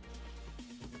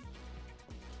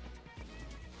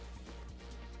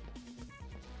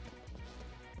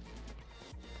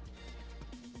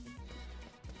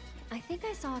 I think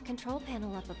I saw a control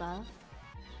panel up above.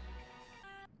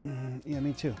 Yeah,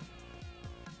 me too.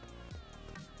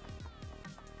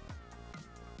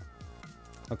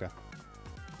 Okay.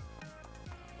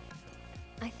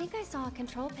 I think I saw a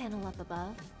control panel up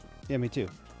above. Yeah, me too.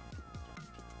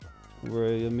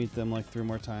 Where you'll meet them like 3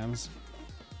 more times.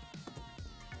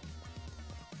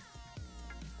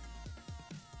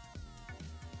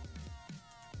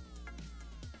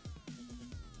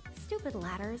 Stupid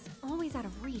ladders, always out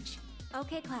of reach.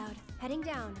 Okay, Cloud, heading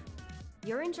down.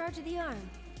 You're in charge of the arm.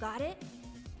 Got it?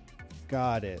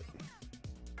 Got it.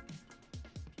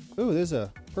 Ooh, there's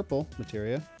a purple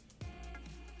materia.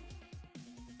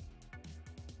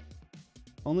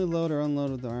 Only load or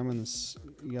unload with the arm in the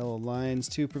yellow lines.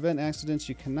 To prevent accidents,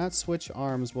 you cannot switch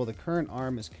arms while the current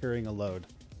arm is carrying a load.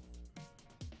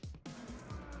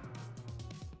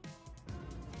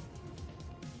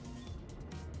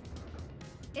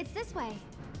 It's this way.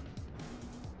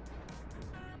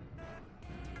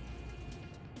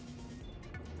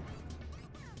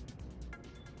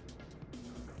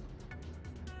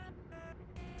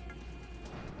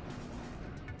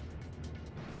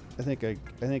 I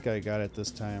think I got it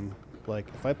this time. Like,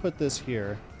 if I put this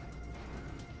here,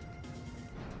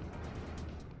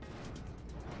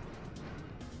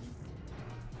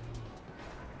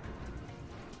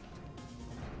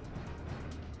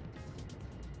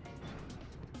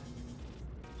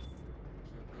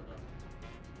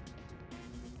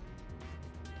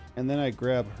 and then I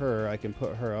grab her, I can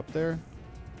put her up there.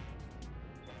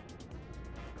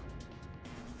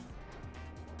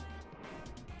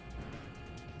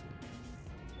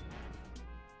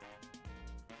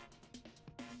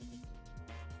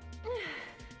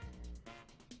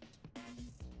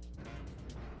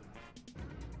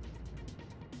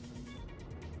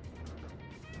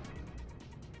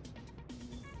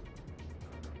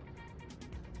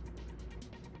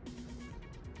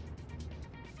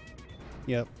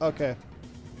 Yep, okay.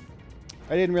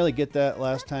 I didn't really get that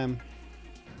last time.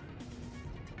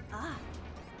 Ah.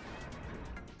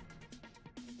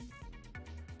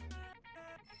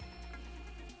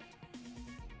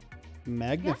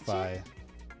 Magnify. Gotcha.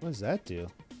 What does that do?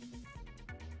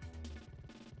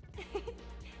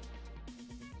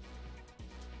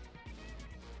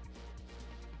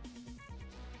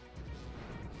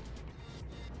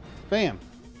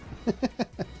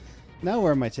 Now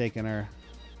where am I taking her?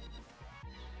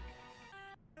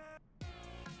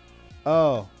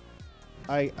 Oh.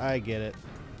 I get it.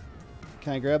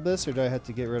 Can I grab this, or do I have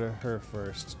to get rid of her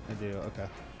first? I do, okay.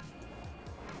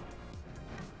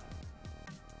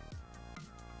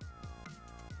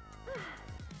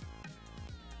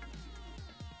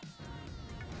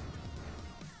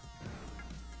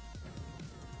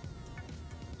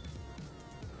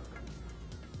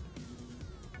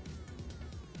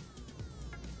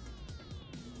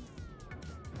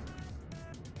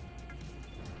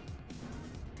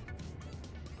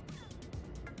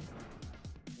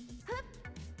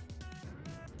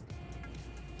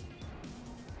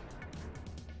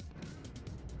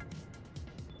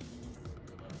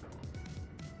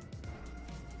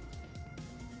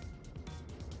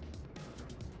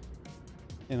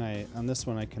 And on this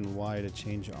one I can Y to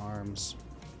change arms.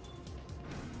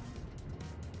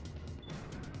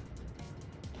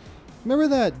 Remember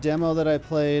that demo that I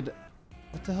played?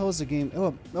 What the hell was the game?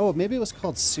 Oh, maybe it was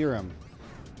called Serum,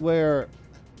 where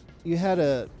you had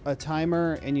a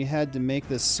timer and you had to make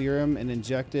this serum and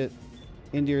inject it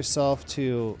into yourself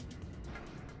to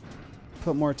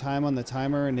put more time on the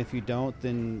timer, and if you don't,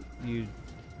 then you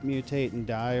mutate and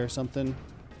die or something.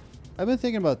 I've been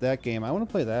thinking about that game. I want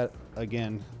to play that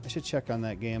again. I should check on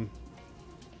that game.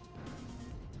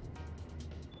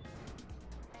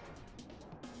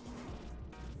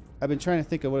 I've been trying to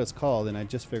think of what it's called, and I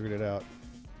just figured it out.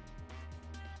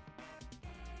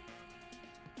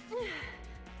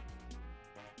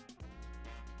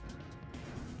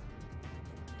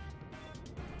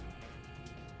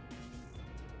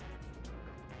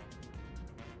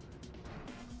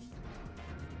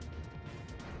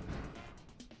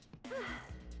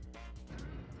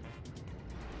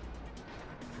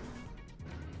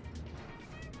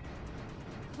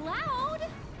 Cloud?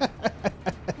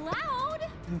 Cloud?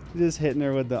 Just hitting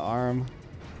her with the arm.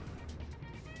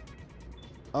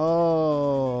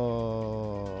 Oh.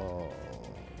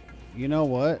 You know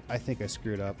what? I think I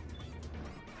screwed up.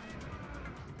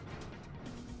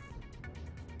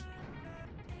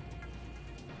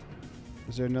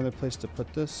 Is there another place to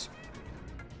put this?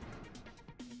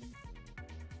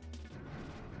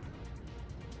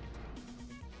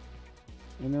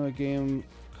 I know a game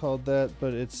called that,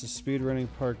 but it's a speedrunning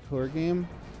parkour game.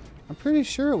 I'm pretty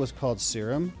sure it was called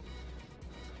Serum.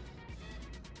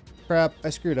 Crap, I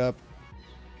screwed up.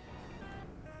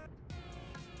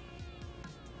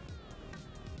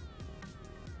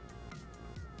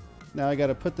 Now I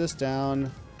gotta put this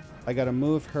down. I gotta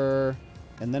move her,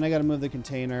 and then I gotta move the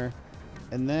container,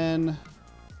 and then...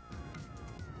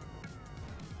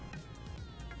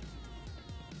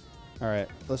 Alright,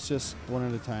 let's just one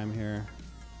at a time here.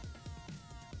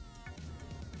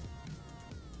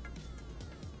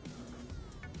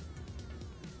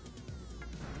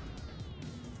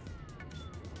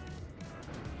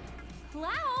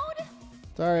 Cloud?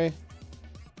 Sorry.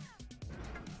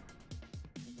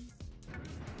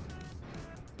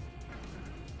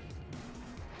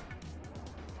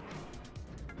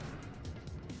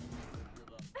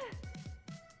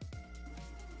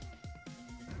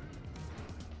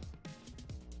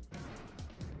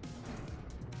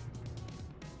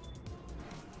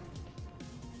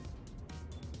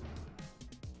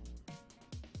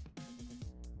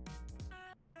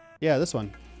 Yeah, this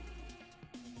one.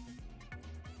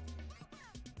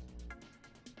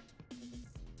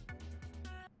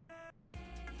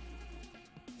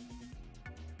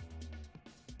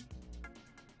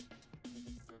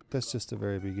 That's just the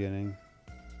very beginning.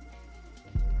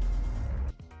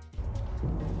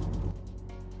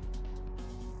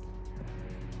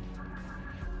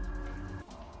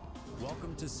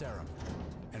 Welcome to Serum,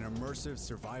 an immersive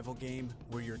survival game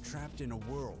where you're trapped in a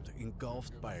world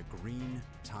engulfed by a green,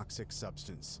 toxic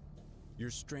substance. You're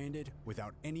stranded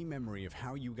without any memory of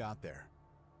how you got there,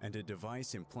 and a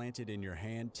device implanted in your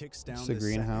hand ticks down the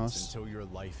seconds until your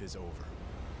life is over.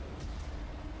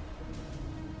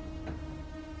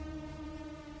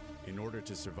 In order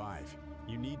to survive,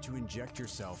 you need to inject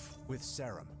yourself with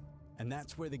serum, and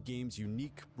that's where the game's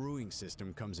unique brewing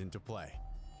system comes into play.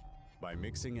 By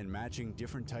mixing and matching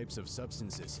different types of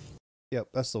substances. Yep,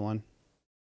 that's the one.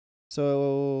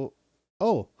 So,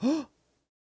 oh,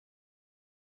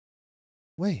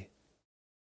 wait.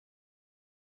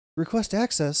 Request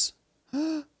access.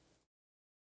 Gimme,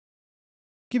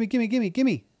 gimme, gimme,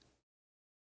 gimme.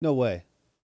 No way.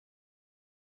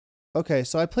 Okay,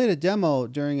 so I played a demo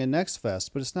during a Next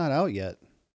Fest, but it's not out yet.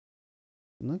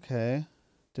 Okay.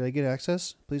 Did I get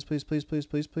access? Please, please, please, please,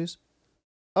 please, please.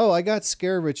 Oh, I got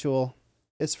Scare Ritual.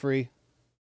 It's free.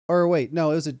 Or wait,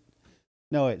 no, it was a...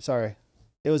 No, wait, sorry.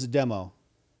 It was a demo.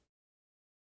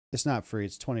 It's not free.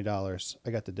 It's $20.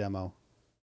 I got the demo.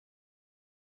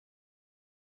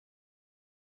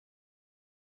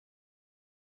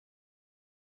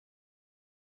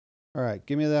 All right,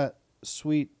 give me that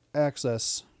sweet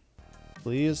access,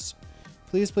 please.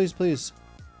 Please, please, please.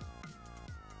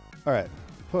 All right,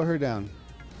 put her down.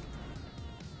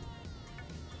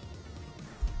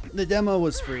 The demo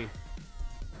was free.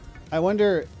 I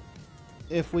wonder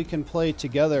if we can play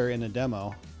together in a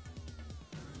demo.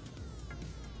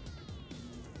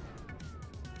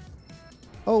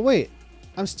 Oh, wait.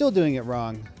 I'm still doing it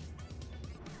wrong.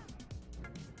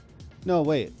 No,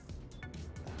 wait.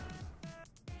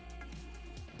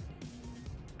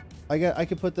 I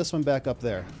could put this one back up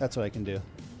there. That's what I can do.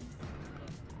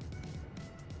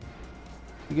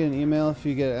 You get an email if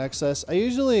you get access.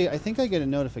 I think I get a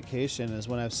notification is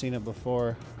when I've seen it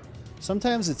before.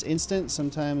 Sometimes it's instant,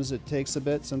 sometimes it takes a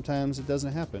bit, sometimes it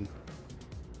doesn't happen.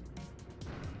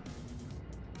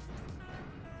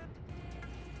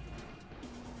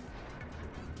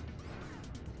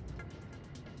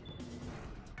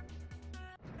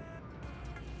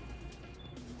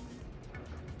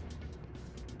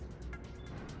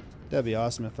 That'd be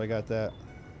awesome if I got that.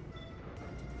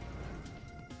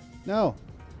 No.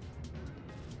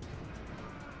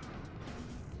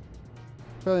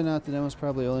 Probably not. The demo's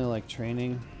probably only like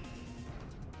training.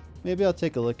 Maybe I'll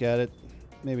take a look at it.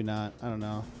 Maybe not. I don't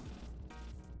know.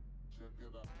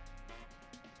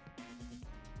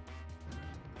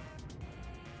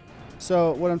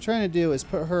 So what I'm trying to do is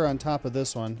put her on top of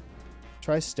this one.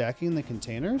 Try stacking the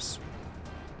containers?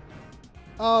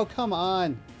 Oh, come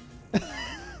on.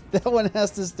 That one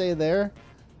has to stay there.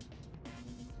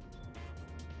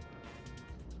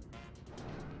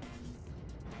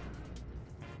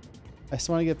 I just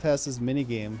want to get past this mini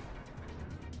game.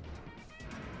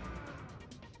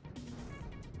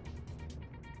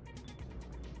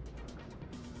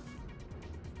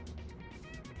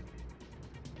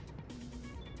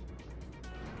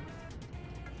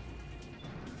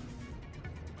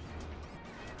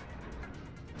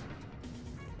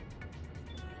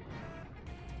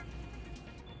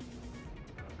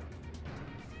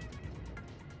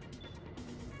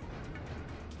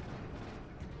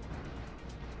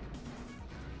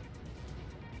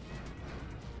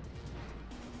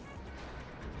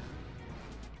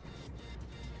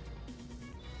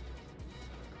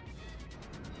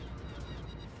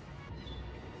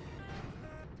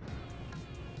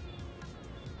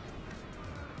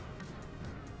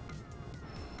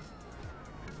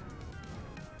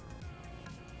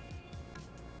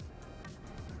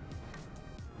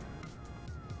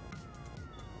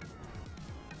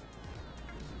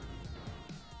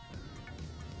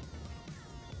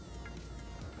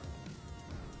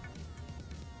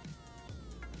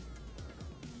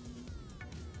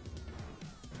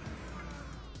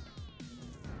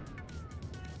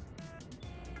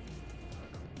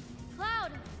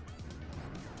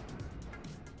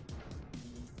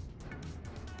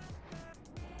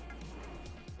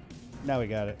 Now we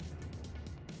got it.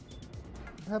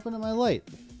 What happened to my light?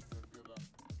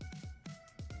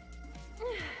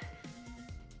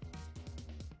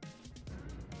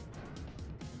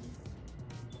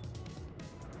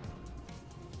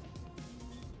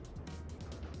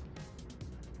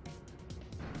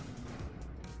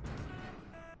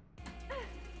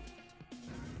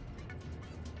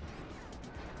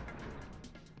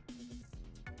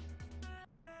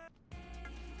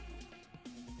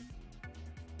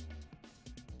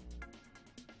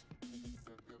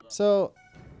 So,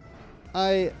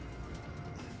 I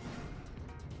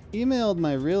emailed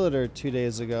my realtor 2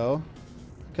 days ago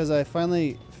because I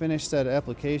finally finished that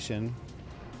application.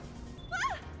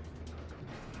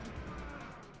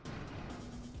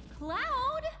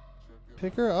 Cloud?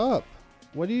 Pick her up.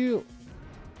 What do you...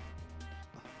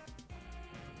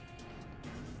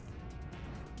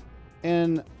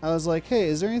 And I was like, hey,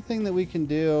 is there anything that we can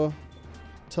do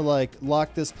to like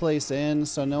lock this place in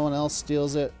so no one else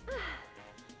steals it?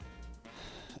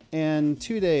 And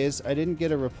 2 days, I didn't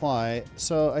get a reply,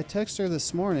 so I texted her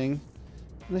this morning,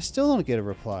 and I still don't get a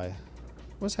reply.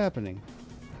 What's happening?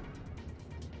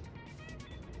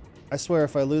 I swear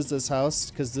if I lose this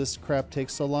house, because this crap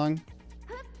takes so long,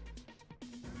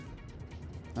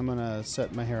 I'm gonna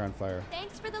set my hair on fire.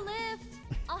 Thanks for the lift.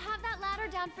 I'll have that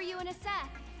ladder down for you in a sec.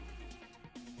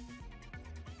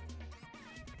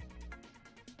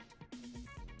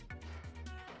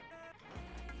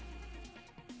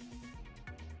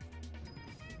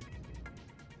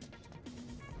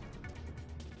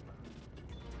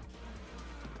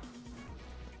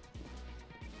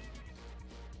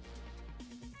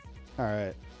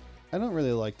 Alright. I don't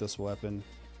really like this weapon.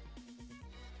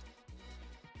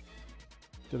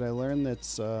 Did I learn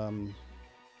that's oh,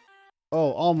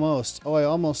 almost. Oh, I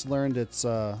almost learned its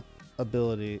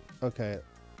ability. Okay.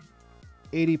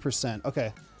 80%.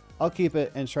 Okay. I'll keep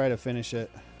it and try to finish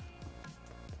it.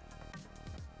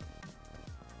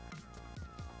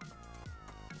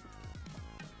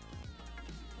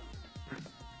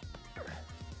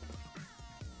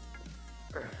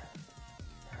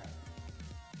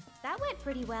 That went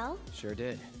pretty well. Sure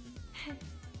did.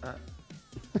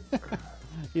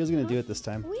 He was gonna do it this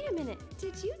time. Wait a minute.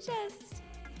 Did you just...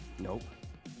 Nope.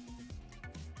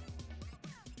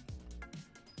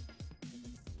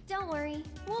 Don't worry.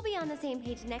 We'll be on the same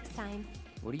page next time.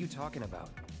 What are you talking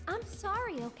about? I'm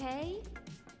sorry, okay?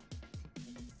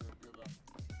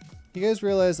 You guys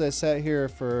realize I sat here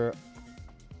for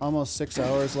almost 6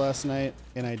 hours last night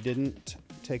and I didn't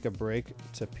take a break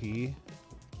to pee?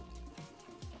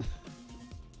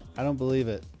 I don't believe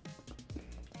it.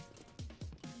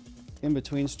 In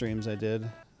between streams I did.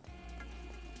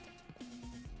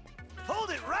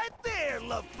 Hold it right there,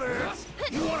 lovebirds!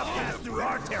 You wanna pass through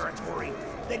our territory,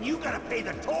 then you gotta pay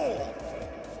the toll!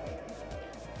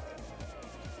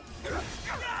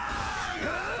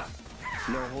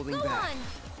 No holding Go back. on!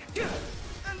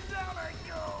 And down I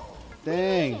go!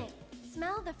 Dang.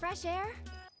 Smell the fresh air?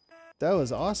 That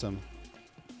was awesome.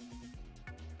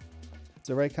 It's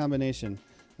the right combination.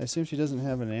 I assume she doesn't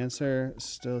have an answer.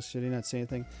 Still shitty not saying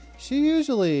anything. She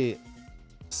usually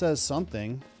says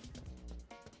something.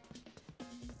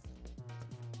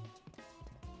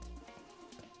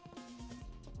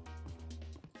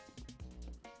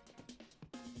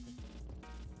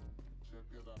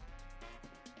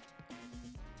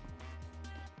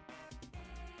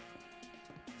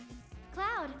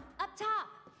 Cloud, up top!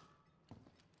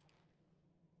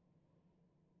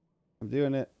 I'm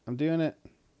doing it. I'm doing it.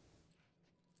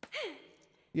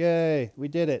 Yay, we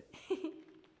did it.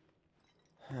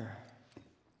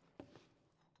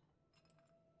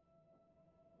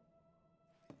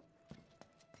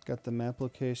 Got the map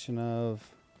location of...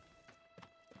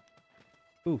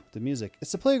 Ooh, the music.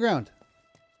 It's the playground.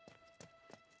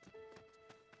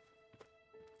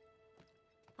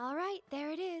 All right,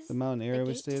 there it is. The mountain area The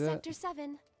we gate stayed to at. Sector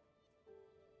 7.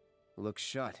 Looks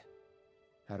shut.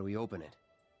 How do we open it?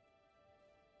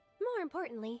 More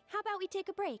importantly, how about we take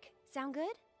a break? Sound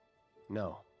good?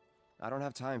 No. I don't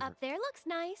have time for... Up there looks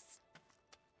nice.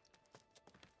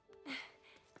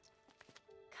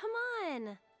 Come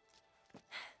on.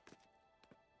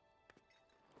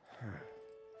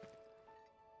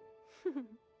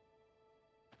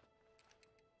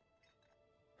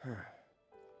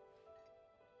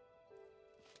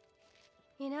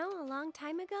 You know, a long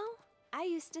time ago, I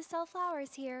used to sell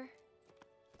flowers here.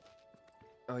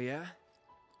 Oh yeah?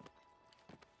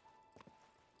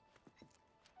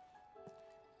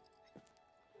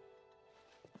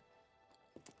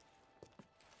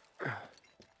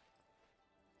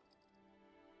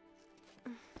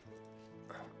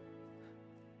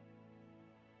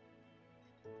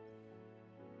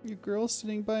 You girl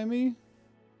sitting by me?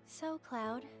 So,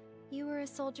 Cloud, you were a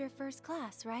soldier first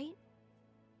class, right?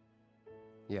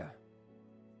 Yeah.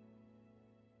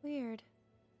 Weird.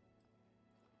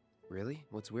 Really?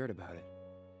 What's weird about it?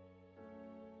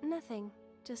 Nothing.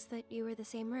 Just that you were the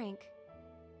same rank.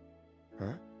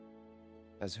 Huh?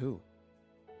 As who?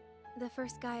 The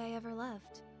first guy I ever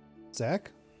loved.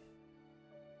 Zach?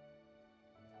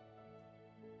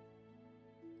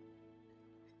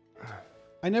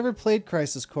 I never played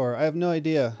Crisis Core. I have no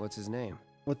idea. What's his name?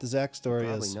 What the Zach story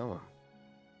Probably is. know him.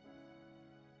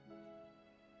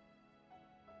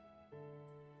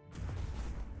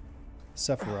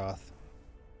 Sephiroth.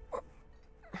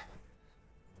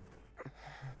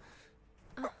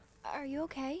 Are you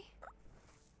okay?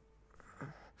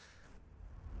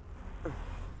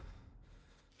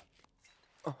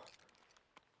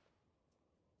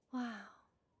 Wow.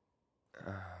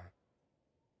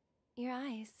 Your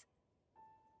eyes.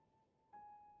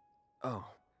 Oh.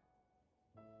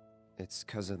 It's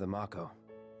 'cause of the mako.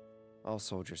 All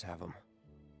soldiers have them.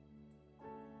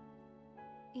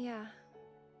 Yeah,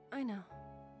 I know.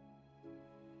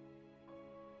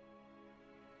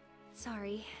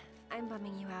 Sorry, I'm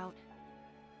bumming you out.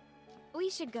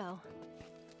 We should go.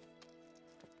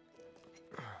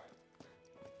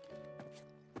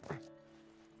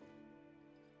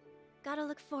 Gotta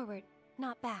look forward,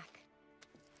 not back.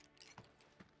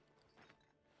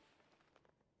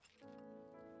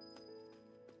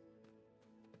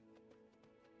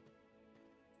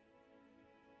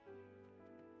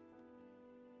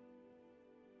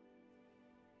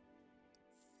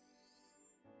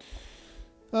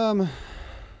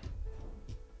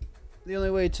 The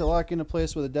only way to lock in a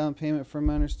place with a down payment, from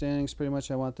my understanding, is pretty much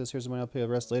I want this. Here's the money. I'll pay the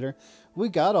rest later. We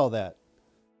got all that.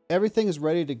 Everything is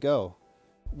ready to go.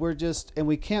 We're just, and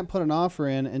we can't put an offer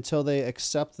in until they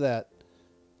accept that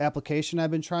application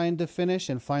I've been trying to finish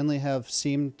and finally have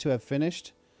seemed to have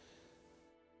finished.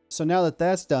 So now that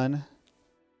that's done,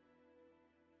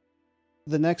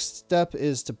 the next step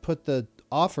is to put the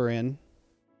offer in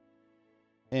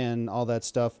and all that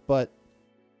stuff. But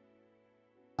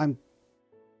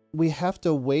we have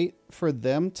to wait for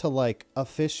them to like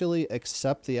officially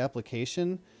accept the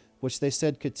application, which they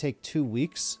said could take 2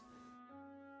 weeks.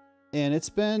 And it's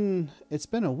been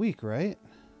a week, right?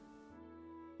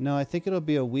 No, I think it'll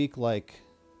be a week like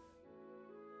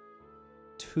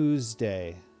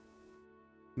Tuesday,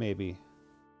 maybe.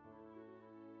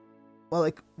 Well,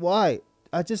 like, why?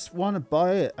 I just want to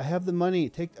buy it. I have the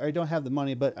money. I don't have the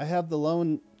money, but I have the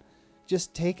loan.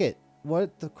 Just take it.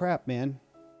 What the crap, man?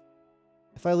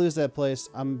 If I lose that place,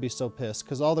 I'm going to be so pissed.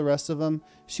 Because all the rest of them,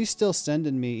 she's still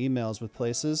sending me emails with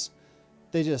places.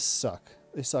 They just suck.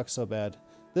 They suck so bad.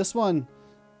 This one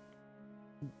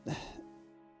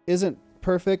isn't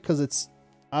perfect because it's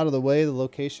out of the way. The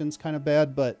location's kind of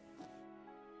bad, but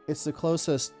it's the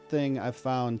closest thing I've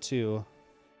found to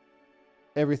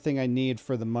everything I need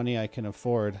for the money I can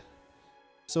afford.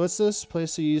 So what's this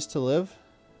place you used to live?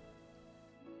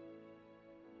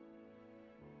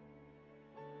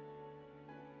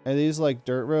 Are these like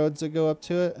dirt roads that go up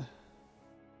to it?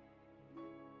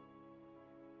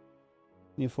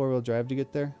 Need 4-wheel drive to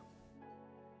get there?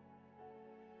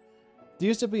 There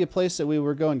used to be a place that we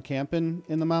were going camping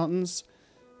in the mountains,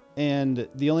 and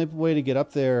the only way to get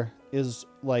up there is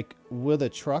like with a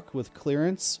truck with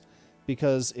clearance,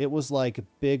 because it was like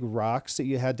big rocks that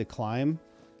you had to climb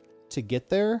to get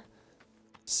there.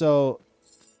 So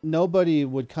nobody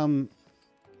would come.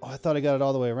 Oh, I thought I got it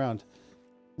all the way around.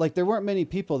 Like, there weren't many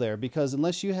people there, because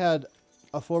unless you had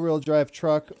a 4-wheel drive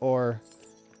truck or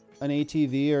an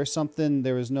ATV or something,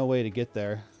 there was no way to get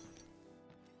there.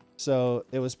 So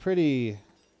it was pretty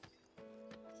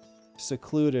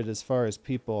secluded as far as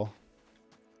people.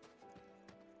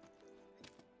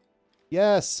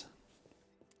 Yes!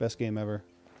 Best game ever.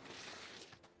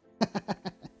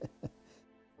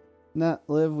 Not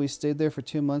live, we stayed there for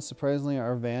 2 months. Surprisingly,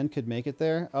 our van could make it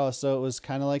there. Oh, so it was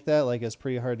kind of like that? Like, it's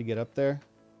pretty hard to get up there?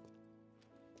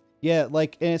 Yeah,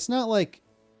 like, and it's not like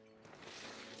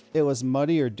it was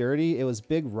muddy or dirty. It was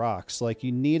big rocks. Like,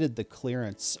 you needed the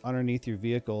clearance underneath your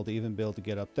vehicle to even be able to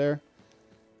get up there.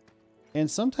 And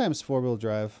sometimes 4-wheel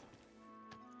drive.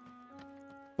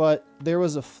 But there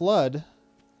was a flood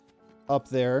up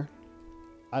there.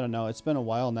 I don't know. It's been a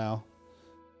while now.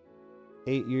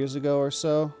 8 years ago or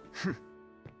so.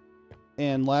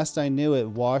 And last I knew, it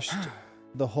washed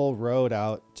the whole road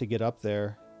out to get up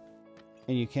there.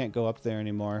 And you can't go up there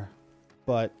anymore.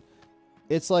 But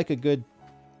it's like a good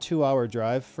 2-hour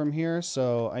drive from here,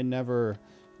 so I never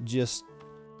just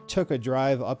took a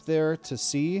drive up there to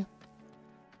see.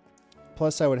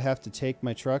 Plus, I would have to take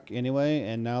my truck anyway,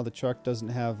 and now the truck doesn't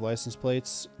have license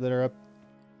plates that are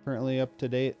currently up to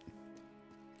date.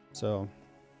 So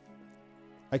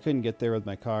I couldn't get there with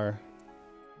my car.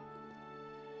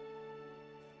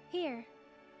 Here.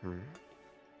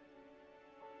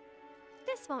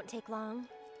 This won't take long.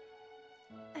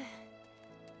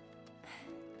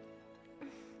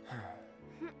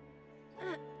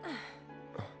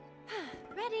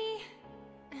 Ready?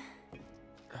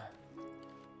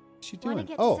 What's she doing? Want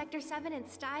to get to Sector 7 in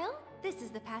style? This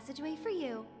is the passageway for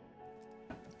you.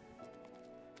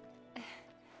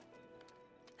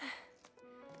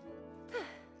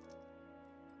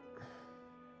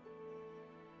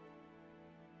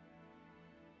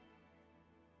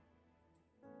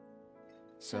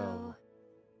 So...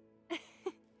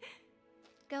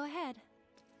 Go ahead.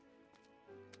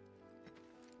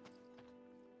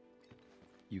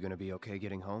 You gonna be okay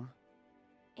getting home?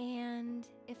 And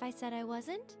if I said I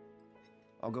wasn't?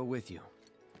 I'll go with you.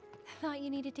 Thought you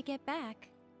needed to get back.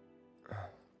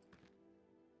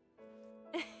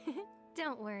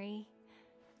 Don't worry.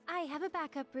 I have a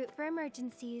backup route for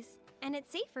emergencies, and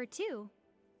it's safer too.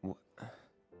 What?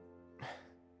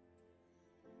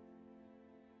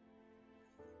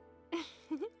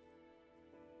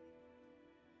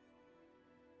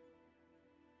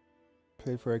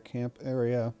 Paid for a camp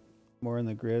area more in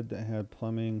the grid that had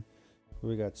plumbing.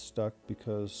 We got stuck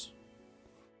because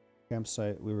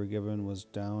campsite we were given was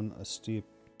down a steep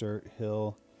dirt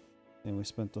hill, and we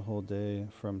spent the whole day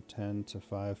from 10 to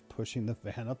 5 pushing the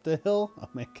van up the hill. Oh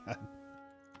my god.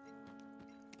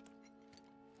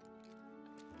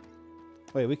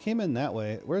 Wait, we came in that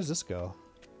way. Where does this go?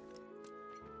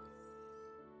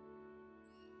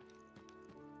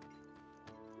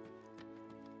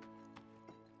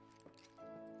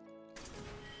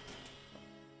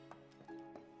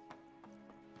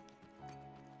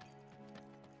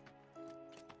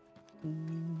 I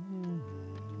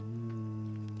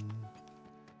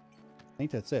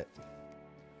think that's it.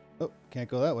 Oh, can't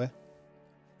go that way.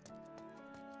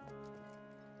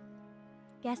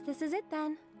 Guess this is it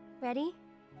then. Ready?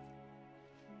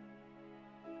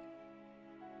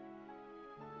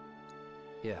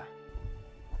 Yeah.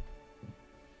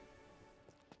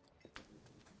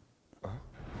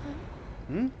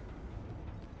 Hmm?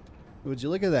 Would you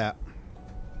look at that?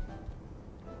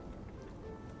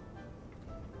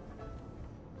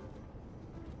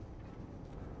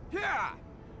 Yeah.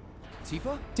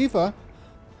 Tifa? Tifa?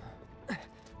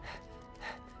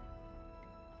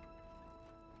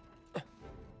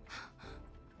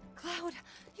 Cloud,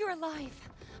 you're alive.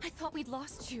 I thought we'd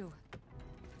lost you.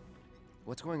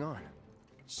 What's going on?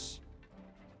 Shh.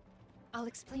 I'll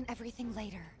explain everything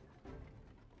later.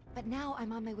 But now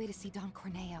I'm on my way to see Don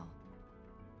Corneo.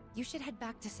 You should head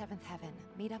back to 7th Heaven,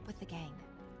 meet up with the gang.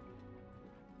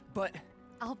 But...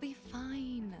 I'll be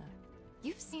fine.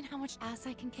 You've seen how much ass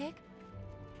I can kick?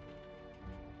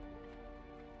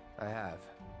 I have.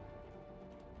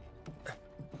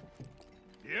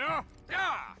 Yeah?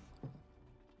 Yeah!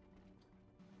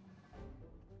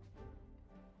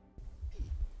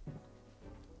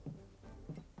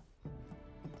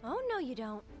 Oh, no, you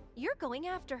don't. You're going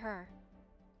after her.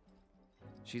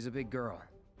 She's a big girl.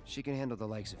 She can handle the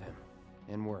likes of him.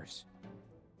 And worse.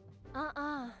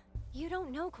 You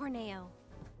don't know Corneo.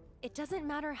 It doesn't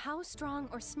matter how strong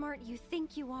or smart you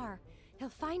think you are. He'll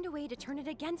find a way to turn it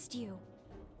against you.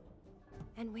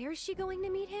 And where is she going to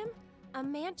meet him? A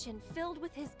mansion filled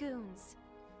with his goons.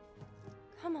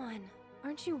 Come on.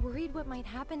 Aren't you worried what might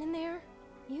happen in there?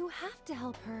 You have to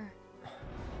help her.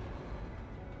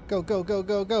 Go, go, go,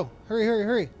 go, go. Hurry, hurry,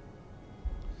 hurry.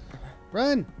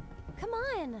 Run. Come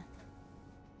on.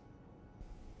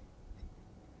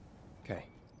 Okay.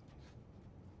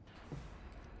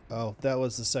 Oh, that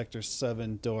was the Sector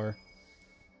 7 door.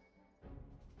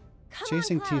 Come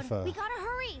Chasing on, Cloud. Tifa. We gotta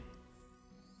hurry.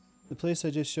 The place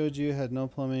I just showed you had no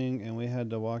plumbing, and we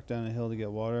had to walk down a hill to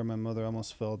get water. My mother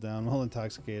almost fell down while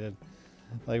intoxicated.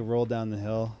 Like, rolled down the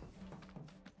hill.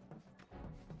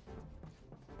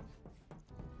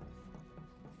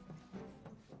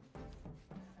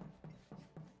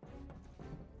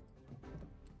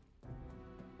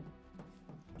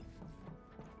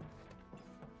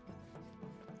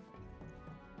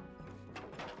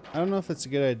 I don't know if it's a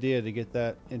good idea to get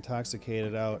that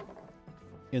intoxicated out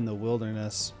in the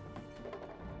wilderness.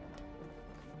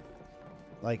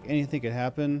 Like, anything could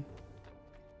happen.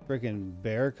 Freaking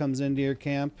bear comes into your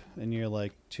camp and you're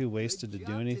like too wasted to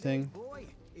do anything. Today, boy.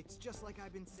 It's just like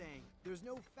I've been saying. There's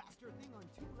no faster thing on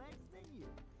two legs than you.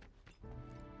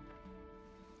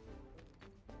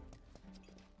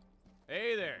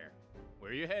 Hey there.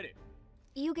 Where you headed?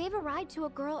 You gave a ride to a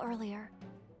girl earlier.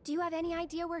 Do you have any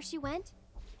idea where she went?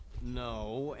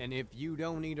 No, and if you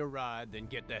don't need a ride, then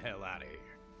get the hell out of here.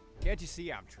 Can't you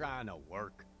see I'm trying to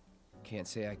work? Can't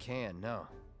say I can, no.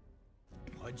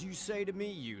 What'd you say to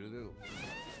me, you little...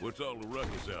 What's all the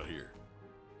ruckus out here?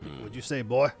 What'd you say,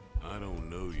 boy? I don't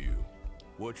know you.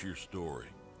 What's your story?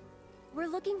 We're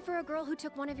looking for a girl who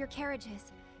took one of your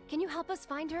carriages. Can you help us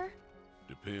find her?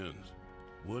 Depends.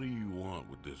 What do you want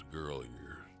with this girl of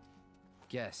yours?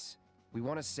 Guess. We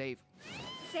want to save...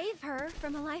 Save her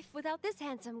from a life without this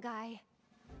handsome guy.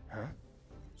 Huh?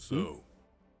 So,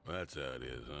 that's how it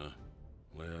is, huh?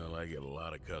 Well, I get a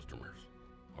lot of customers.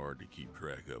 Hard to keep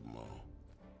track of them all.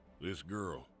 This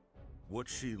girl,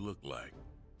 what's she look like?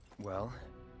 Well...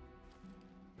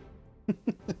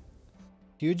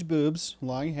 Huge boobs,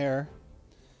 long hair.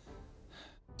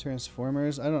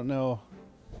 Transformers. I don't know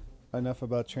enough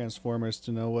about Transformers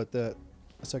to know what that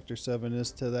Sector 7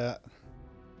 is to that.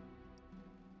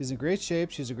 She's in great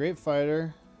shape. She's a great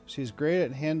fighter. She's great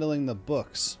at handling the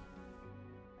books.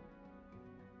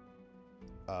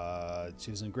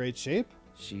 She's in great shape?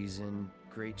 She's in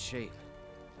great shape.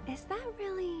 Is that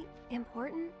really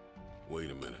important? Wait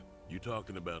a minute. You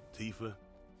talking about Tifa?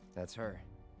 That's her.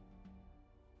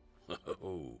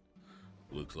 Oh,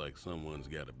 looks like someone's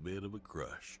got a bit of a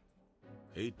crush.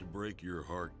 Hate to break your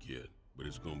heart, kid, but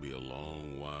it's gonna be a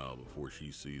long while before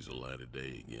she sees the light of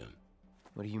day again.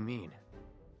 What do you mean?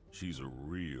 She's a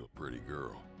real pretty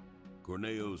girl.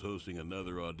 Corneo's hosting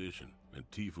another audition, and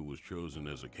Tifa was chosen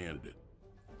as a candidate.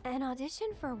 An audition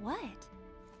for what?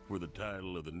 For the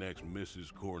title of the next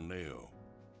Mrs. Corneo.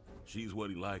 She's what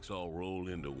he likes all rolled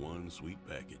into one sweet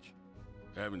package.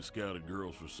 Having scouted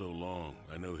girls for so long,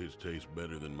 I know his taste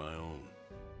better than my own.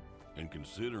 And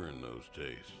considering those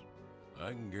tastes,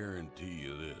 I can guarantee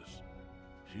you this.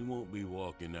 She won't be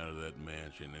walking out of that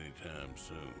mansion anytime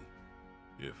soon.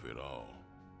 If at all.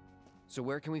 So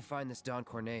where can we find this Don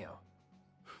Corneo?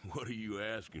 What are you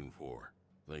asking for?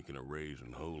 Thinking of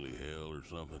raising holy hell or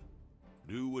something?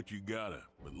 Do what you gotta,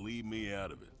 but leave me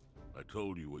out of it. I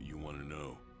told you what you want to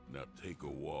know. Now take a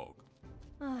walk.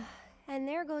 And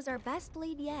there goes our best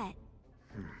lead yet.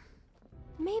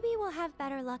 Maybe we'll have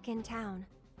better luck in town.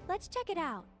 Let's check it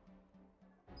out.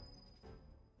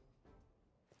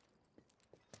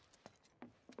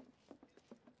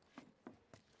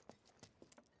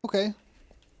 Okay.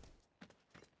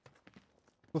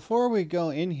 Before we go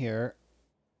in here,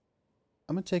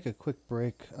 I'm going to take a quick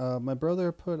break. My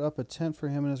brother put up a tent for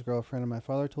him and his girlfriend, and my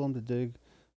father told him to dig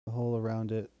a hole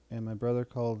around it. And my brother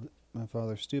called my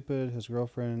father stupid. His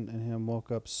girlfriend and him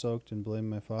woke up soaked and blamed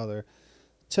my father.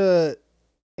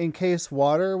 In case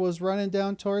water was running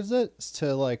down towards it,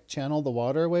 to like channel the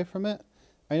water away from it.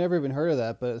 I never even heard of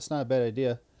that, but it's not a bad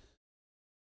idea.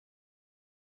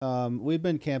 We've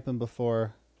been camping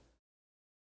before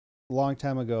a long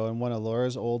time ago in one of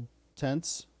Laura's old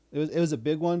tents. It was a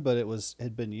big one, but it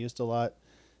had been used a lot,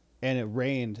 and it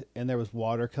rained and there was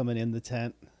water coming in the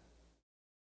tent.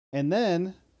 And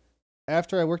then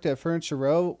after I worked at Furniture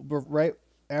Row, right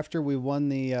after we won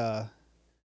the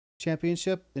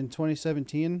championship in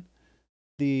 2017,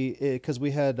 because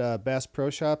we had Bass Pro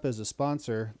Shop as a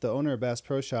sponsor, the owner of Bass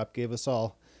Pro Shop gave us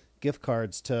all gift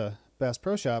cards to Bass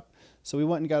Pro Shop. So we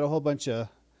went and got a whole bunch of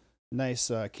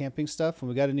nice camping stuff, and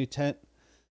we got a new tent.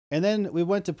 And then we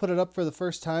went to put it up for the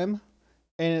first time,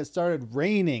 and it started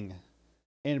raining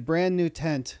in a brand new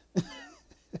tent.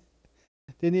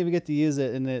 Didn't even get to use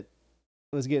it, and it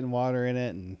was getting water in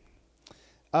it. And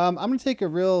I'm going to take a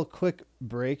real quick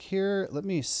break here. Let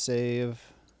me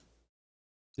save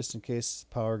just in case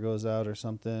power goes out or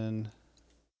something.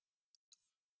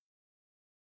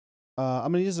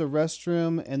 I'm going to use the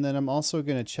restroom, and then I'm also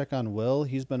going to check on Will.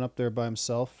 He's been up there by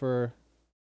himself for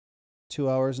 2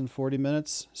 hours and 40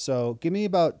 minutes. So give me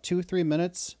about 2-3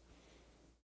 minutes.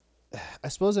 I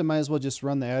suppose I might as well just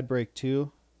run the ad break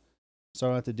too, so I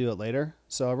don't have to do it later.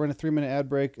 So I'll run a 3-minute ad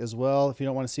break as well. If you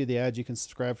don't want to see the ad, you can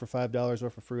subscribe for $5 or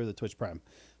for free with the Twitch Prime.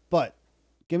 But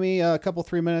give me a couple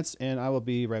 3 minutes, and I will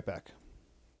be right back.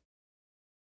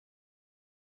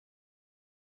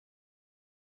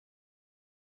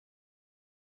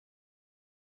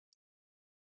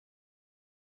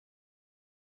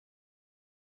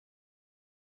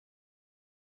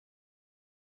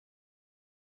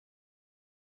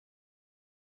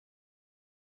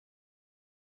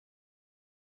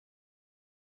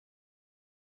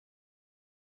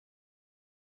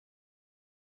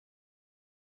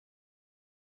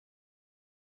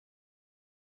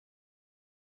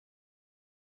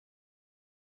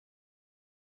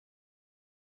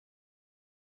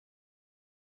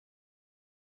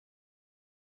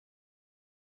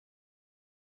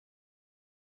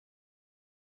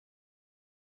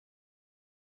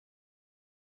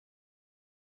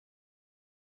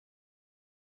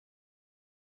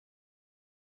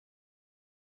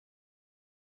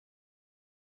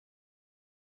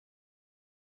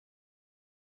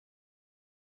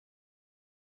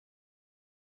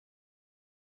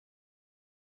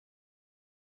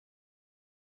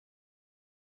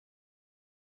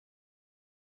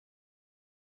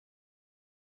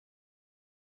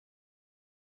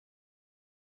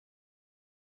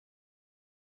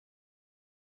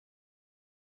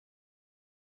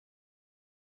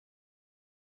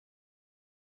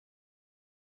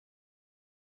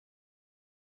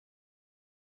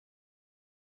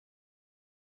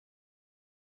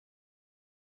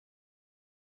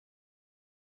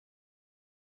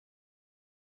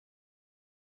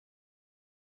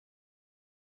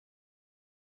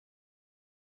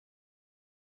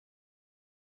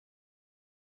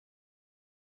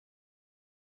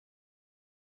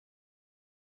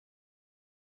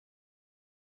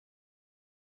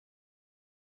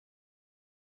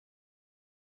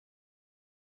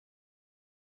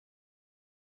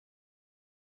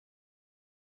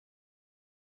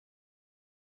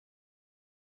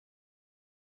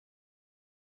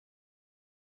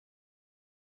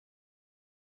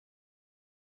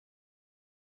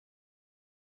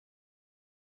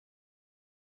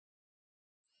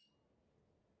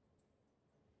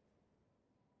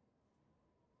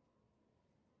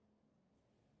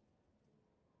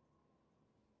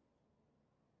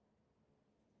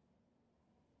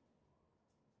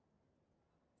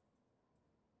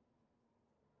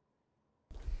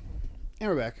 And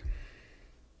we're back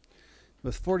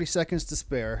with 40 seconds to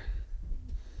spare.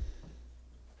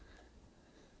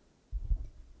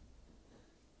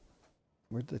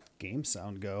 Where'd the game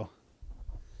sound go?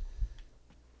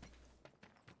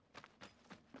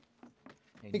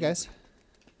 Hey guys.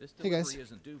 This Hey guys. delivery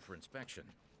isn't due for inspection.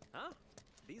 Huh?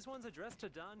 these ones addressed to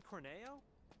Don Corneo?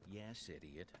 Yes,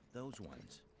 idiot. Those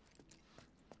ones.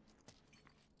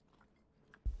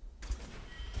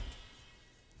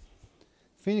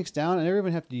 Phoenix down. I never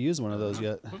even have to use one of those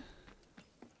yet.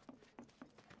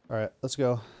 Alright, let's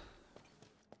go.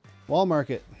 Wall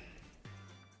market.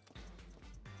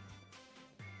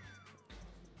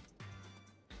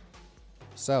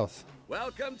 South.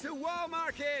 Welcome to Wall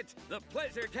Market, the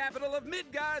pleasure capital of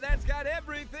Midgar that's got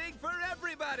everything for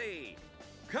everybody.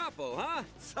 Couple, huh?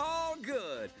 It's all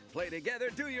good. Play together,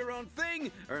 do your own thing,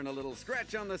 earn a little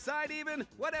scratch on the side even.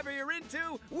 Whatever you're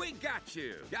into, we got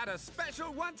you. Got a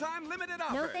special one-time limited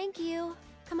offer. No, thank you.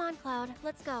 Come on, Cloud.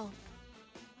 Let's go.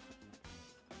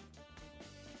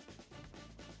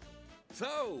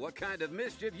 So, what kind of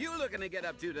mischief you looking to get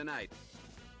up to tonight?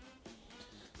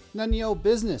 None of your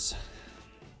business.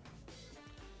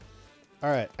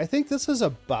 Alright, I think this is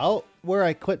about where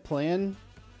I quit playing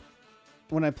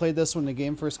when I played this when the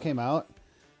game first came out.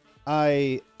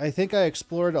 I think I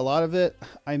explored a lot of it.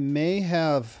 I may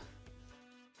have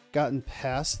gotten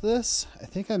past this. I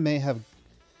think I may have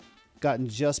gotten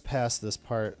just past this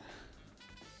part.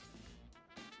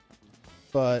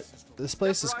 But this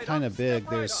place is kind of big.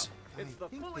 There's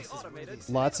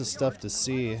lots of stuff to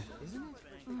see.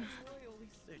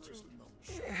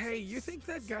 Hey, you think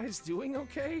that guy's doing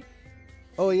okay?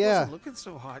 Oh yeah. Wasn't looking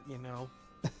so hot, you know.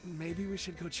 Maybe we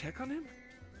should go check on him?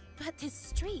 But this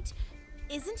street,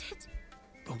 isn't it?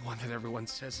 The one that everyone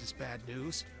says is bad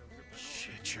news?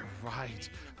 Shit, you're right.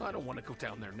 I don't want to go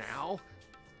down there now.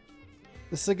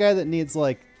 This is a guy that needs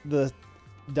like the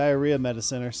diarrhea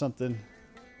medicine or something.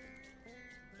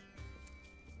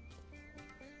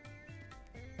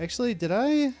 Actually, did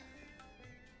I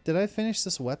finish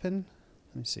this weapon?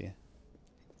 Let me see.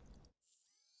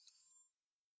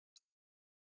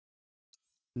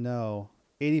 No,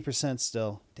 80%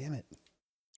 still. Damn it.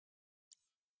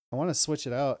 I want to switch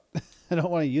it out. I don't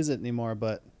want to use it anymore,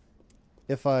 but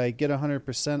if I get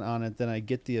 100% on it, then I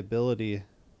get the ability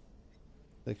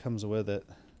that comes with it.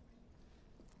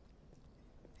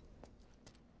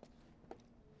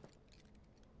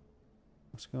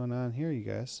 What's going on here, you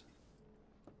guys?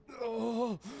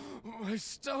 Oh, my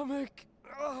stomach.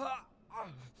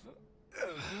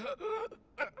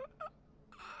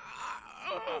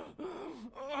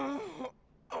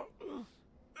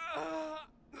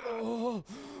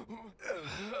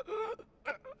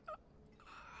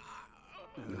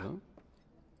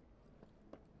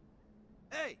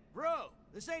 Hey, bro,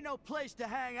 this ain't no place to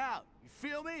hang out. You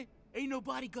feel me? Ain't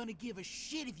nobody gonna give a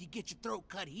shit if you get your throat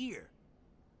cut here.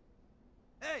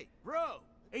 Hey, bro,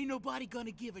 ain't nobody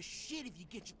gonna give a shit if you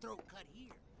get your throat cut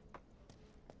here.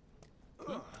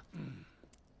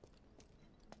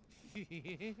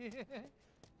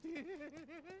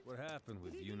 What happened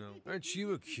with you know? Aren't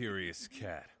you a curious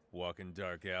cat, walking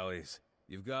dark alleys?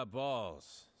 You've got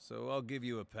balls, so I'll give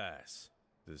you a pass.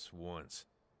 This once.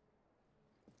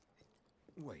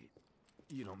 Wait,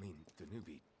 you don't mean the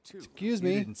newbie, too? Excuse You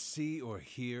me. didn't see or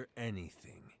hear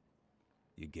anything.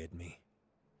 You get me?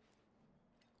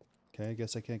 Okay, I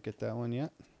guess I can't get that one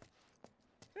yet.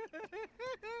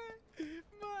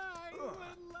 My,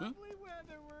 what lovely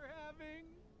weather we're having.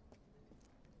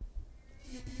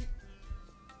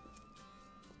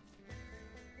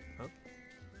 Huh?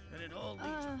 And it all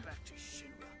leads back to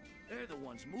Shinra. They're the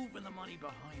ones moving the money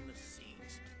behind the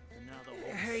scenes. And now the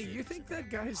whole Hey, you think that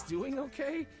guy's doing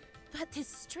okay? But this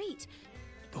street,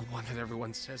 The one that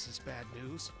everyone says is bad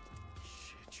news?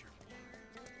 Shit,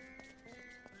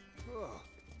 you're... Ugh.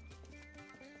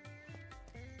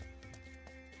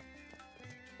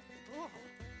 Oh,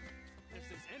 there's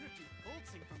this energy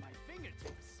pulsing from my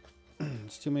fingertips.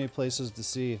 There's too many places to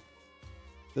see.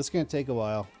 This is gonna take a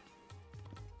while.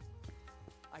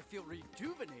 I feel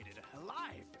rejuvenated,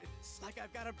 alive. It's like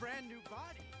I've got a brand new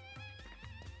body.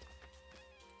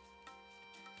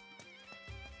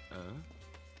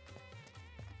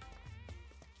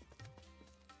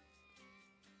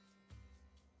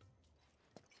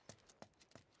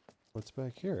 What's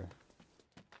back here?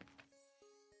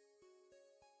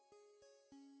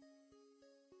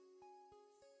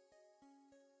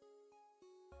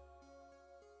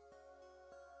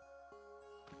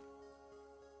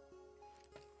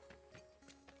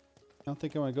 I don't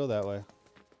think I want to go that way.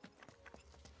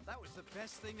 That was the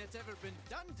best thing that's ever been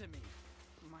done to me.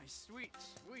 My sweet,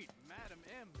 sweet Madam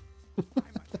M.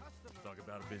 I'm a customer. Talk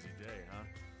about a busy day, huh?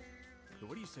 So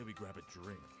what do you say we grab a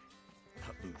drink?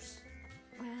 Cut loose.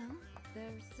 Well,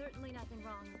 there's certainly nothing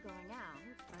wrong with going out,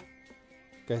 but...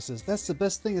 Guy says, that's the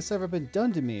best thing that's ever been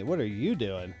done to me. What are you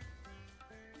doing?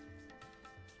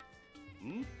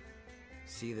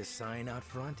 See the sign out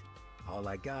front? All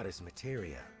I got is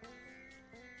materia.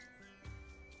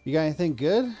 You got anything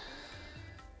good?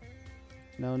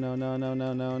 No, no, no, no,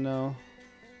 no, no, no.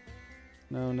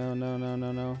 No, no, no, no,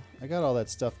 no, no. I got all that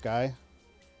stuff, guy.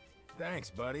 Thanks,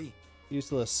 buddy.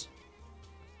 Useless.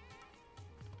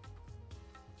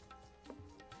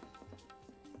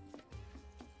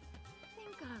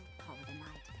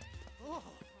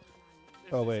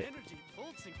 Oh, wait.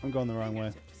 I'm going the wrong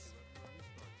way.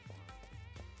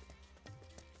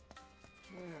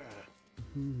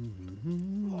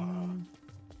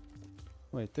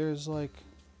 Wait, there's like...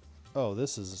 Oh,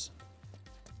 this is...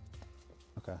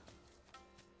 Okay.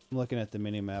 I'm looking at the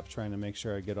mini-map, trying to make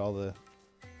sure I get all the...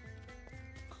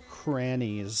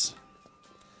 crannies.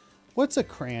 What's a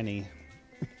cranny?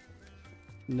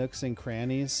 Nooks and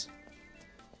crannies?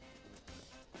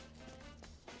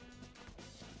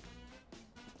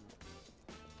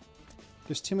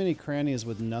 There's too many crannies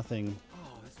with nothing.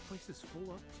 Oh, this place is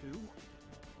full up too?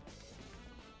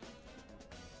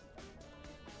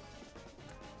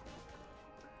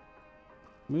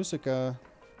 Musica.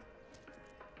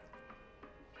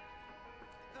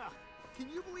 Can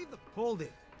you believe the... Hold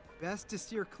it. Best to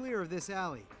steer clear of this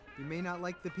alley. You may not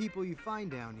like the people you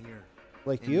find down here.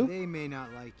 Like and you? They may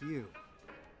not like you.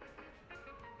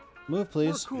 Move,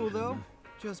 please. We're cool, though.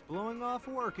 Just blowing off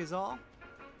work is all.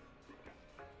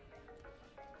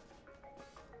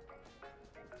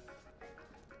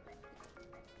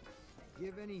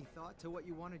 Give any thought to what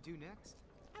you want to do next?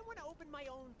 I want to open my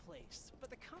own place, but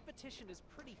the competition is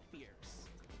pretty fierce.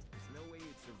 There's no way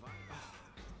you'd survive.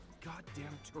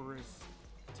 Goddamn tourists.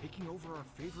 Taking over our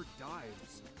favorite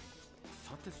dives.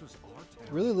 Thought this was our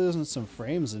town. Really losing some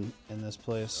frames in this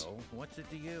place. So, what's it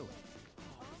to you?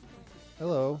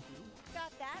 Hello.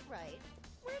 Got that right.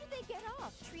 Where did they get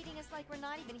off, treating us like we're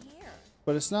not even here?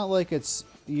 But it's not like it's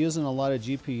using a lot of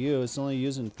GPU. It's only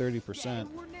using 30%.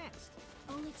 We're next.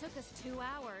 Only took us 2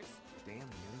 hours. Damn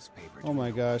newspaper. Oh my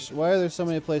gosh. Why are there so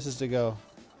many places to go?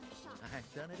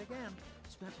 I've done it again.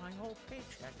 Spent my whole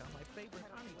paycheck on my favorite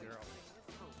honey girl.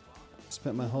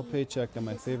 Spent my whole paycheck on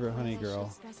my favorite honey girl.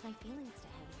 Express my feelings to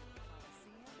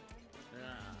him.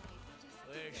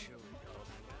 Where should we go?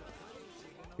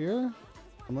 Here?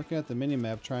 I'm looking at the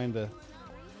mini-map trying to...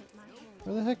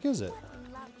 Where the heck is it?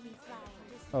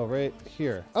 Oh, right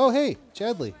here. Oh, hey!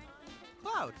 Chadley!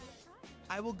 Cloud!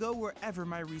 I will go wherever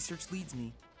my research leads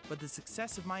me, but the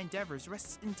success of my endeavors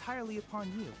rests entirely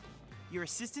upon you. Your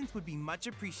assistance would be much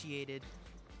appreciated.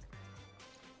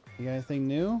 You got anything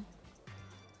new?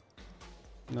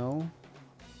 No.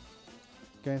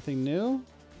 Got anything new?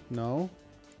 No.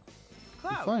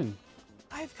 Cloud! I'm fine.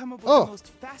 I've come up with Oh! the most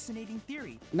fascinating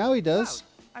theory. Now he does. Cloud,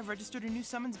 I've registered a new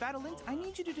summons battle int. I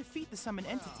need you to defeat the summon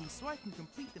entity so I can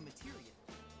complete the materia.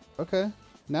 Okay.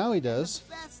 Now he does.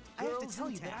 I have to tell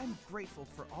you that I'm grateful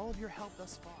for all of your help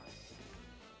thus far.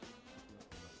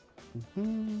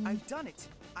 I've done it.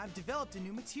 I've developed a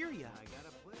new materia.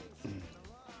 Is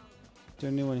there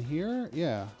a new one here?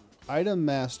 Yeah. Item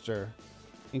Master.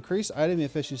 Increase item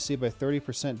efficiency by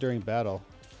 30% during battle.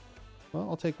 Well,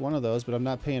 I'll take one of those, but I'm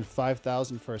not paying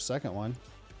 5,000 for a second one.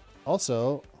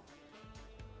 Also,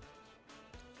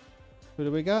 who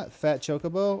do we got? Fat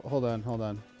Chocobo? Hold on, hold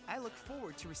on. I look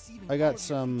forward to receiving I all got of your future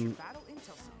some... battle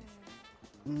intel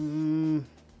submissions.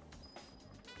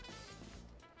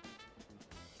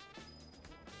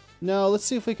 No, let's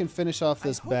see if we can finish off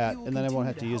this hope bat, you will and then I won't continue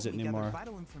have to help use it me gather anymore.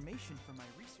 Vital information for my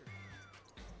research.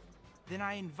 Then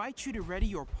I invite you to ready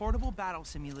your portable battle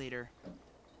simulator.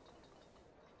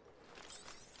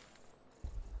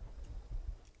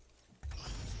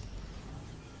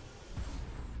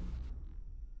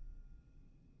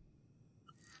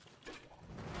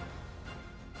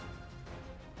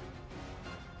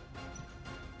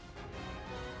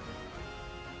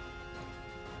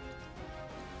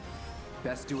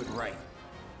 Best do it right.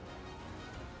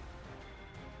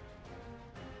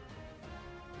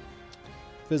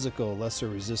 Physical, lesser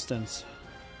resistance.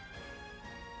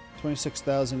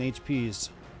 26,000 HPs.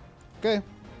 Okay.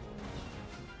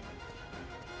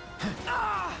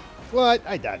 What?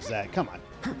 I dodged that. Come on.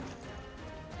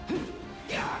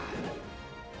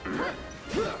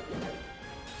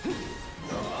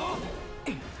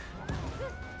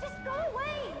 Just go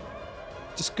away!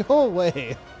 Just go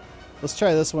away. Let's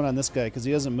try this one on this guy, because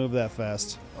he doesn't move that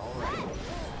fast.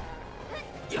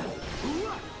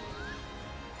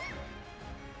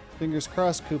 Fingers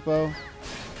crossed, Kupo.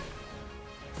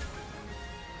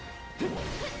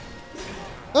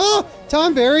 Oh!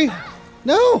 Tomberry!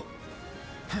 No!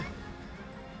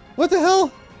 What the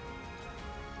hell?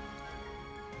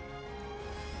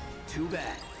 Too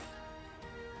bad.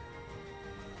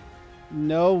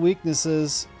 No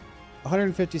weaknesses.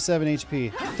 157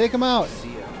 HP. Take him out. See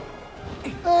ya.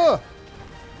 Oh!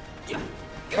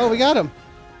 Oh, we got him.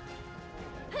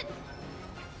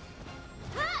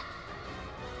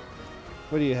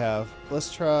 What do you have?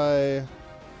 Let's try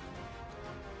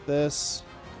this.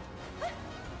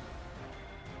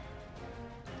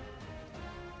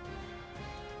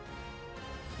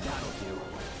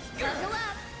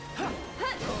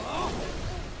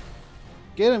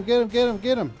 Get him, get him, get him,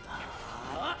 get him.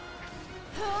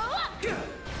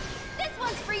 This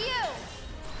one's for you.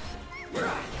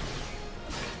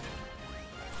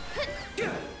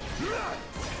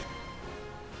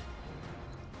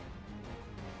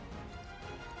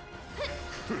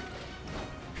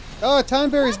 Oh,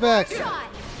 Tonberry's back. Shot.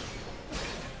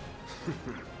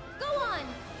 Go on.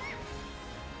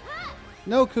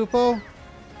 No, Kupo.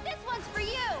 This one's for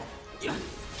you.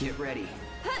 Get ready.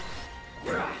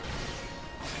 Here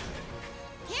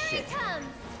he comes.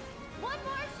 One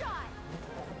more shot.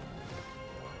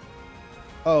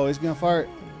 Oh, he's gonna fart.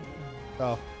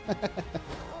 Oh.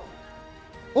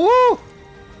 Ooh!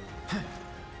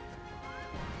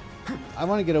 I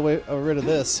want to get rid of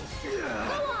this.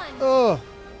 Oh.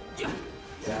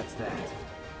 That's that.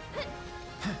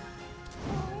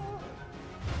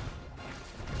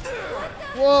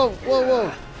 Whoa, whoa,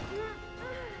 whoa.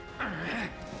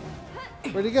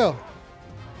 Where'd he go?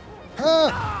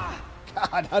 Ah!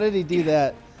 God, how did he do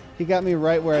that? He got me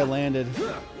right where I landed.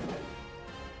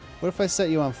 What if I set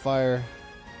you on fire?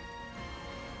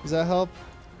 Does that help?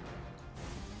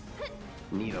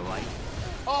 Need a light.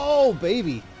 Oh,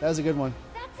 baby. That was a good one.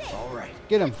 That's it. All right.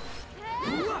 Get him.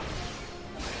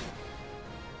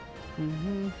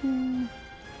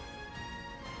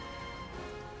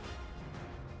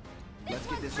 Let's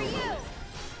get this over with.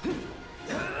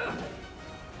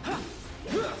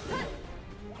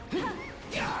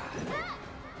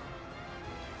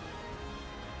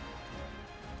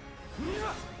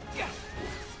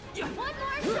 One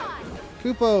more shot.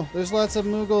 Kupo, there's lots of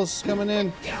Moogles coming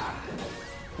in.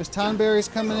 There's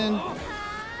Tonberries coming in.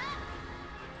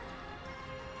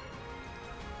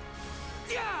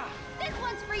 This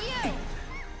one's for you.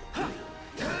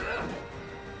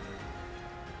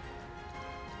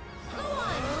 Go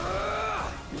on.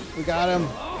 We got him.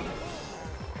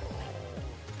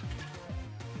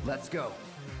 Let's go.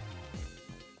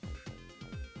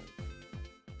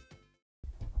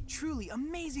 Truly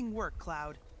amazing work,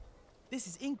 Cloud. This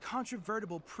is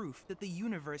incontrovertible proof that the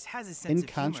universe has a sense of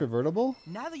humor. Incontrovertible?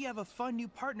 Now that you have a fun new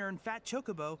partner in Fat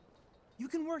Chocobo, you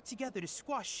can work together to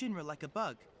squash Shinra like a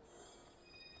bug.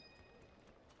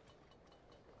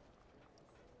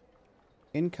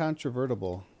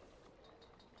 Incontrovertible.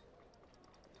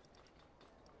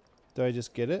 Do I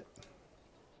just get it?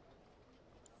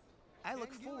 I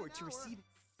look forward to receiving...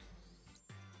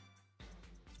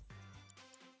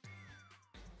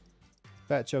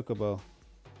 Fat Chocobo.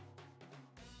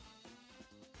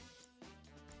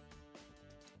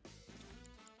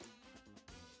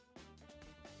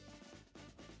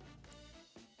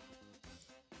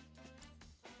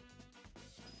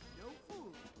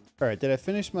 Alright, did I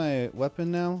finish my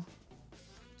weapon now?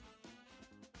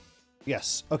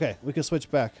 Yes. Okay, we can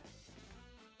switch back.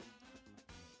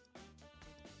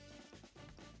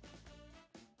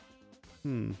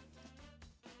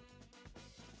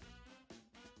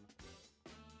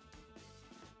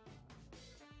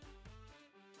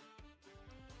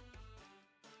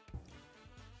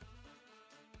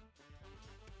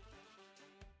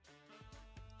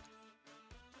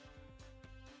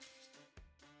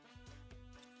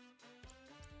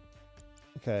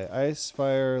 Okay, ice,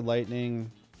 fire,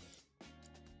 lightning.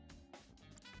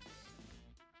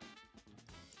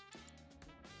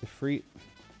 Ifrit.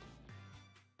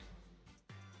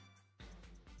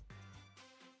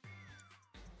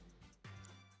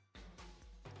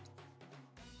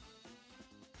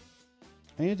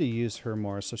 I need to use her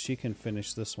more so she can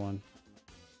finish this one.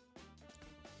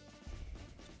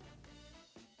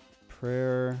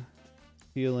 Prayer,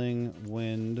 healing,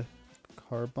 wind,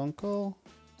 carbuncle.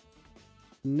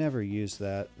 Never use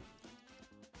that.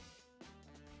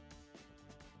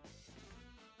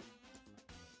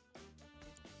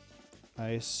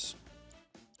 Ice.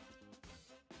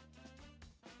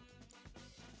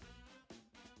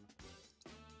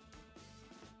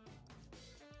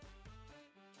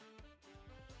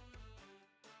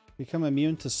 Become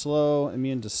immune to slow,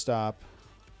 immune to stop.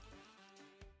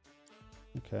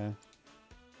 Okay.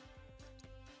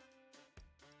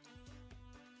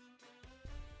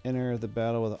 Enter the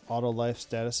battle with an auto life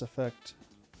status effect.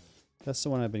 That's the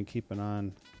one I've been keeping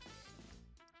on.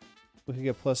 We can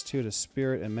get +2 to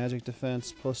spirit and magic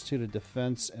defense, +2 to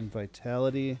defense and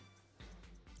vitality.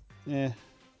 Eh.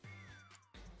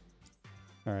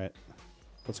 Alright.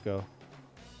 Let's go.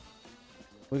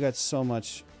 We got so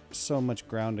much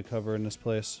ground to cover in this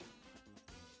place.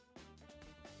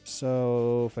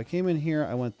 So if I came in here,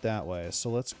 I went that way. So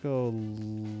let's go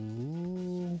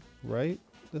right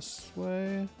this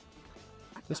way.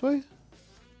 This way?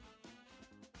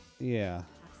 Yeah.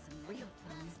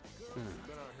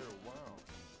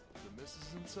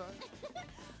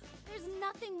 There's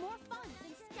nothing more fun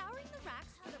than scouring the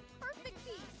racks for the perfect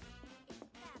piece. It's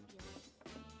fabulous.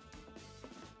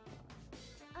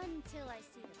 Until I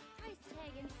see the price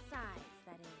tag and size,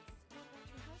 that is.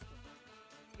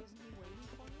 Isn't he waiting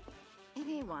for you? If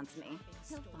he wants me,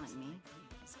 he'll find me.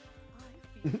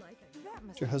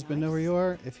 Does your husband know where you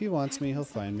are? If he wants me, he'll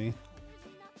find me.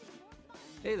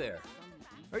 Hey there.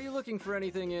 Are you looking for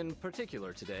anything in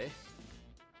particular today?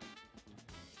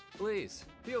 Please,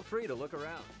 feel free to look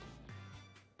around.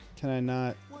 Can I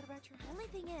not? What about your only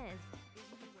thing is,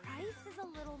 price is a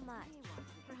little much.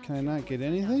 Can I not get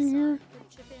anything here?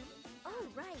 Oh,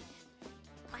 right.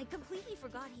 I completely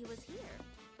forgot he was here.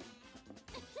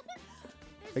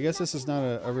 I guess this is not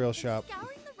a real shop.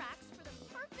 Scouring the racks for the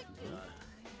perfect piece.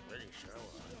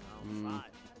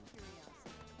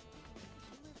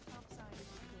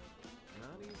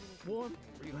 Warmth,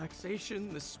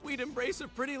 relaxation, the sweet embrace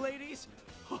of pretty ladies.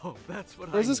 Oh, that's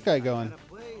what Where's this guy going? A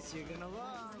place you're gonna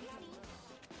love.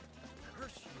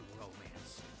 Curse you,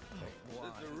 romance.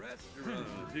 It's a restaurant,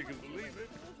 if you can believe it.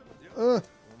 Ugh.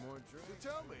 One more drink.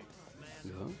 Tell me.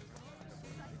 No?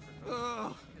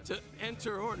 Oh, to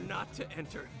enter or not to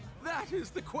enter? That is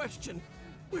the question.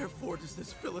 Wherefore does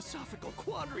this philosophical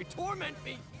quandary torment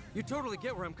me? You totally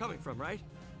get where I'm coming from, right?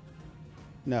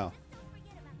 No.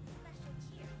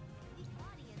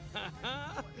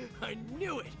 I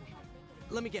knew it!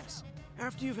 Let me guess.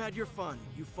 After you've had your fun,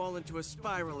 you fall into a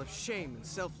spiral of shame and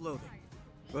self-loathing.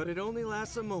 But it only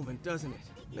lasts a moment, doesn't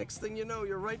it? Next thing you know,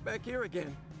 you're right back here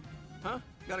again. Huh?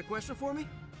 Got a question for me?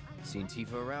 Seen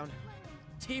Tifa around?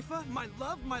 Tifa? My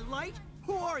love? My light?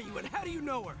 Who are you and how do you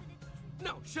know her?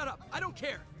 No, shut up. I don't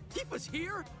care. Tifa's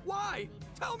here? Why?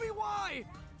 Tell me why!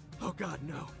 Oh god,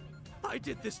 no. I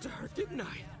did this to her, didn't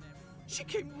I? She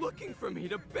came looking for me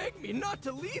to beg me not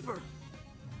to leave her.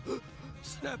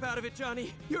 Snap out of it,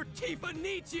 Johnny. Your Tifa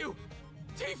needs you.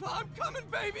 Tifa, I'm coming,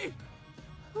 baby.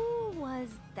 Who was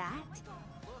that?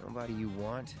 Nobody you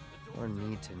want or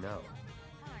need to know.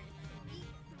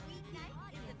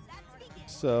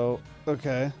 So,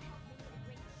 okay.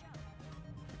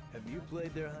 Have you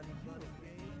played their honey fun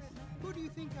games? Who do you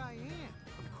think I am?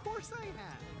 Of course I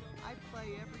have. I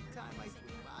play every time I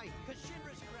swing by.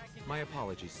 My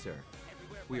apologies, sir.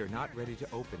 We are not ready to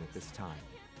open at this time.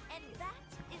 And that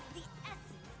is the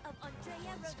essence of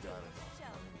Andrea Rose's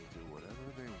show. Do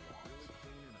whatever they want.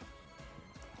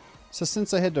 So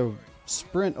since I had to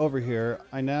sprint over here,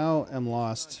 I now am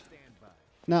lost.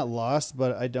 Not lost,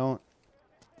 but I don't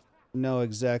know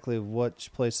exactly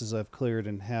which places I've cleared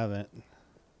and haven't.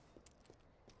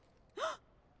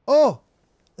 Oh!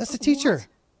 That's the teacher!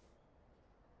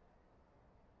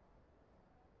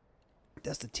 What?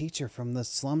 That's the teacher from the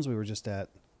slums we were just at.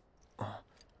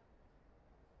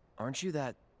 Aren't you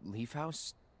that Leaf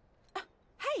House?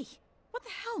 Hey! What the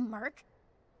hell, Merc?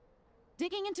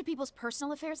 Digging into people's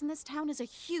personal affairs in this town is a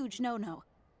huge no-no.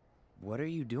 What are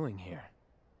you doing here?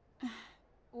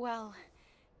 Well,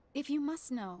 if you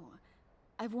must know,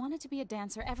 I've wanted to be a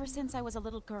dancer ever since I was a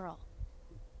little girl.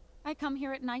 I come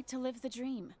here at night to live the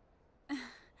dream.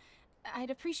 I'd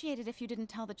appreciate it if you didn't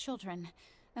tell the children,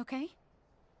 okay?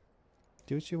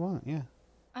 Do what you want, yeah.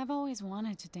 I've always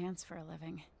wanted to dance for a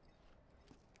living.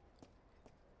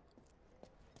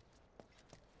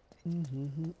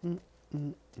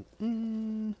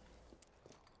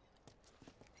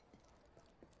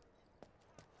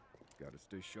 Gotta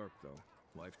stay sharp, though.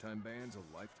 Lifetime bands of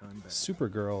lifetime bands.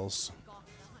 Supergirls.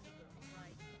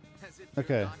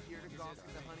 Okay.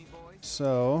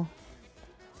 So.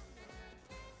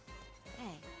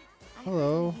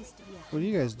 Hello. What are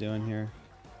you guys doing here?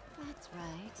 That's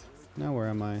right. Now where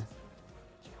am I?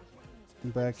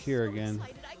 I'm back here again. I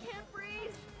can't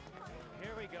breathe.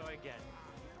 Here we go again.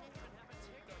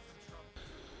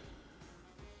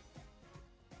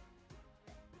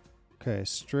 Okay,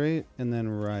 straight and then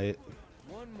right.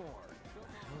 One more. What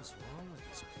the hell's wrong with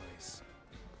this place?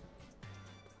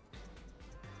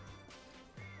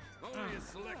 Only a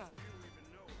select few even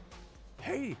know.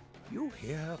 Hey, you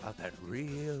hear about that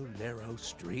real narrow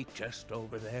street just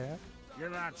over there? You're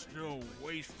not still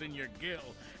wasting your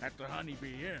gill at the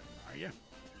Honeybee Inn, are you?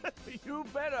 You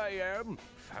bet I am.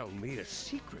 Found me a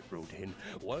secret route in,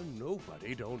 one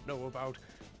nobody don't know about.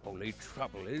 Only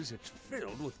trouble is it's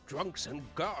filled with drunks and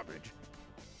garbage.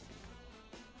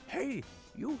 Hey,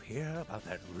 you hear about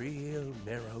that real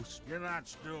narrow... You're not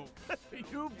Stu.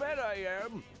 You bet I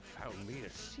am. Found me a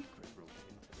secret room.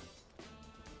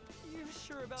 You're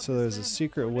sure about So this, there's a man?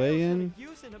 secret Corneo's way gonna in.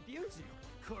 use and abuse you.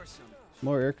 Of course I'm...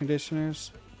 More air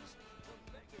conditioners.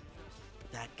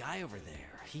 That guy over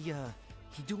there, he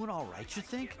doing all right, you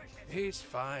think? He's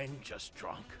fine, just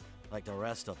drunk. Like the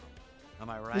rest of them. Am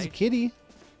I right? There's a kitty.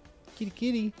 Kitty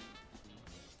kitty.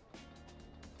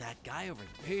 That guy over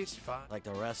there. He's fine. Like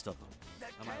the rest of them.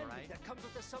 That Am candy I right? that comes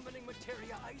with the summoning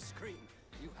materia ice cream.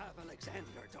 You have Alexander,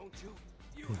 don't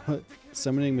you? What?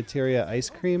 Summoning materia ice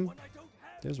cream?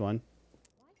 There's one.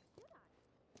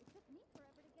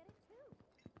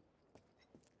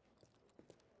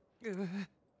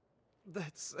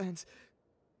 That scent.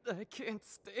 I can't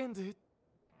stand it.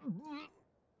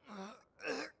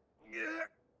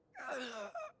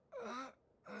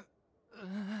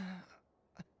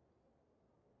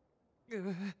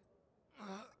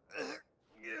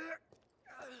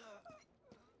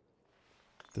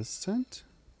 The scent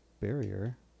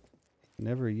barrier.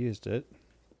 Never used it.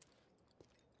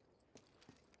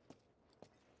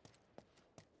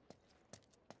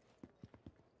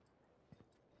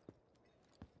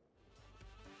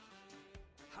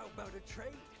 How about a trade?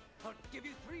 I'll give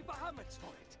you 3 Bahamets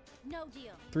for it. No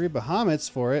deal. 3 Bahamets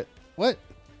for it. What?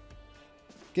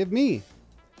 Give me.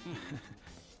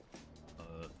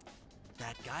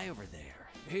 That guy over there.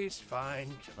 He's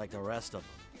fine. Like the rest of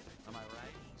them. Am I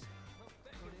right?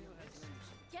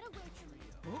 Get away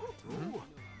from me. Ooh.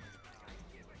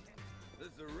 This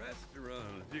is a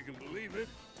restaurant, if you can believe it.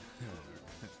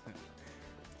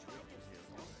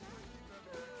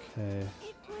 Okay.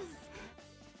 It was...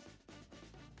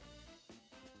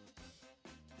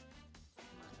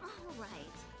 All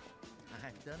right.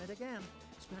 I've done it again.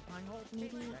 Spent my whole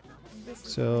paycheck.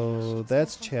 So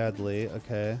that's Chadley.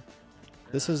 Okay.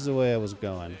 This is the way I was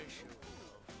going.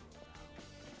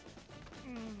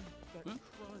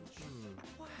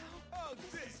 Oh,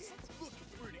 this looking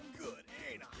pretty good,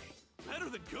 ain't I? Better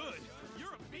than good.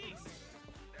 You're a beast.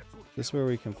 This is where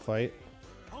we can fight.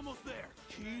 Almost there.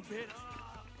 Keep it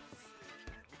up.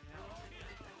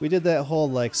 We did that whole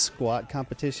like squat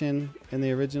competition in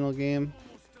the original game.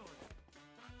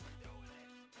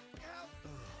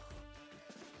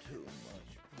 Too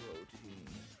much protein.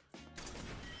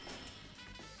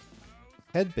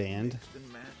 Headband. Mixed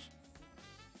and matched.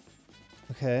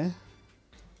 Okay.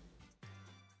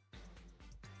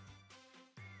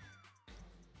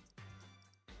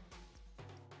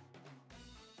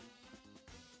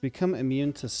 Become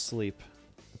immune to sleep.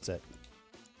 That's it.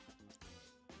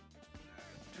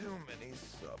 Too many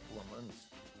supplements.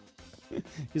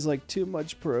 He's like, too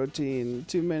much protein,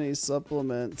 too many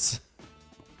supplements.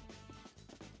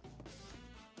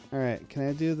 Alright, can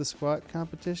I do the squat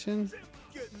competition?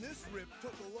 Getting this rip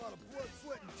took a lot of blood,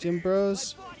 sweat, and Gym tears.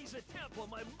 bros? My body's a temple,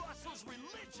 my muscles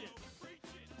religion.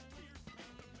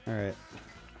 Alright.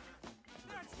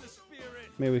 That's the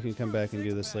spirit. Maybe we can come back and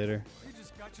do this later. You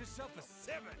just got yourself a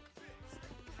 7.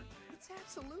 It's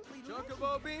absolutely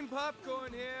Chocobo bean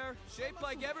popcorn here, shaped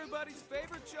like everybody's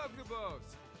favorite chocobos.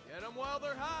 Get them while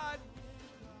they're hot.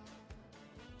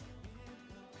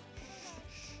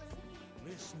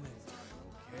 Listening time,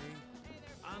 okay?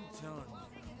 I'm telling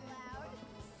you.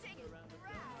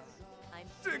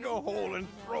 Dig a hole and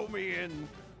throw me in.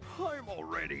 I'm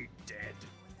already dead.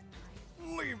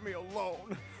 Leave me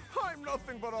alone. I'm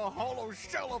nothing but a hollow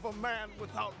shell of a man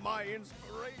without my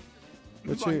inspiration.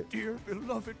 What's my your- dear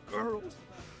beloved girls,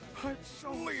 I'm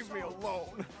so leave me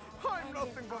alone. I'm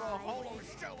nothing but a hollow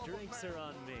shell of a man. Drinks are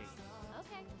on me.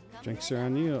 Okay. come Drinks on. are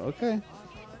on you. Okay.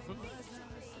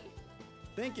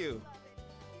 Thank you.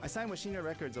 I signed with Shina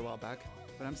Records a while back,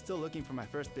 but I'm still looking for my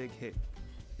first big hit.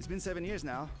 It's been 7 years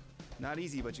now. Not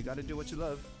easy, but you gotta do what you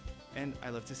love. And I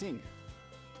love to sing.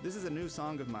 This is a new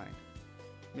song of mine.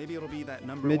 Maybe it'll be that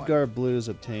number one. Midgar Blues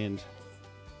obtained.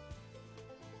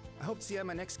 I hope to see you at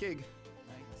my next gig.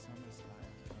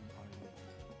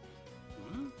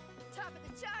 Top of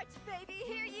the charts, baby,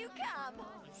 here you come.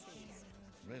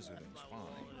 Residence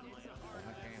fine.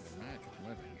 I can't imagine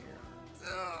living here.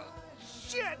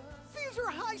 Shit! These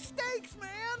are high stakes,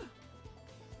 man!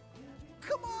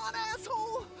 Come on,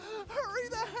 asshole! Hurry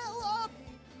the hell up!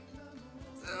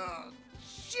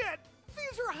 Shit!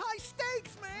 These are high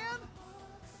stakes, man!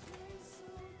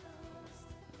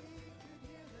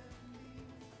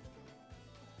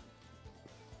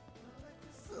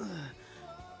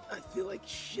 I feel like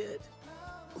shit.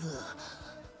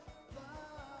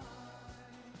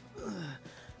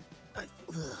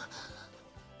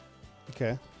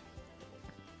 Okay.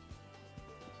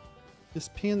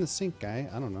 Just pee in the sink, guy.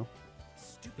 I don't know.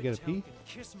 Stupid You gotta town pee? can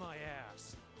kiss my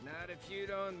ass. Not if you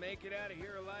don't make it out of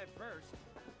here alive first.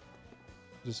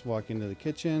 Just walk into the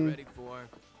kitchen. Ready for,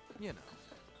 you know.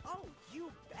 Oh,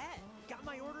 you bet. Got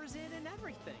my orders in and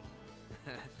everything.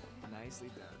 Nicely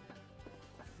done.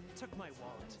 Took my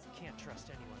wallet. Can't trust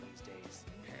anyone these days.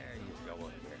 There you go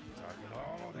up here, talking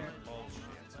all that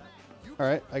bullshit. All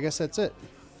right, I guess that's it.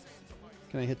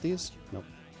 Can I hit these? Nope.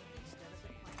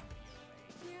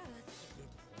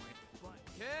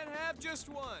 Can't have just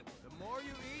one. The more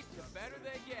you eat, the better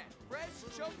they get. Fresh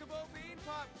chocobo bean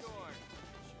popcorn.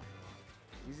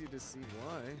 Easy to see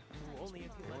why. Only if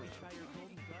you let me try your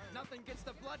golden guard. Nothing gets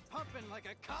the blood pumping like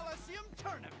a Coliseum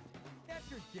tournament. That's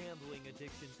your gambling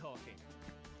addiction talking.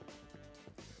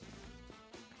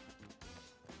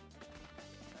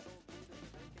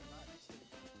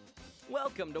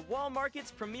 Welcome to Wall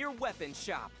Market's premier weapon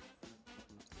shop.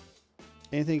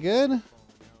 Anything good?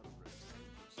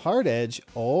 Hard edge.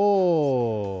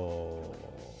 Oh.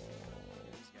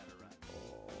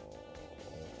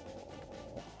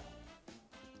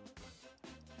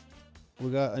 We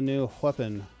got a new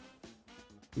weapon.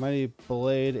 Mighty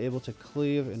blade able to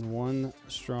cleave in one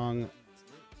stroke.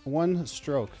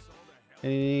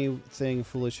 Anything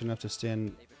foolish enough to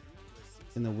stand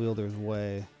in the wielder's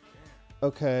way.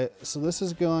 Okay, so this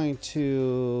is going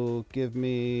to give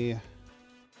me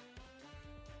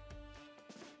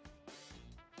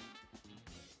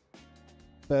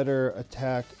better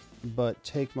attack, but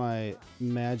take my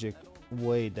magic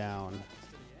way down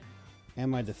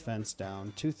and my defense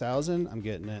down. 2,000, I'm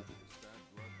getting it.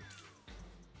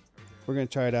 We're gonna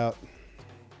try it out.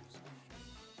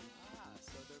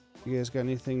 You guys got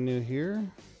anything new here?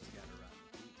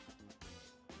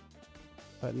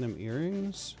 Platinum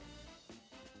earrings.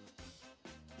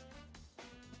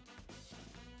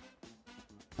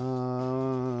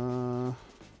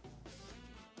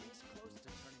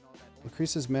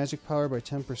 Increases magic power by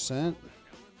 10%.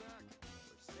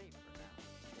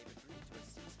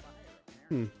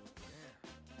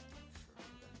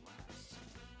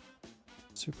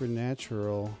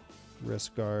 Supernatural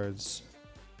wrist guards.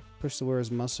 Push the wearer's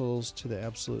muscles to the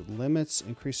absolute limits.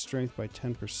 Increase strength by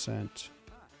 10%.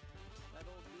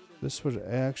 This would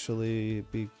actually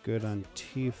be good on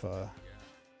Tifa.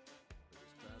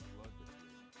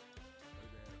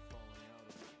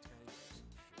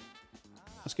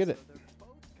 Let's get it.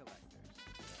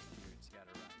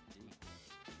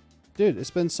 Dude,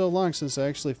 it's been so long since I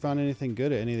actually found anything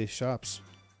good at any of these shops.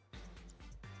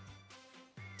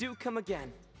 Do come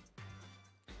again.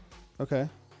 Okay.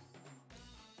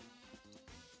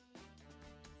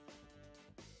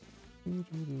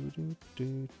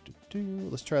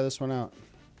 Let's try this one out.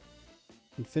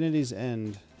 Infinity's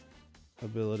End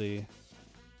ability.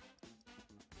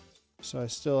 So I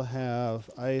still have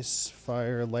ice,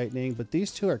 fire, lightning, but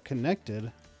these two are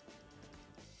connected.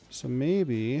 So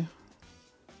maybe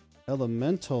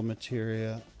elemental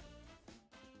materia.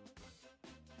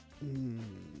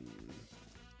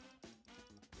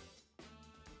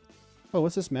 Oh,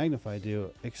 what's this magnify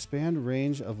do? Expand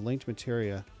range of linked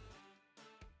materia.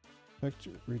 Effect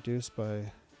reduced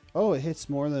by... Oh, it hits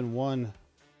more than one.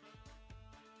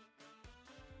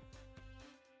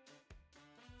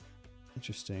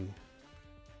 Interesting.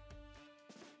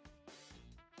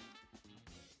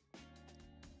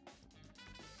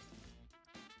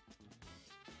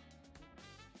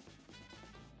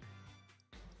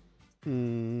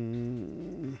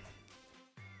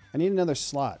 I need another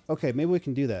slot. Okay, maybe we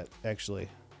can do that, actually.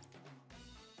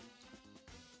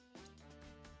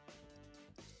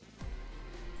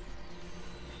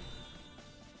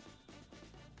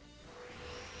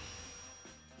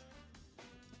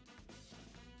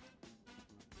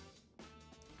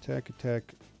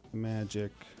 Attack,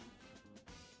 magic.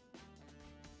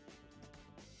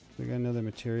 We got another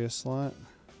materia slot.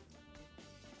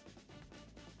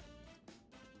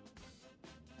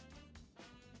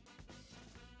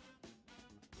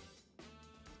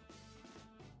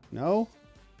 No?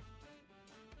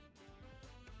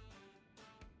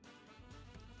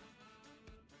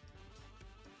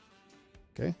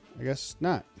 Okay, I guess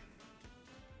not.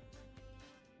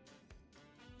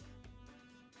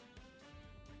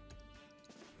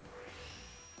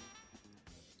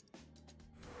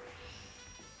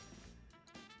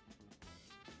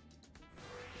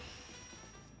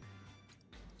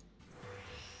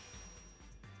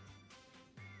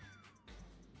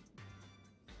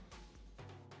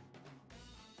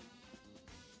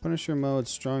 Punisher mode,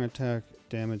 strong attack,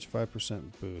 damage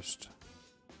 5% boost.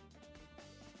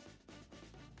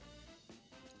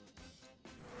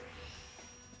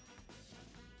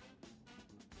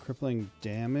 Crippling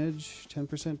damage,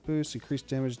 10% boost, increased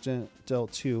damage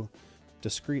dealt to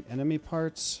discrete enemy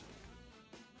parts.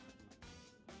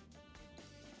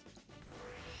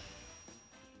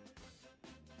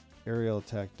 Aerial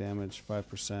attack damage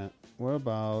 5%. What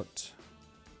about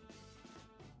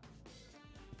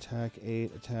attack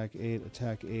 8, attack 8,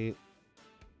 attack 8,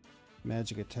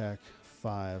 magic attack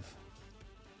 5.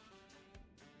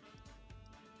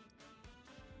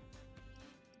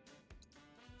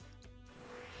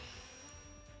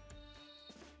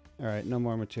 Alright, no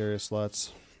more materia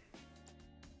slots.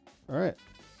 Alright.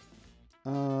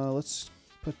 Let's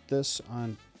put this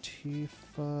on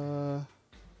Tifa.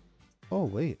 Oh,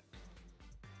 wait.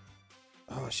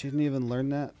 Oh, she didn't even learn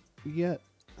that yet?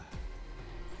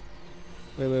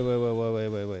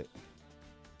 Wait.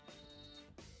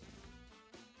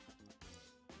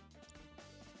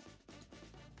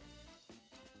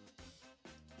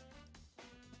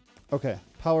 Okay,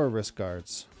 power wrist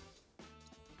guards.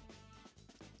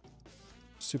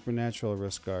 Supernatural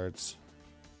wrist guards.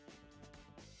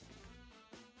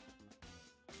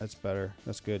 That's better.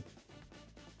 That's good.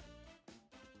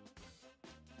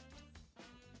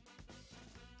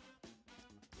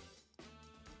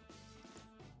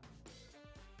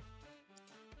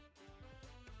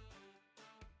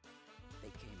 They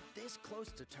came this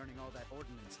close to turning all that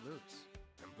ordnance loose.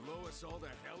 And blow us all to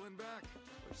hell and back?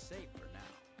 We're safe for now.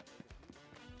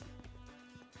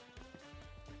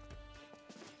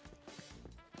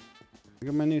 Look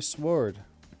at my new sword.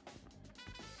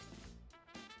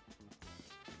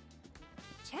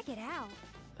 Check it out.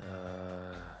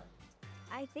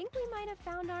 I think we might have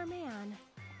found our man.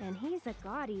 And he's a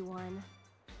gaudy one.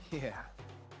 Yeah.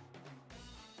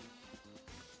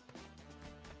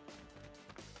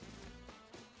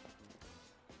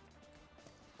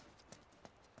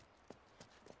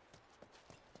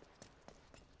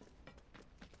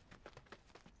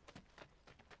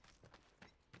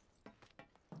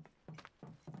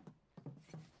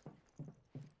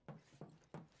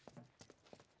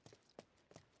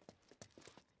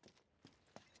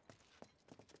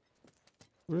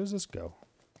 Where does this go?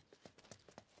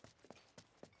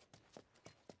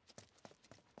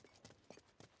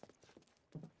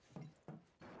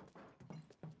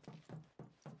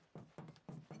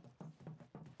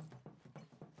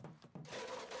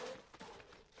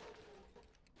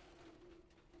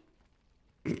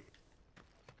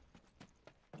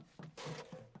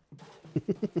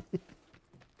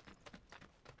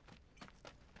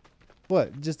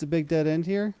 What? Just a big dead end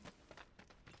here?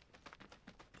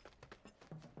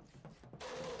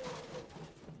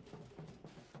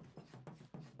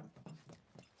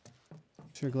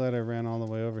 Sure glad I ran all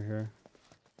the way over here.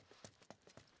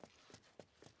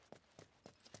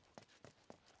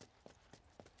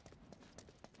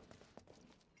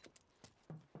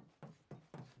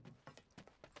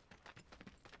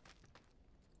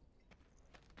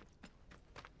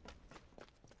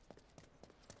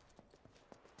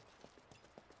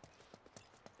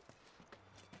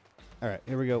 All right,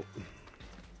 here we go.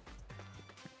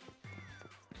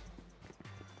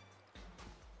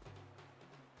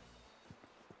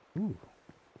 Ooh,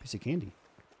 piece of candy.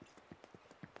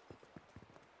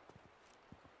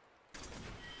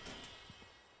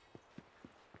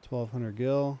 $1,200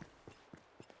 gil.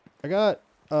 I got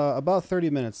about 30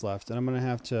 minutes left, and I'm gonna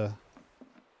have to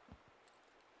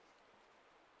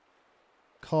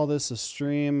call this a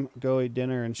stream, go eat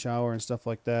dinner and shower and stuff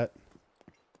like that,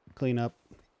 clean up,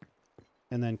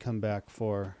 and then come back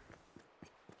for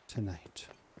tonight.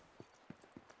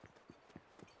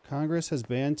 Congress has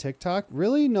banned TikTok?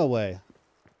 Really? No way.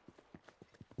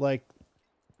 Like,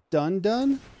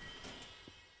 done?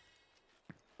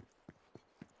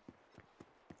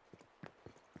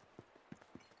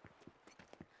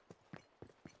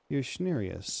 You're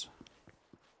schnerious.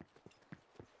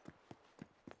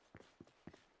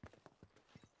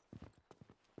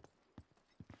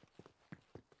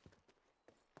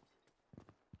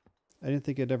 I didn't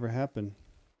think it'd ever happen.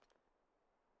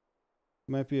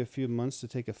 Might be a few months to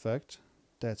take effect.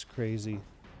 That's crazy.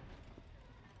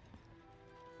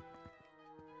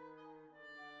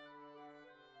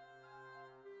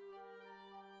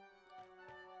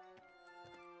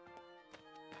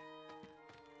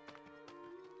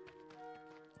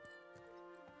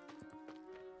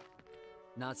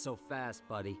 Not so fast,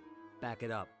 buddy. Back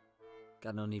it up.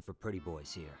 Got no need for pretty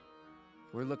boys here.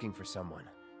 We're looking for someone.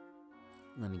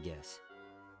 Let me guess.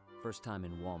 First time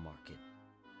in Wall Market.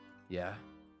 Yeah?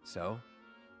 So?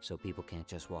 So people can't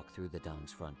just walk through the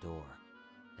Dong's front door.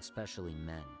 Especially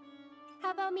men.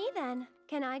 How about me then?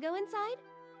 Can I go inside?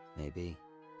 Maybe,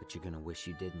 but you're gonna wish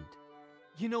you didn't.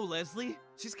 You know Leslie?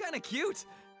 She's kinda cute.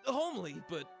 Homely,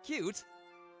 but cute.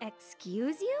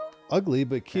 Excuse you? Ugly,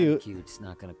 but cute. That cute's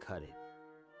not gonna cut it.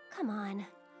 Come on.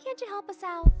 Can't you help us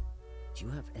out? Do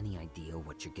you have any idea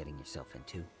what you're getting yourself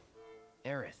into?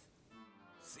 Aerith.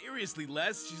 Seriously,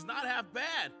 Les, she's not half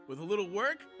bad. With a little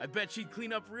work, I bet she'd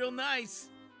clean up real nice.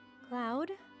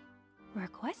 Cloud,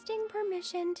 requesting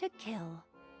permission to kill.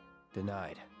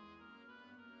 Denied.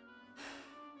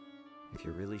 If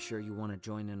you're really sure you want to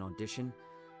join an audition,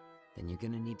 then you're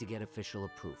gonna need to get official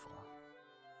approval.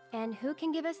 And who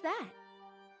can give us that?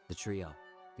 The trio.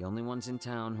 The only ones in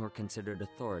town who are considered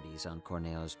authorities on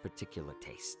Corneo's particular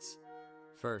tastes.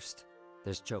 First,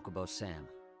 there's Chocobo Sam.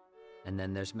 And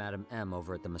then there's Madam M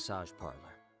over at the massage parlor.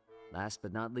 Last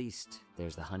but not least,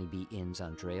 there's the Honeybee Inn's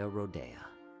Andrea Rodea.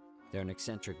 They're an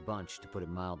eccentric bunch, to put it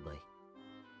mildly.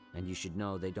 And you should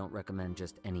know they don't recommend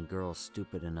just any girl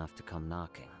stupid enough to come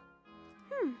knocking.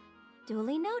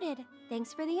 Duly noted.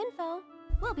 Thanks for the info.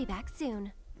 We'll be back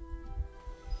soon.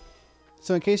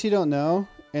 So in case you don't know,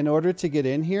 in order to get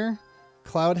in here,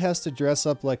 Cloud has to dress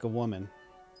up like a woman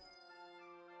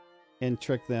and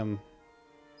trick them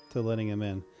to letting him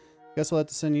in. Guess we'll have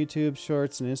to send YouTube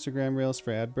shorts and Instagram reels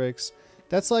for ad breaks.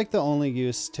 That's like the only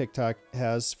use TikTok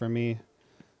has for me,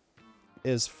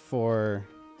 is for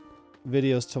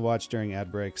videos to watch during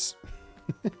ad breaks.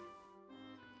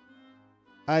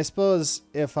 I suppose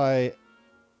if I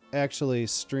actually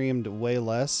streamed way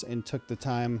less and took the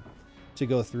time to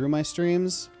go through my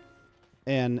streams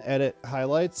and edit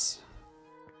highlights,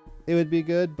 it would be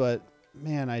good, but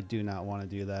man, I do not want to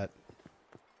do that.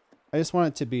 I just want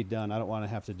it to be done. I don't want to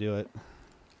have to do it.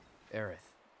 Aerith,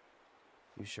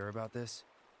 you sure about this?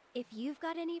 If you've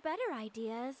got any better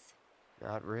ideas.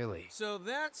 Not really. So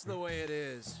that's the way it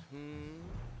is,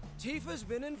 Tifa's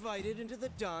been invited into the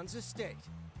Don's estate.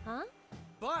 Huh?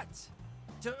 But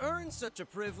to earn such a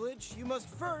privilege, you must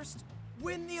first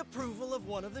win the approval of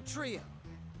one of the trio.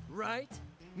 Right?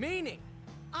 Meaning,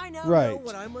 I now know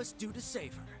what I must do to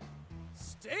save her.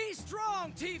 Stay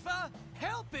strong, Tifa!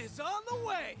 Help is on the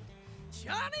way!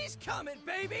 Johnny's coming,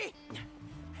 baby!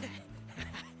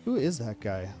 Who is that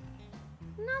guy?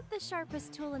 Not the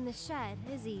sharpest tool in the shed,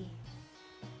 is he?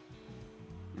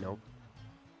 Nope.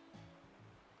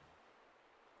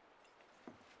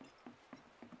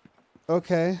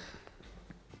 Okay.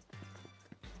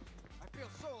 I feel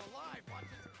so alive watching.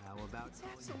 How about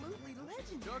Absolutely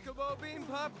legendary. Chocobo bean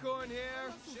popcorn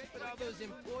here. But all those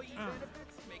employee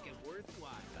benefits make it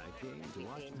worthwhile. I came to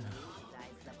watch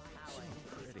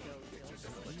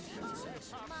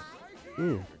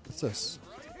Ooh, what's this?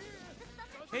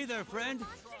 Hey there, friend.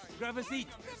 Grab a seat.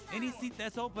 Any seat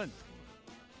that's open.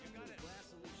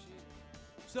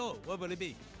 So, what will it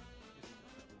be?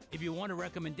 If you want a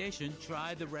recommendation,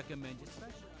 try the recommended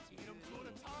special.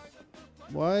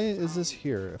 Why is this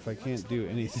here if I can't do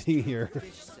anything here?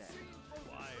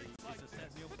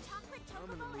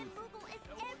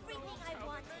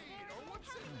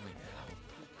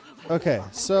 Okay,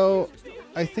 so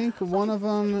I think one of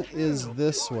them is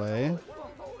this way.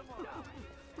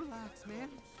 Relax, man.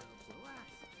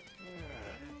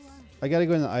 I gotta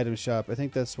go in the item shop. I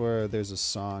think that's where there's a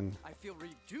song. I feel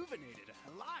rejuvenated,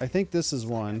 alive. I think this is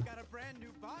one. Got a brand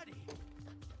new body.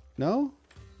 No?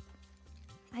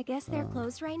 I guess they're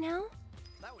closed right now?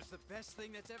 That was the best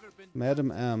thing that's ever been.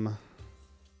 Madam M.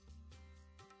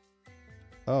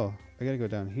 Oh, I gotta go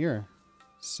down here.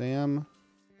 Sam.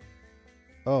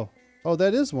 Oh,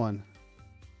 that is one.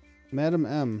 Madam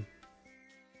M.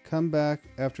 Come back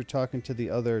after talking to the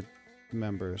other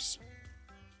members.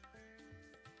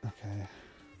 Okay.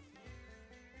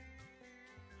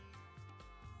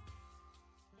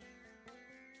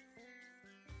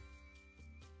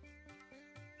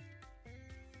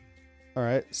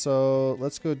 Alright, so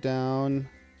let's go down.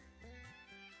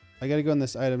 I gotta go in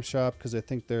this item shop because I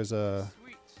think there's a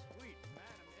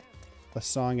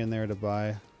song in there to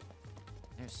buy.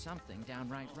 There's something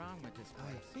downright wrong with this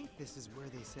place. I think this is where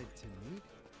they said to meet,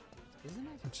 isn't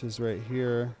it? Which is right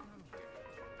here.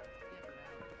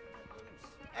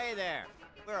 Hey there.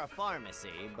 We're a pharmacy,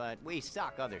 but we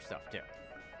stock other stuff too.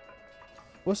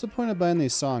 What's the point of buying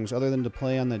these songs other than to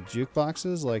play on the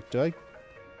jukeboxes? Like, do I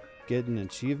get an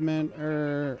achievement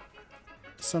or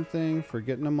something for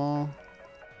getting them all?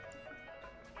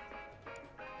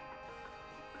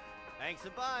 Thanks a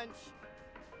bunch.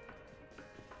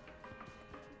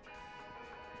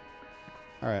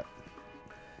 Alright.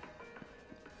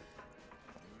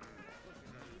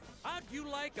 How'd you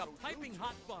like a piping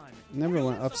hot bun? Never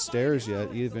went upstairs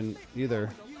yet, either. You never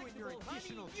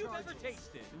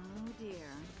tasted. Oh dear.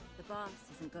 The boss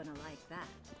isn't gonna like that.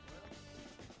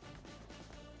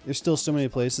 There's still so many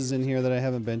places in here that I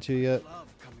haven't been to yet.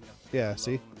 Yeah,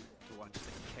 see? To watch the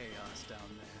chaos down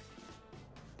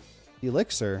there.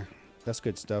 Elixir. That's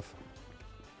good stuff.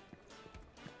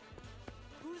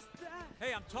 Who's that?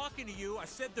 Hey, I'm talking to you. I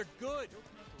said they're good.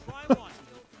 Try one.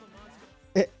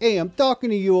 Hey, I'm talking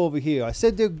to you over here. I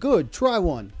said they're good. Try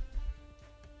one.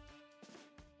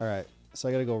 Alright, so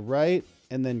I gotta go right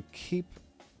and then keep...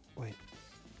 Wait.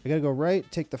 I gotta go right,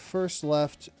 take the first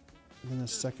left, and then the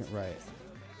second right.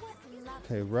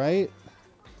 Okay, right.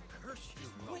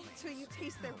 Wait till you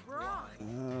taste their broth.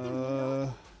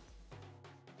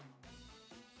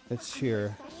 It's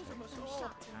here.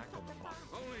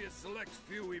 Only a select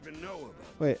few even know about.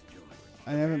 Wait,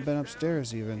 I haven't been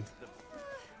upstairs even.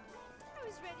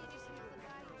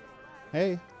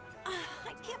 Hey.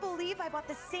 I can't believe I bought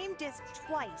the same disc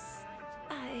twice.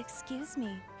 Excuse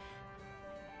me.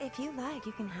 If you like,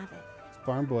 you can have it.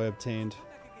 Farm boy obtained.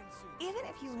 Even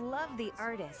if you love the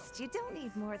artist, you don't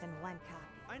need more than one copy.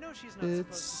 I know she's not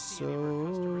It's so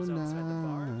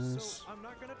nice. so I'm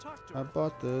not gonna talk to her. I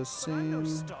bought the same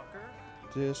stalker.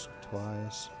 disc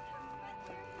twice.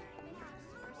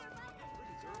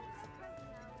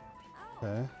 Okay.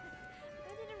 I didn't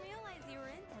realize you were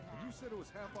into that. You said it was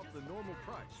half off the normal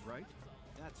price, right?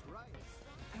 That's right.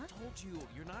 I told you,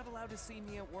 you're not allowed to see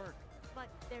me at work. But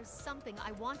there's something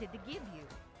I wanted to give you.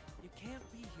 You can't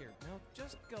be here. Now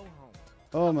just go home.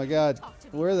 Oh my god.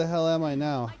 Where the hell am I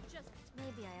now?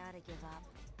 Maybe I ought to give up.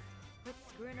 Quit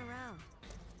screwing around.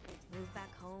 Move back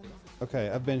home. Okay,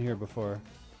 I've been here before.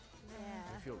 Yeah.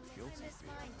 I feel guilty.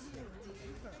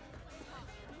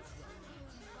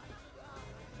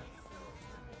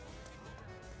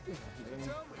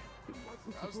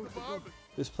 How's the bob?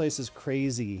 This place is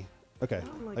crazy. Okay,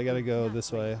 I gotta go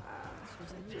this way.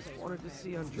 Just wanted to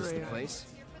see Is this the Andrea. place?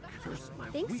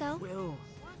 Think so. Will,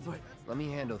 but Let me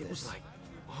handle it was this. like,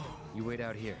 You wait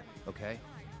out here, okay?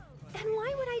 And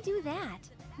why would I do that?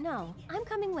 No, I'm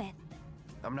coming with.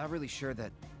 I'm not really sure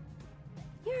that...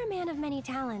 You're a man of many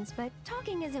talents, but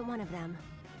talking isn't one of them.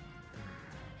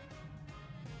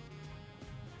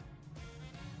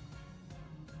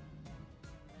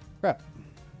 Crap.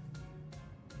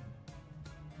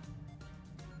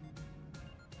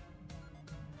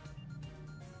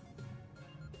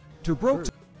 Too broke.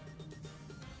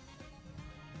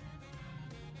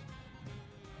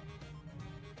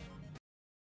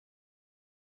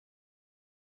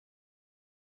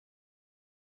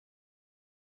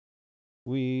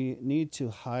 We need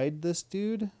to hide this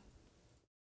dude.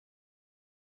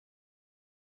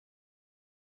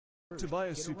 To buy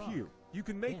a CPU, you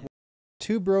can make one.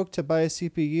 Too broke to buy a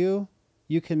CPU?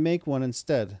 You can make one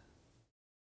instead.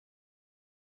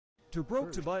 Too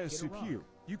broke to buy a CPU,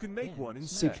 you can make one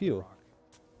instead. CPU.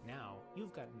 Now,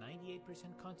 you've got 98%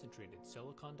 concentrated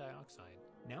silicon dioxide.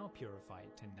 Now purify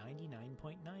it to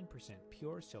 99.9%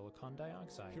 pure silicon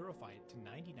dioxide. Purify it to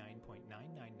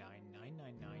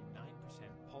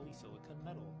 99.9999999% polysilicon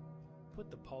metal. Put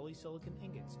the polysilicon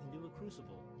ingots into a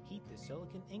crucible. Heat the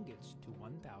silicon ingots to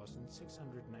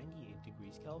 1698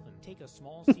 degrees Kelvin. Take a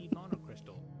small seed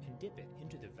monocrystal and dip it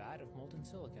into the vat of molten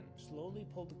silicon. Slowly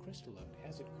pull the crystal out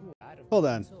as it cools. Hold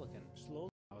on. Silicon slowly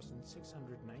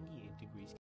 1698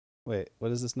 degrees. Wait,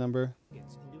 what is this number?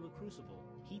 Ingots into a crucible.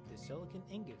 Heat the silicon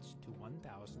ingots to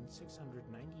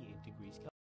 1698 degrees Kelvin.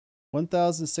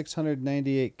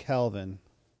 1698 Kelvin.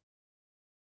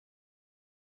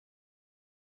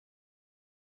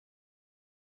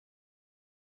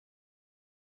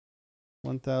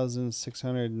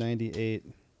 (1698)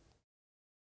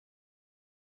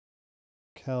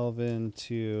 Kelvin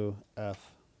to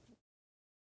F.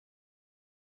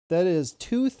 That is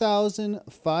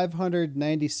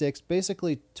 2,596,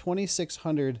 basically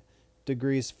 2,600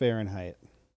 degrees Fahrenheit.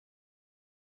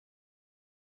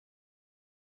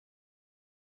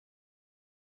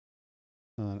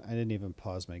 Hold on, I didn't even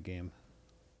pause my game.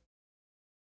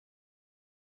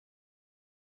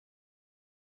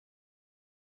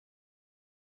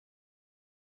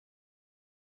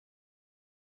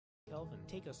 Kelvin.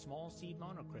 Take a small seed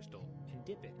monocrystal and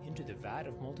dip it into the vat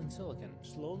of molten silicon.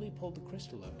 Slowly pull the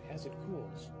crystal out as it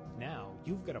cools. Now,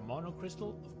 you've got a monocrystal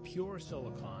of pure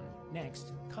silicon.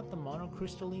 Next, cut the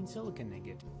monocrystalline silicon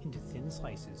ingot into thin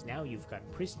slices. Now you've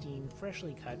got pristine,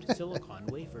 freshly cut silicon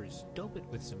wafers. Dope it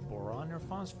with some boron or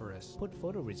phosphorus. Put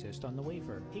photoresist on the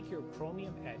wafer. Take your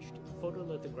chromium-etched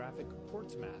photolithographic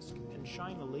quartz mask and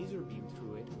shine a laser beam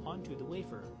through it onto the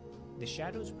wafer. The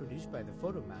shadows produced by the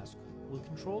photomask will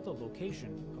control the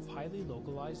location of highly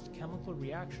localized chemical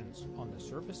reactions on the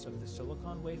surface of the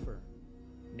silicon wafer.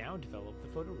 Now develop the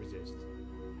photoresist.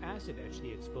 Acid etch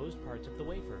the exposed parts of the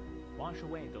wafer. Wash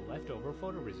away the leftover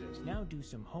photoresist. Now do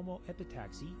some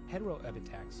homoepitaxy,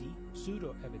 heteroepitaxy,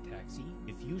 pseudoepitaxy,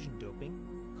 diffusion doping,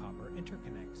 copper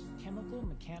interconnects, chemical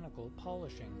mechanical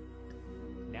polishing.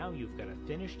 Now you've got a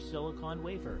finished silicon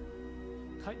wafer.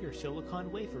 Cut your silicon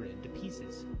wafer into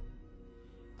pieces.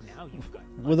 Now you've got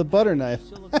with a butter knife.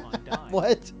 silicon dye.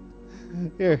 What?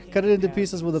 Here, cut it into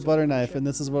pieces with a butter knife, and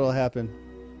this is what'll happen.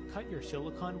 Cut your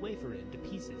silicon wafer into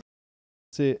pieces.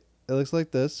 See, it looks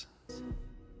like this.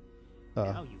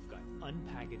 Now you've got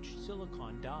unpackaged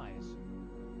silicon dyes.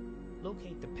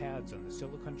 Locate the pads on the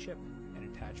silicon chip and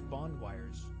attach bond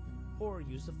wires, or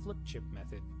use the flip chip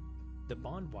method. The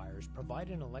bond wires provide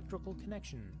an electrical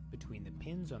connection between the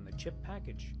pins on the chip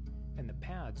package and the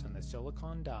pads on the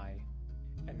silicon die.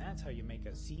 And that's how you make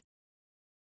a C.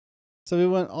 So we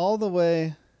went all the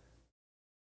way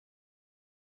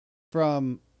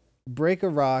from break a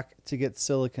rock to get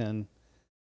silicon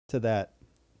to that.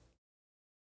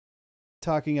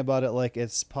 Talking about it like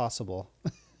it's possible.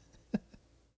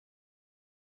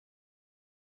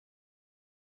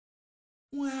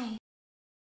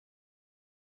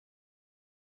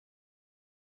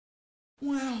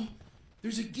 Wow,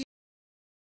 there's a game.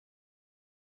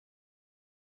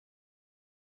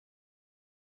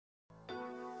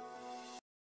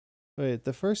 Wait,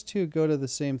 the first two go to the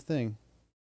same thing.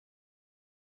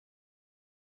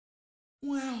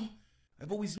 Wow,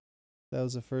 I've always. That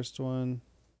was the first one.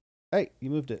 Hey, you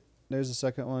moved it. There's the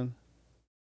second one.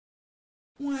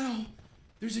 Wow,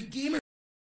 there's a gamer.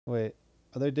 Wait,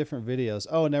 are they different videos?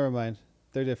 Oh, never mind.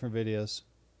 They're different videos.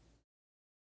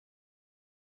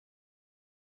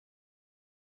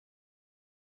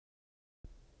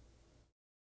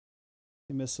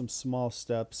 You missed some small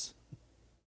steps.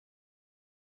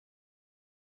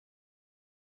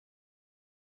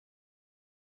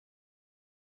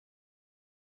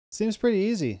 Seems pretty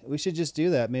easy. We should just do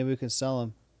that. Maybe we can sell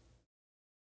them.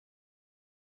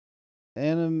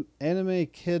 Anime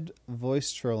kid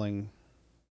voice trolling.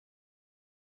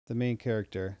 The main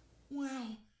character. Wow,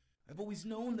 I've always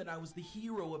known that I was the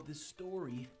hero of this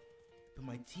story, but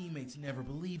my teammates never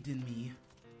believed in me.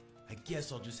 I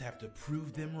guess I'll just have to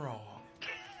prove them wrong.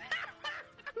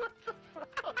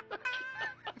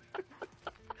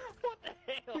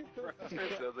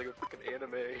 Sounds like a fucking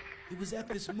anime. It was at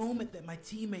this moment that my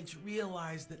teammates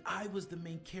realized that I was the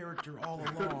main character all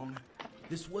along.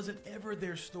 This wasn't ever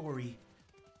their story.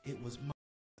 It was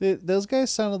mine. Those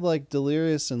guys sounded like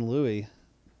Delirious and Louie.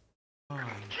 Mine.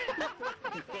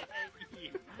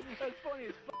 That's funny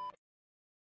as fuck.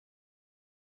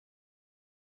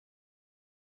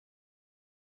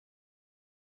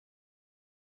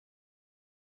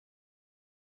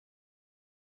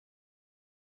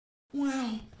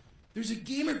 Wow, there's a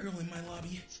gamer girl in my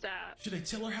lobby. Stop. Should I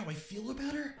tell her how I feel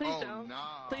about her? Please don't. No.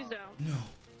 Please don't. No,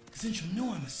 because then she'll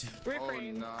know I'm a simp.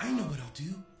 Refrain. I know what I'll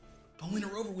do. I'll win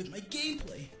her over with my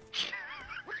gameplay.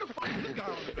 What the fuck are you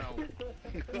talking about?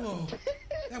 Whoa,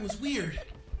 that was weird.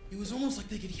 It was almost like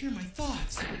they could hear my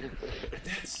thoughts.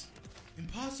 That's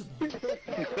impossible. Bro,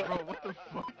 what the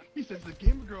fuck? He says the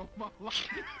gamer girl of my life.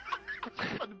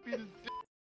 I'm about to beat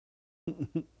his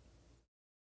dick.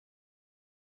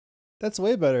 That's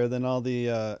way better than all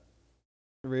the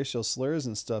racial slurs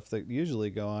and stuff that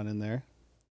usually go on in there.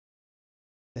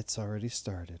 It's already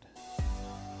started.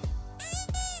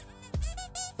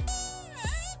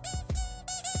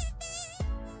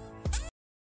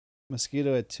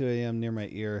 Mosquito at 2 a.m. near my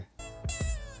ear.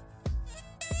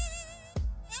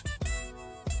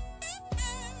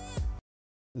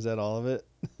 Is that all of it?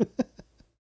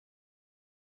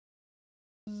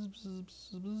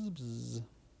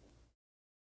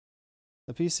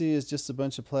 The PC is just a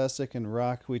bunch of plastic and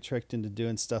rock we tricked into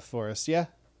doing stuff for us. Yeah.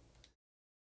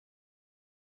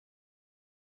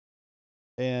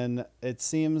 And it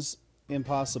seems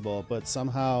impossible, but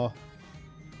somehow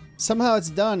it's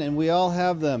done and we all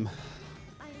have them.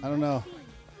 I don't know.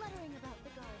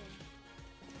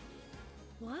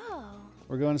 Wow.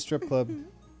 We're going to strip club.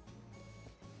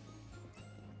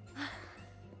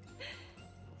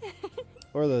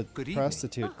 Or the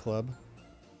prostitute club.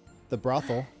 The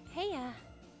brothel. Heya.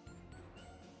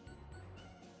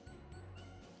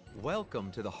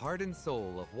 Welcome to the heart and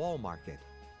soul of Wall Market,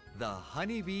 the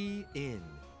Honeybee Inn.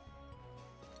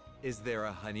 Is there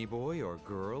a honey boy or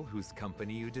girl whose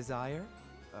company you desire?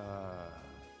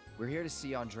 We're here to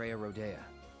see Andrea Rodea.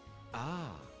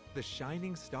 Ah, the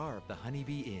shining star of the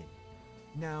Honeybee Inn.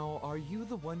 Now, are you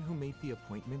the one who made the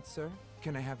appointment, sir?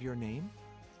 Can I have your name?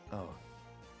 Oh,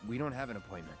 we don't have an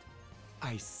appointment.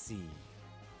 I see.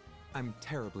 I'm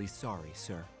terribly sorry,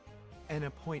 sir. An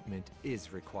appointment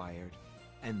is required,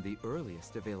 and the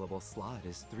earliest available slot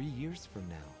is 3 years from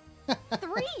now.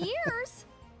 3 years?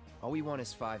 All we want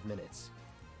is 5 minutes.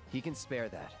 He can spare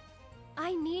that.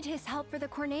 I need his help for the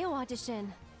Corneo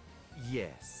audition.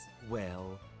 Yes,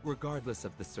 well, regardless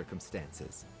of the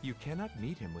circumstances, you cannot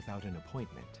meet him without an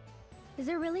appointment. Is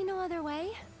there really no other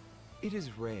way? It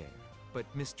is rare, but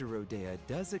Mr. Rodea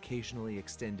does occasionally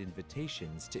extend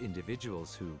invitations to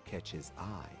individuals who catch his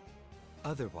eye.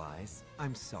 Otherwise,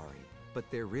 I'm sorry, but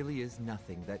there really is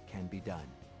nothing that can be done.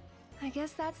 I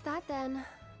guess that's that then.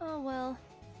 Oh well,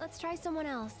 let's try someone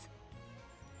else.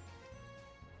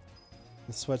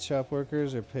 The sweatshop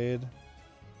workers are paid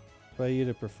by you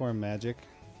to perform magic.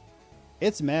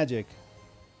 It's magic.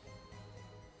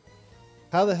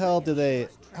 How the hell did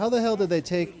they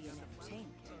take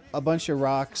a bunch of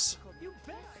rocks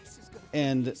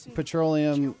and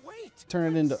petroleum,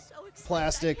 turn it into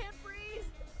plastic,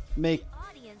 make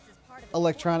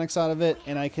electronics out of it,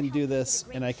 and I can do this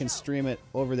and I can stream it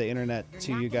over the internet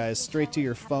to you guys, straight to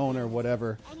your phone or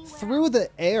whatever, through the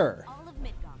air.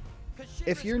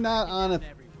 If you're not on a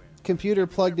computer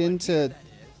plugged into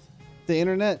the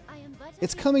internet,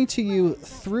 it's coming to you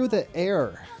through the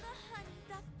air.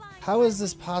 How is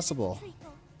this possible?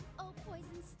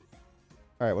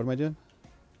 Alright, what am I doing?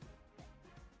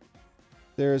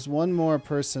 There's one more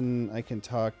person I can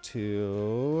talk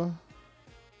to.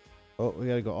 Oh, we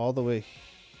gotta go all the way.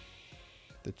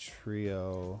 The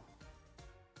trio.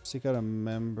 Seek out a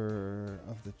member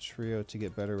of the trio to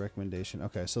get better recommendation.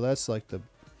 Okay, so that's like the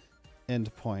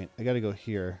end point. I gotta go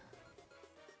here.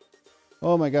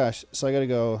 Oh my gosh. So I gotta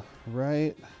go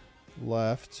right,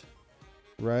 left,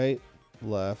 right,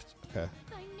 left. Okay.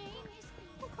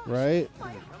 Right.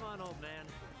 Come on, old man.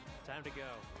 Time to go.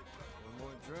 One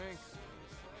more drink.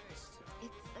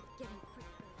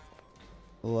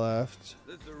 Left.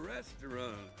 There's a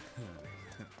restaurant.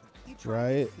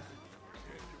 Right.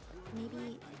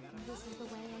 Maybe this is the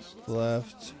way I should.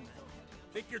 Left.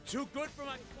 Think you're too good for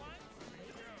my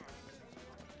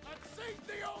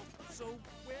So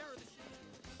where are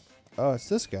the Oh, it's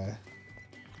this guy.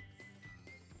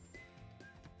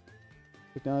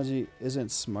 Technology isn't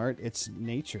smart, it's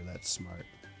nature that's smart.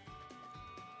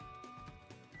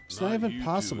 It's not even you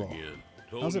possible. two again.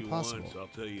 How's Told it you possible? Once, I'll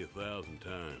tell you 1,000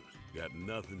 times. Got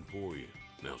nothing for you.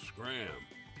 Now scram.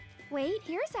 Wait,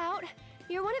 here's out.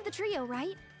 You're one of the trio,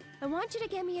 right? I want you to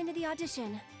get me into the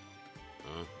audition.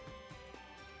 Huh?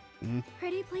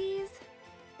 Pretty please?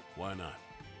 Why not?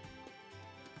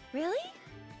 Really?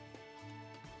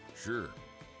 Sure.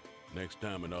 Next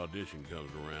time an audition comes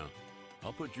around,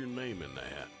 I'll put your name in the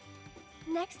hat.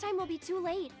 Next time will be too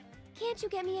late. Can't you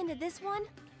get me into this one?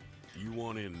 You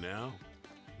want in now?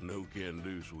 No can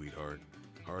do, sweetheart.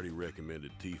 Hardy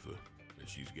recommended Tifa, and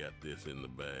she's got this in the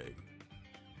bag.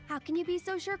 How can you be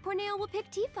so sure Corneo will pick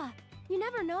Tifa? You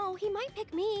never know, he might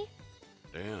pick me.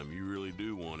 Damn, you really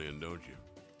do want in, don't you?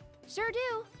 Sure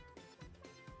do.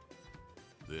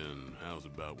 Then how's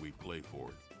about we play for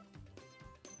it?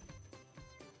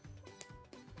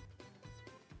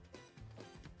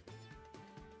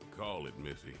 Call it,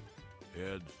 Missy.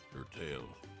 Heads or tails?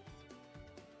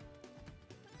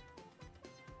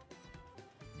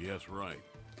 Guess right,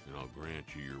 and I'll grant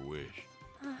you your wish.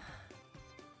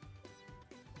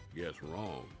 Guess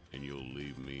wrong, and you'll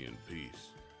leave me in peace.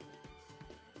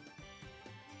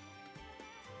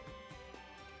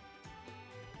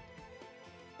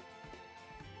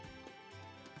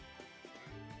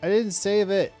 I didn't save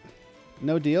it.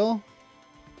 No deal?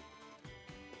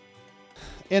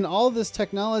 And all this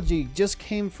technology just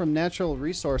came from natural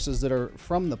resources that are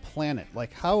from the planet.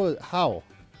 Like, how?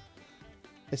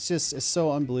 It's just, it's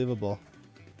so unbelievable.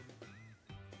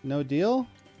 No deal?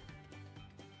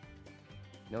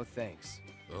 No thanks.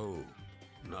 Oh,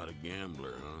 not a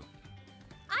gambler, huh?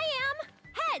 I am!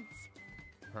 Heads!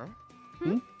 Huh?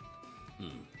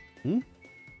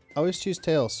 Always choose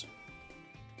tails.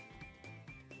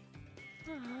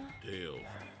 Tails,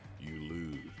 you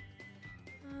lose.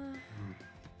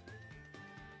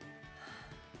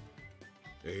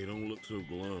 Hey, don't look so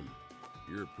glum.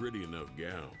 You're a pretty enough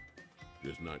gal.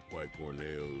 Just not quite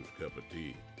Corneo's cup of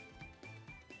tea.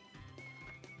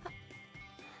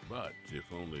 But if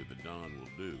only the Don will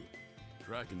do,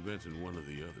 try convincing one of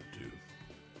the other two.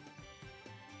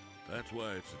 That's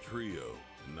why it's a trio,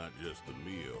 and not just the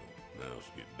Mio. Now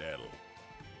skedaddle.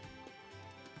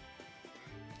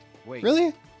 Wait.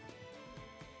 Really?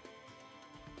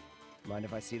 Mind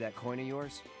if I see that coin of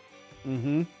yours?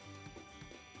 Mm-hmm.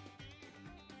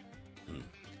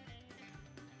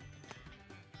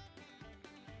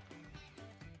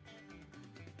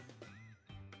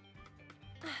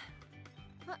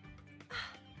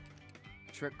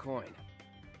 Trick coin.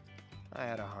 I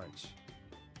had a hunch.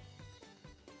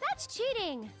 That's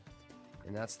cheating!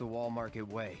 And that's the wall market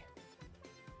way.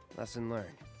 Lesson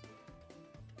learned.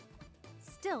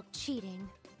 Still cheating.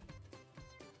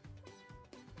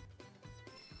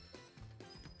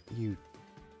 You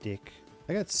dick.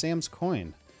 I got Sam's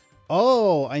coin.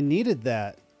 Oh, I needed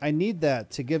that. I need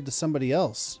that to give to somebody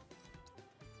else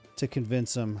to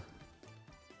convince them.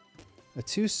 A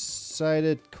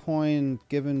two-sided coin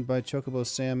given by Chocobo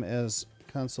Sam as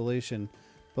consolation.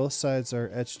 Both sides are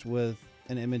etched with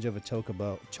an image of a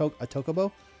Chocobo. A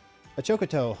Chocobo? A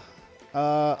Chocoto.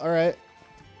 Alright.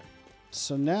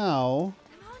 So now...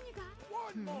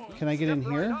 Can I get in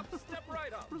here?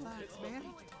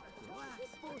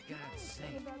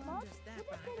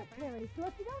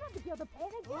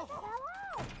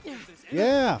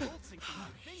 Yeah!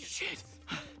 Shit!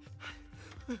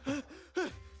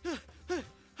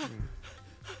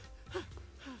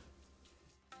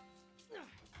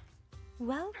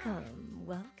 Welcome,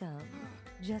 welcome.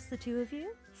 Just the two of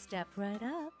you? Step right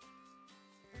up.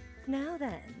 Now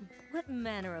then, what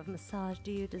manner of massage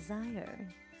do you desire?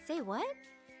 Say what?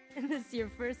 Is this your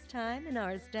first time in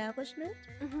our establishment?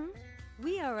 Mm-hmm.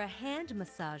 We are a hand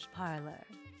massage parlor.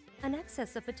 An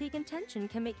excess of fatigue and tension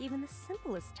can make even the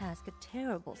simplest task a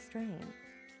terrible strain.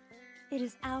 It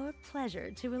is our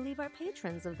pleasure to relieve our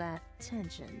patrons of that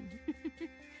tension.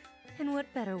 And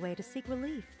what better way to seek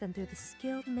relief than through the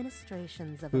skilled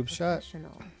ministrations of Boob a shot.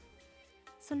 professional?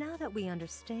 So now that we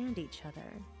understand each other,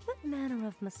 what manner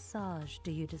of massage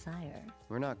do you desire?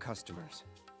 We're not customers.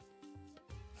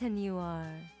 Then you are...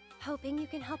 Hoping you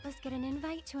can help us get an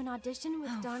invite to an audition with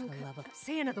Don... For the love of...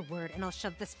 Say another word and I'll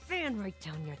shove this fan right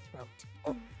down your throat.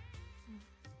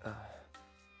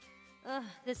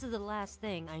 This is the last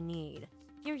thing I need.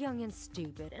 You're young and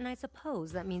stupid, and I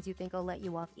suppose that means you think I'll let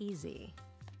you off easy.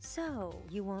 So,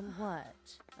 you want what?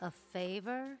 A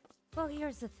favor? Well,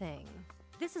 here's the thing.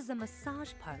 This is a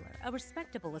massage parlor, a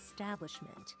respectable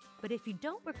establishment. But if you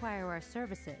don't require our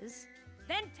services,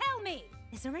 then tell me!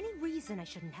 Is there any reason I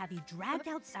shouldn't have you dragged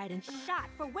outside and shot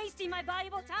for wasting my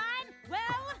valuable time?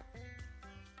 Well...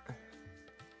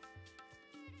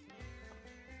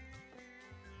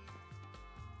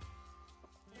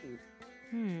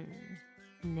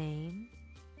 Name?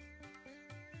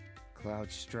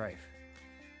 Cloud Strife.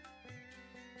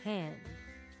 Hand.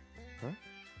 Huh?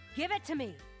 Give it to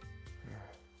me!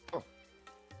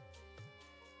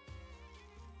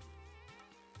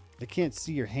 I can't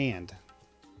see your hand.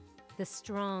 The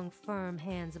strong, firm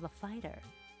hands of a fighter.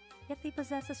 Yet they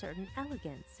possess a certain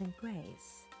elegance and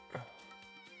grace.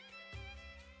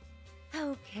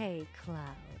 Okay,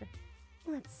 Cloud.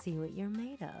 Let's see what you're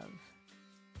made of.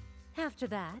 After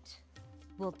that,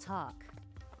 we'll talk.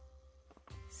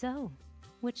 So,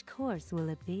 which course will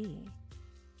it be?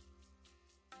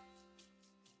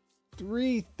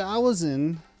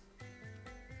 3,000.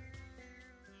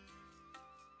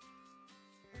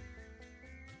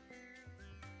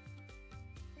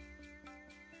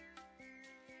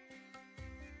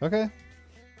 Okay.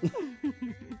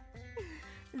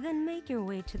 Then make your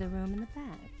way to the room in the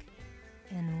back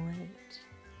and wait.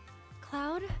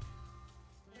 Cloud?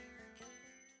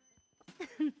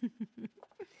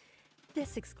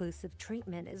 This exclusive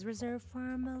treatment is reserved for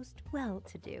our most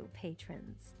well-to-do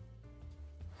patrons.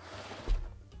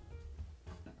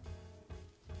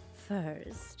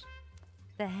 First,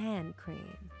 the hand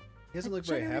cream. He doesn't look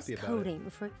very happy about it. Coating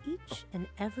for each and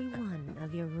every one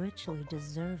of your richly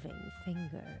deserving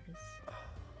fingers.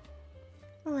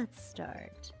 Let's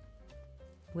start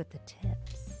with the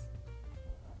tips.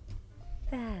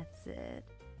 That's it.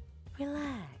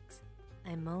 Relax.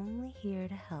 I'm only here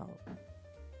to help.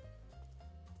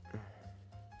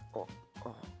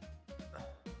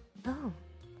 Oh,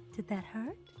 did that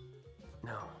hurt?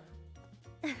 No.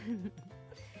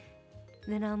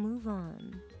 Then I'll move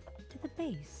on to the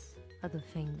base of the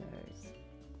fingers.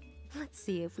 Let's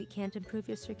see if we can't improve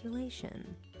your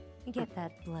circulation and get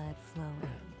that blood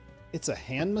flowing. It's a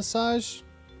hand massage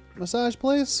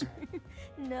place?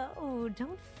 No,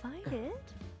 don't fight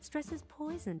it. Stress is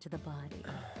poison to the body.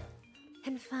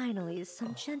 And finally,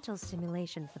 some gentle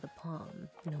stimulation for the palm.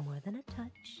 No more than a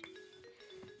touch.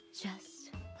 Just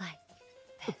like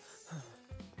this.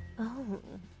 Oh,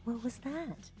 what was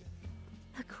that?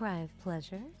 A cry of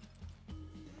pleasure?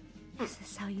 Is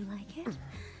this how you like it?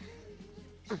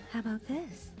 How about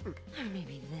this? Or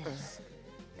maybe this?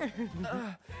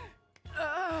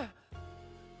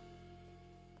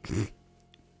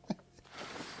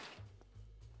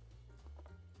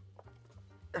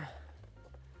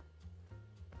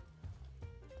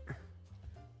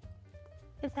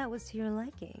 If that was to your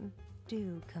liking,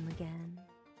 do come again.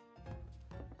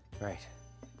 Right.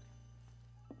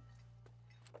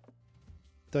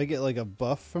 Do I get like a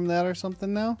buff from that or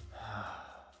something now?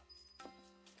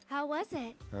 How was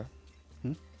it? Huh?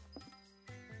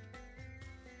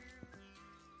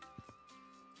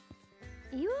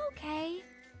 You okay?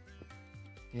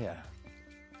 Yeah.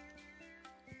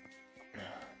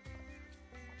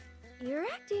 You're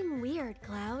acting weird,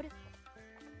 Cloud.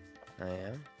 I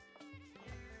am?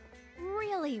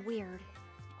 Really weird.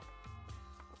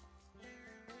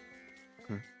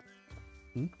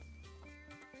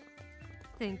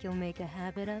 Think you'll make a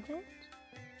habit of it?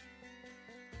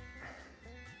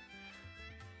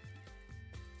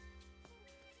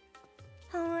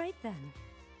 Alright then.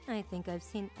 I think I've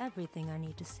seen everything I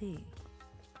need to see.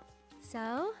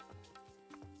 So?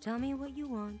 Tell me what you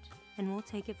want, and we'll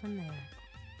take it from there.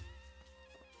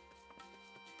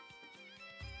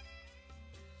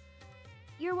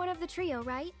 You're one of the trio,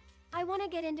 right? I want to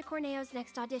get into Corneo's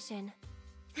next audition.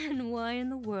 And why in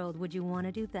the world would you want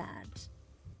to do that?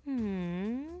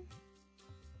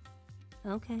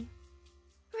 Okay.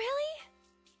 Really?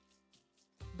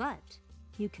 But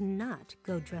you cannot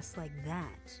go dressed like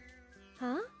that.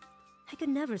 Huh? I could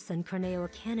never send Corneo a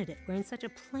candidate wearing such a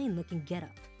plain-looking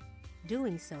getup.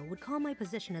 Doing so would call my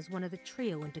position as one of the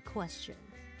trio into question.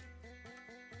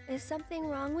 Is something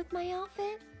wrong with my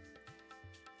outfit?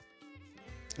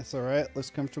 That's alright. Looks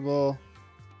comfortable.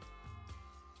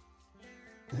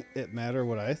 It matter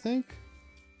what I think?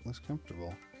 Looks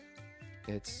comfortable.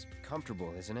 It's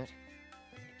comfortable, isn't it?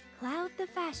 Cloud the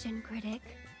fashion critic.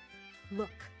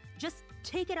 Look, just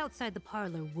take it outside the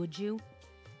parlor, would you?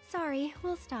 Sorry,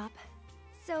 we'll stop.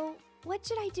 So, what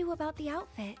should I do about the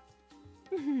outfit?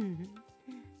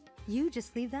 You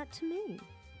just leave that to me.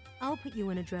 I'll put you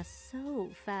in a dress so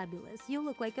fabulous, you'll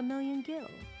look like a million gil.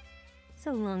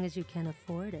 So long as you can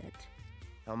afford it.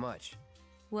 How much?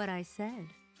 What I said.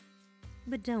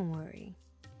 But don't worry.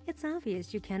 It's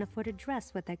obvious you can't afford a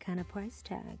dress with that kind of price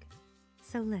tag.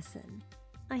 So listen,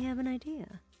 I have an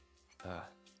idea.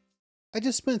 I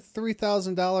just spent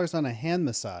 $3,000 on a hand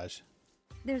massage.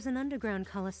 There's an underground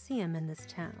coliseum in this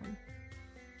town.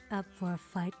 Up for a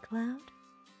fight, Cloud?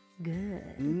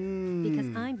 Good.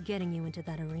 Because I'm getting you into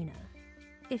that arena.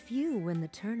 If you win the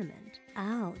tournament,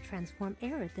 I'll transform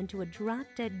Aerith into a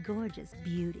drop-dead gorgeous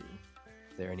beauty.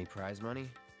 There any prize money?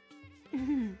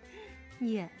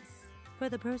 Yes, for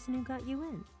the person who got you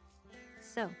in.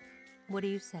 So, what do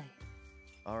you say?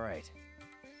 All right.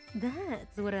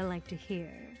 That's what I like to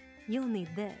hear. You'll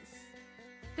need this.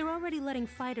 They're already letting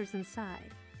fighters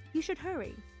inside. You should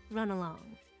hurry. Run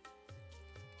along.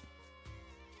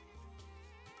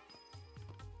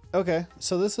 Okay,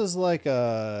 so this is like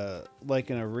an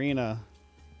arena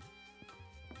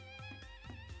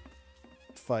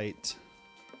fight.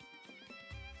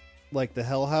 Like the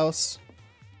Hell House.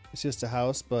 It's just a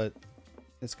house, but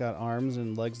it's got arms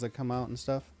and legs that come out and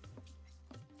stuff.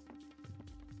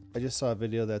 I just saw a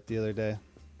video of that the other day.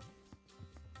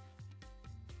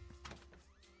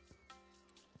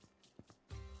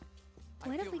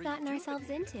 What have we gotten ourselves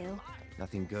into?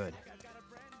 Nothing good.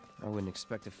 I wouldn't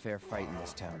expect a fair fight in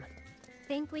this town.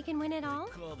 Think we can win it all?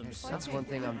 That's one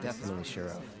thing I'm definitely sure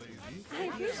of. I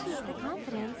appreciate the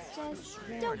confidence, just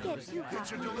don't get too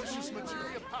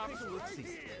cocky.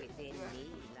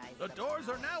 The doors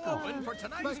are now open for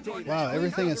tonight's tournament. Wow,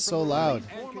 everything is so loud.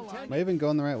 Am I even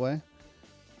going the right way?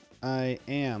 I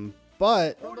am,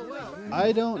 but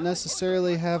I don't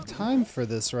necessarily have time for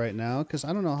this right now because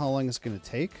I don't know how long it's going to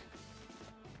take.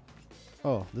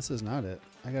 Oh, this is not it.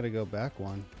 I got to go back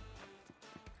one.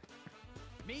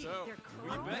 So, we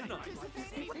bet not.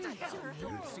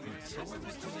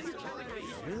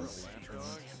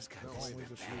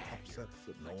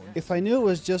 If I knew it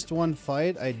was just one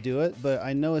fight, I'd do it, but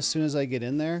I know as soon as I get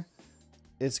in there,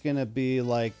 it's going to be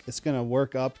like, it's going to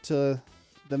work up to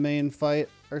the main fight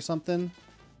or something.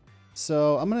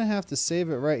 So I'm going to have to save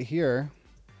it right here.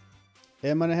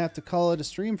 I'm going to have to call it a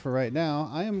stream for right now.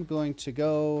 I am going to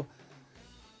go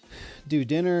do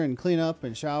dinner and clean up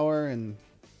and shower and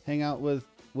hang out with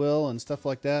Will and stuff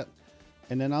like that.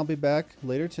 And then I'll be back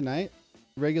later tonight,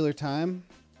 regular time.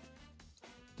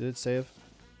 Did it save?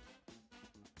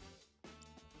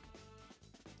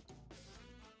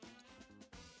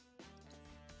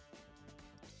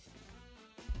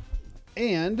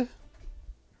 And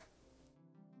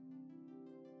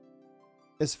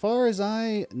as far as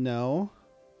I know,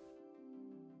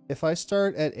 if I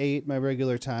start at 8, my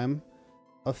regular time,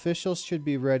 officials should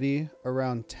be ready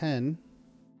around 10.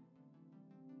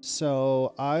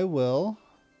 So I will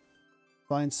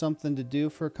find something to do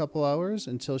for a couple hours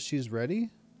until she's ready.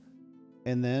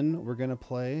 And then we're going to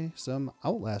play some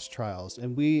Outlast Trials.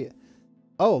 And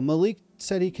Malik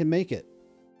said he can make it.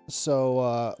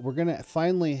 So we're going to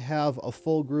finally have a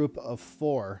full group of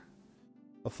 4.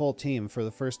 A full team for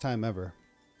the first time ever.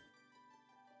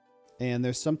 And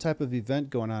there's some type of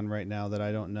event going on right now that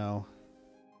I don't know.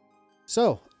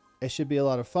 So, it should be a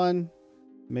lot of fun.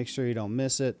 Make sure you don't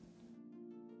miss it.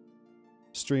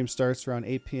 stream starts around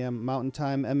 8 p.m. Mountain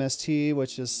Time MST,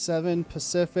 which is 7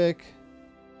 Pacific,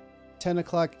 10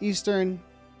 o'clock Eastern,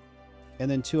 and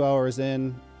then 2 hours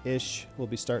in-ish, we'll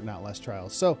be starting Outlast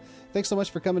Trials. So thanks so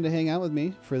much for coming to hang out with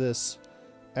me for this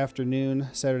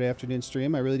Saturday afternoon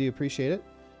stream. I really do appreciate it.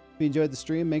 If you enjoyed the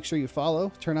stream, make sure you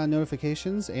follow, turn on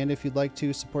notifications, and if you'd like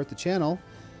to support the channel,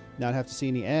 not have to see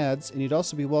any ads, and you'd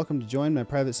also be welcome to join my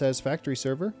private Satisfactory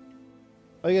server.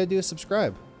 All you gotta do is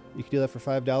subscribe. You can do that for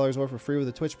 $5 or for free with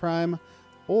a Twitch Prime,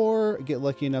 or get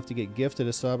lucky enough to get gifted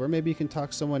a sub, or maybe you can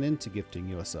talk someone into gifting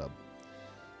you a sub.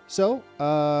 So,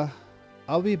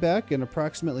 I'll be back in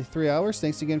approximately 3 hours.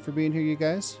 Thanks again for being here, you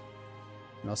guys,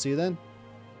 and I'll see you then.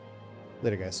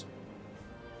 Later, guys.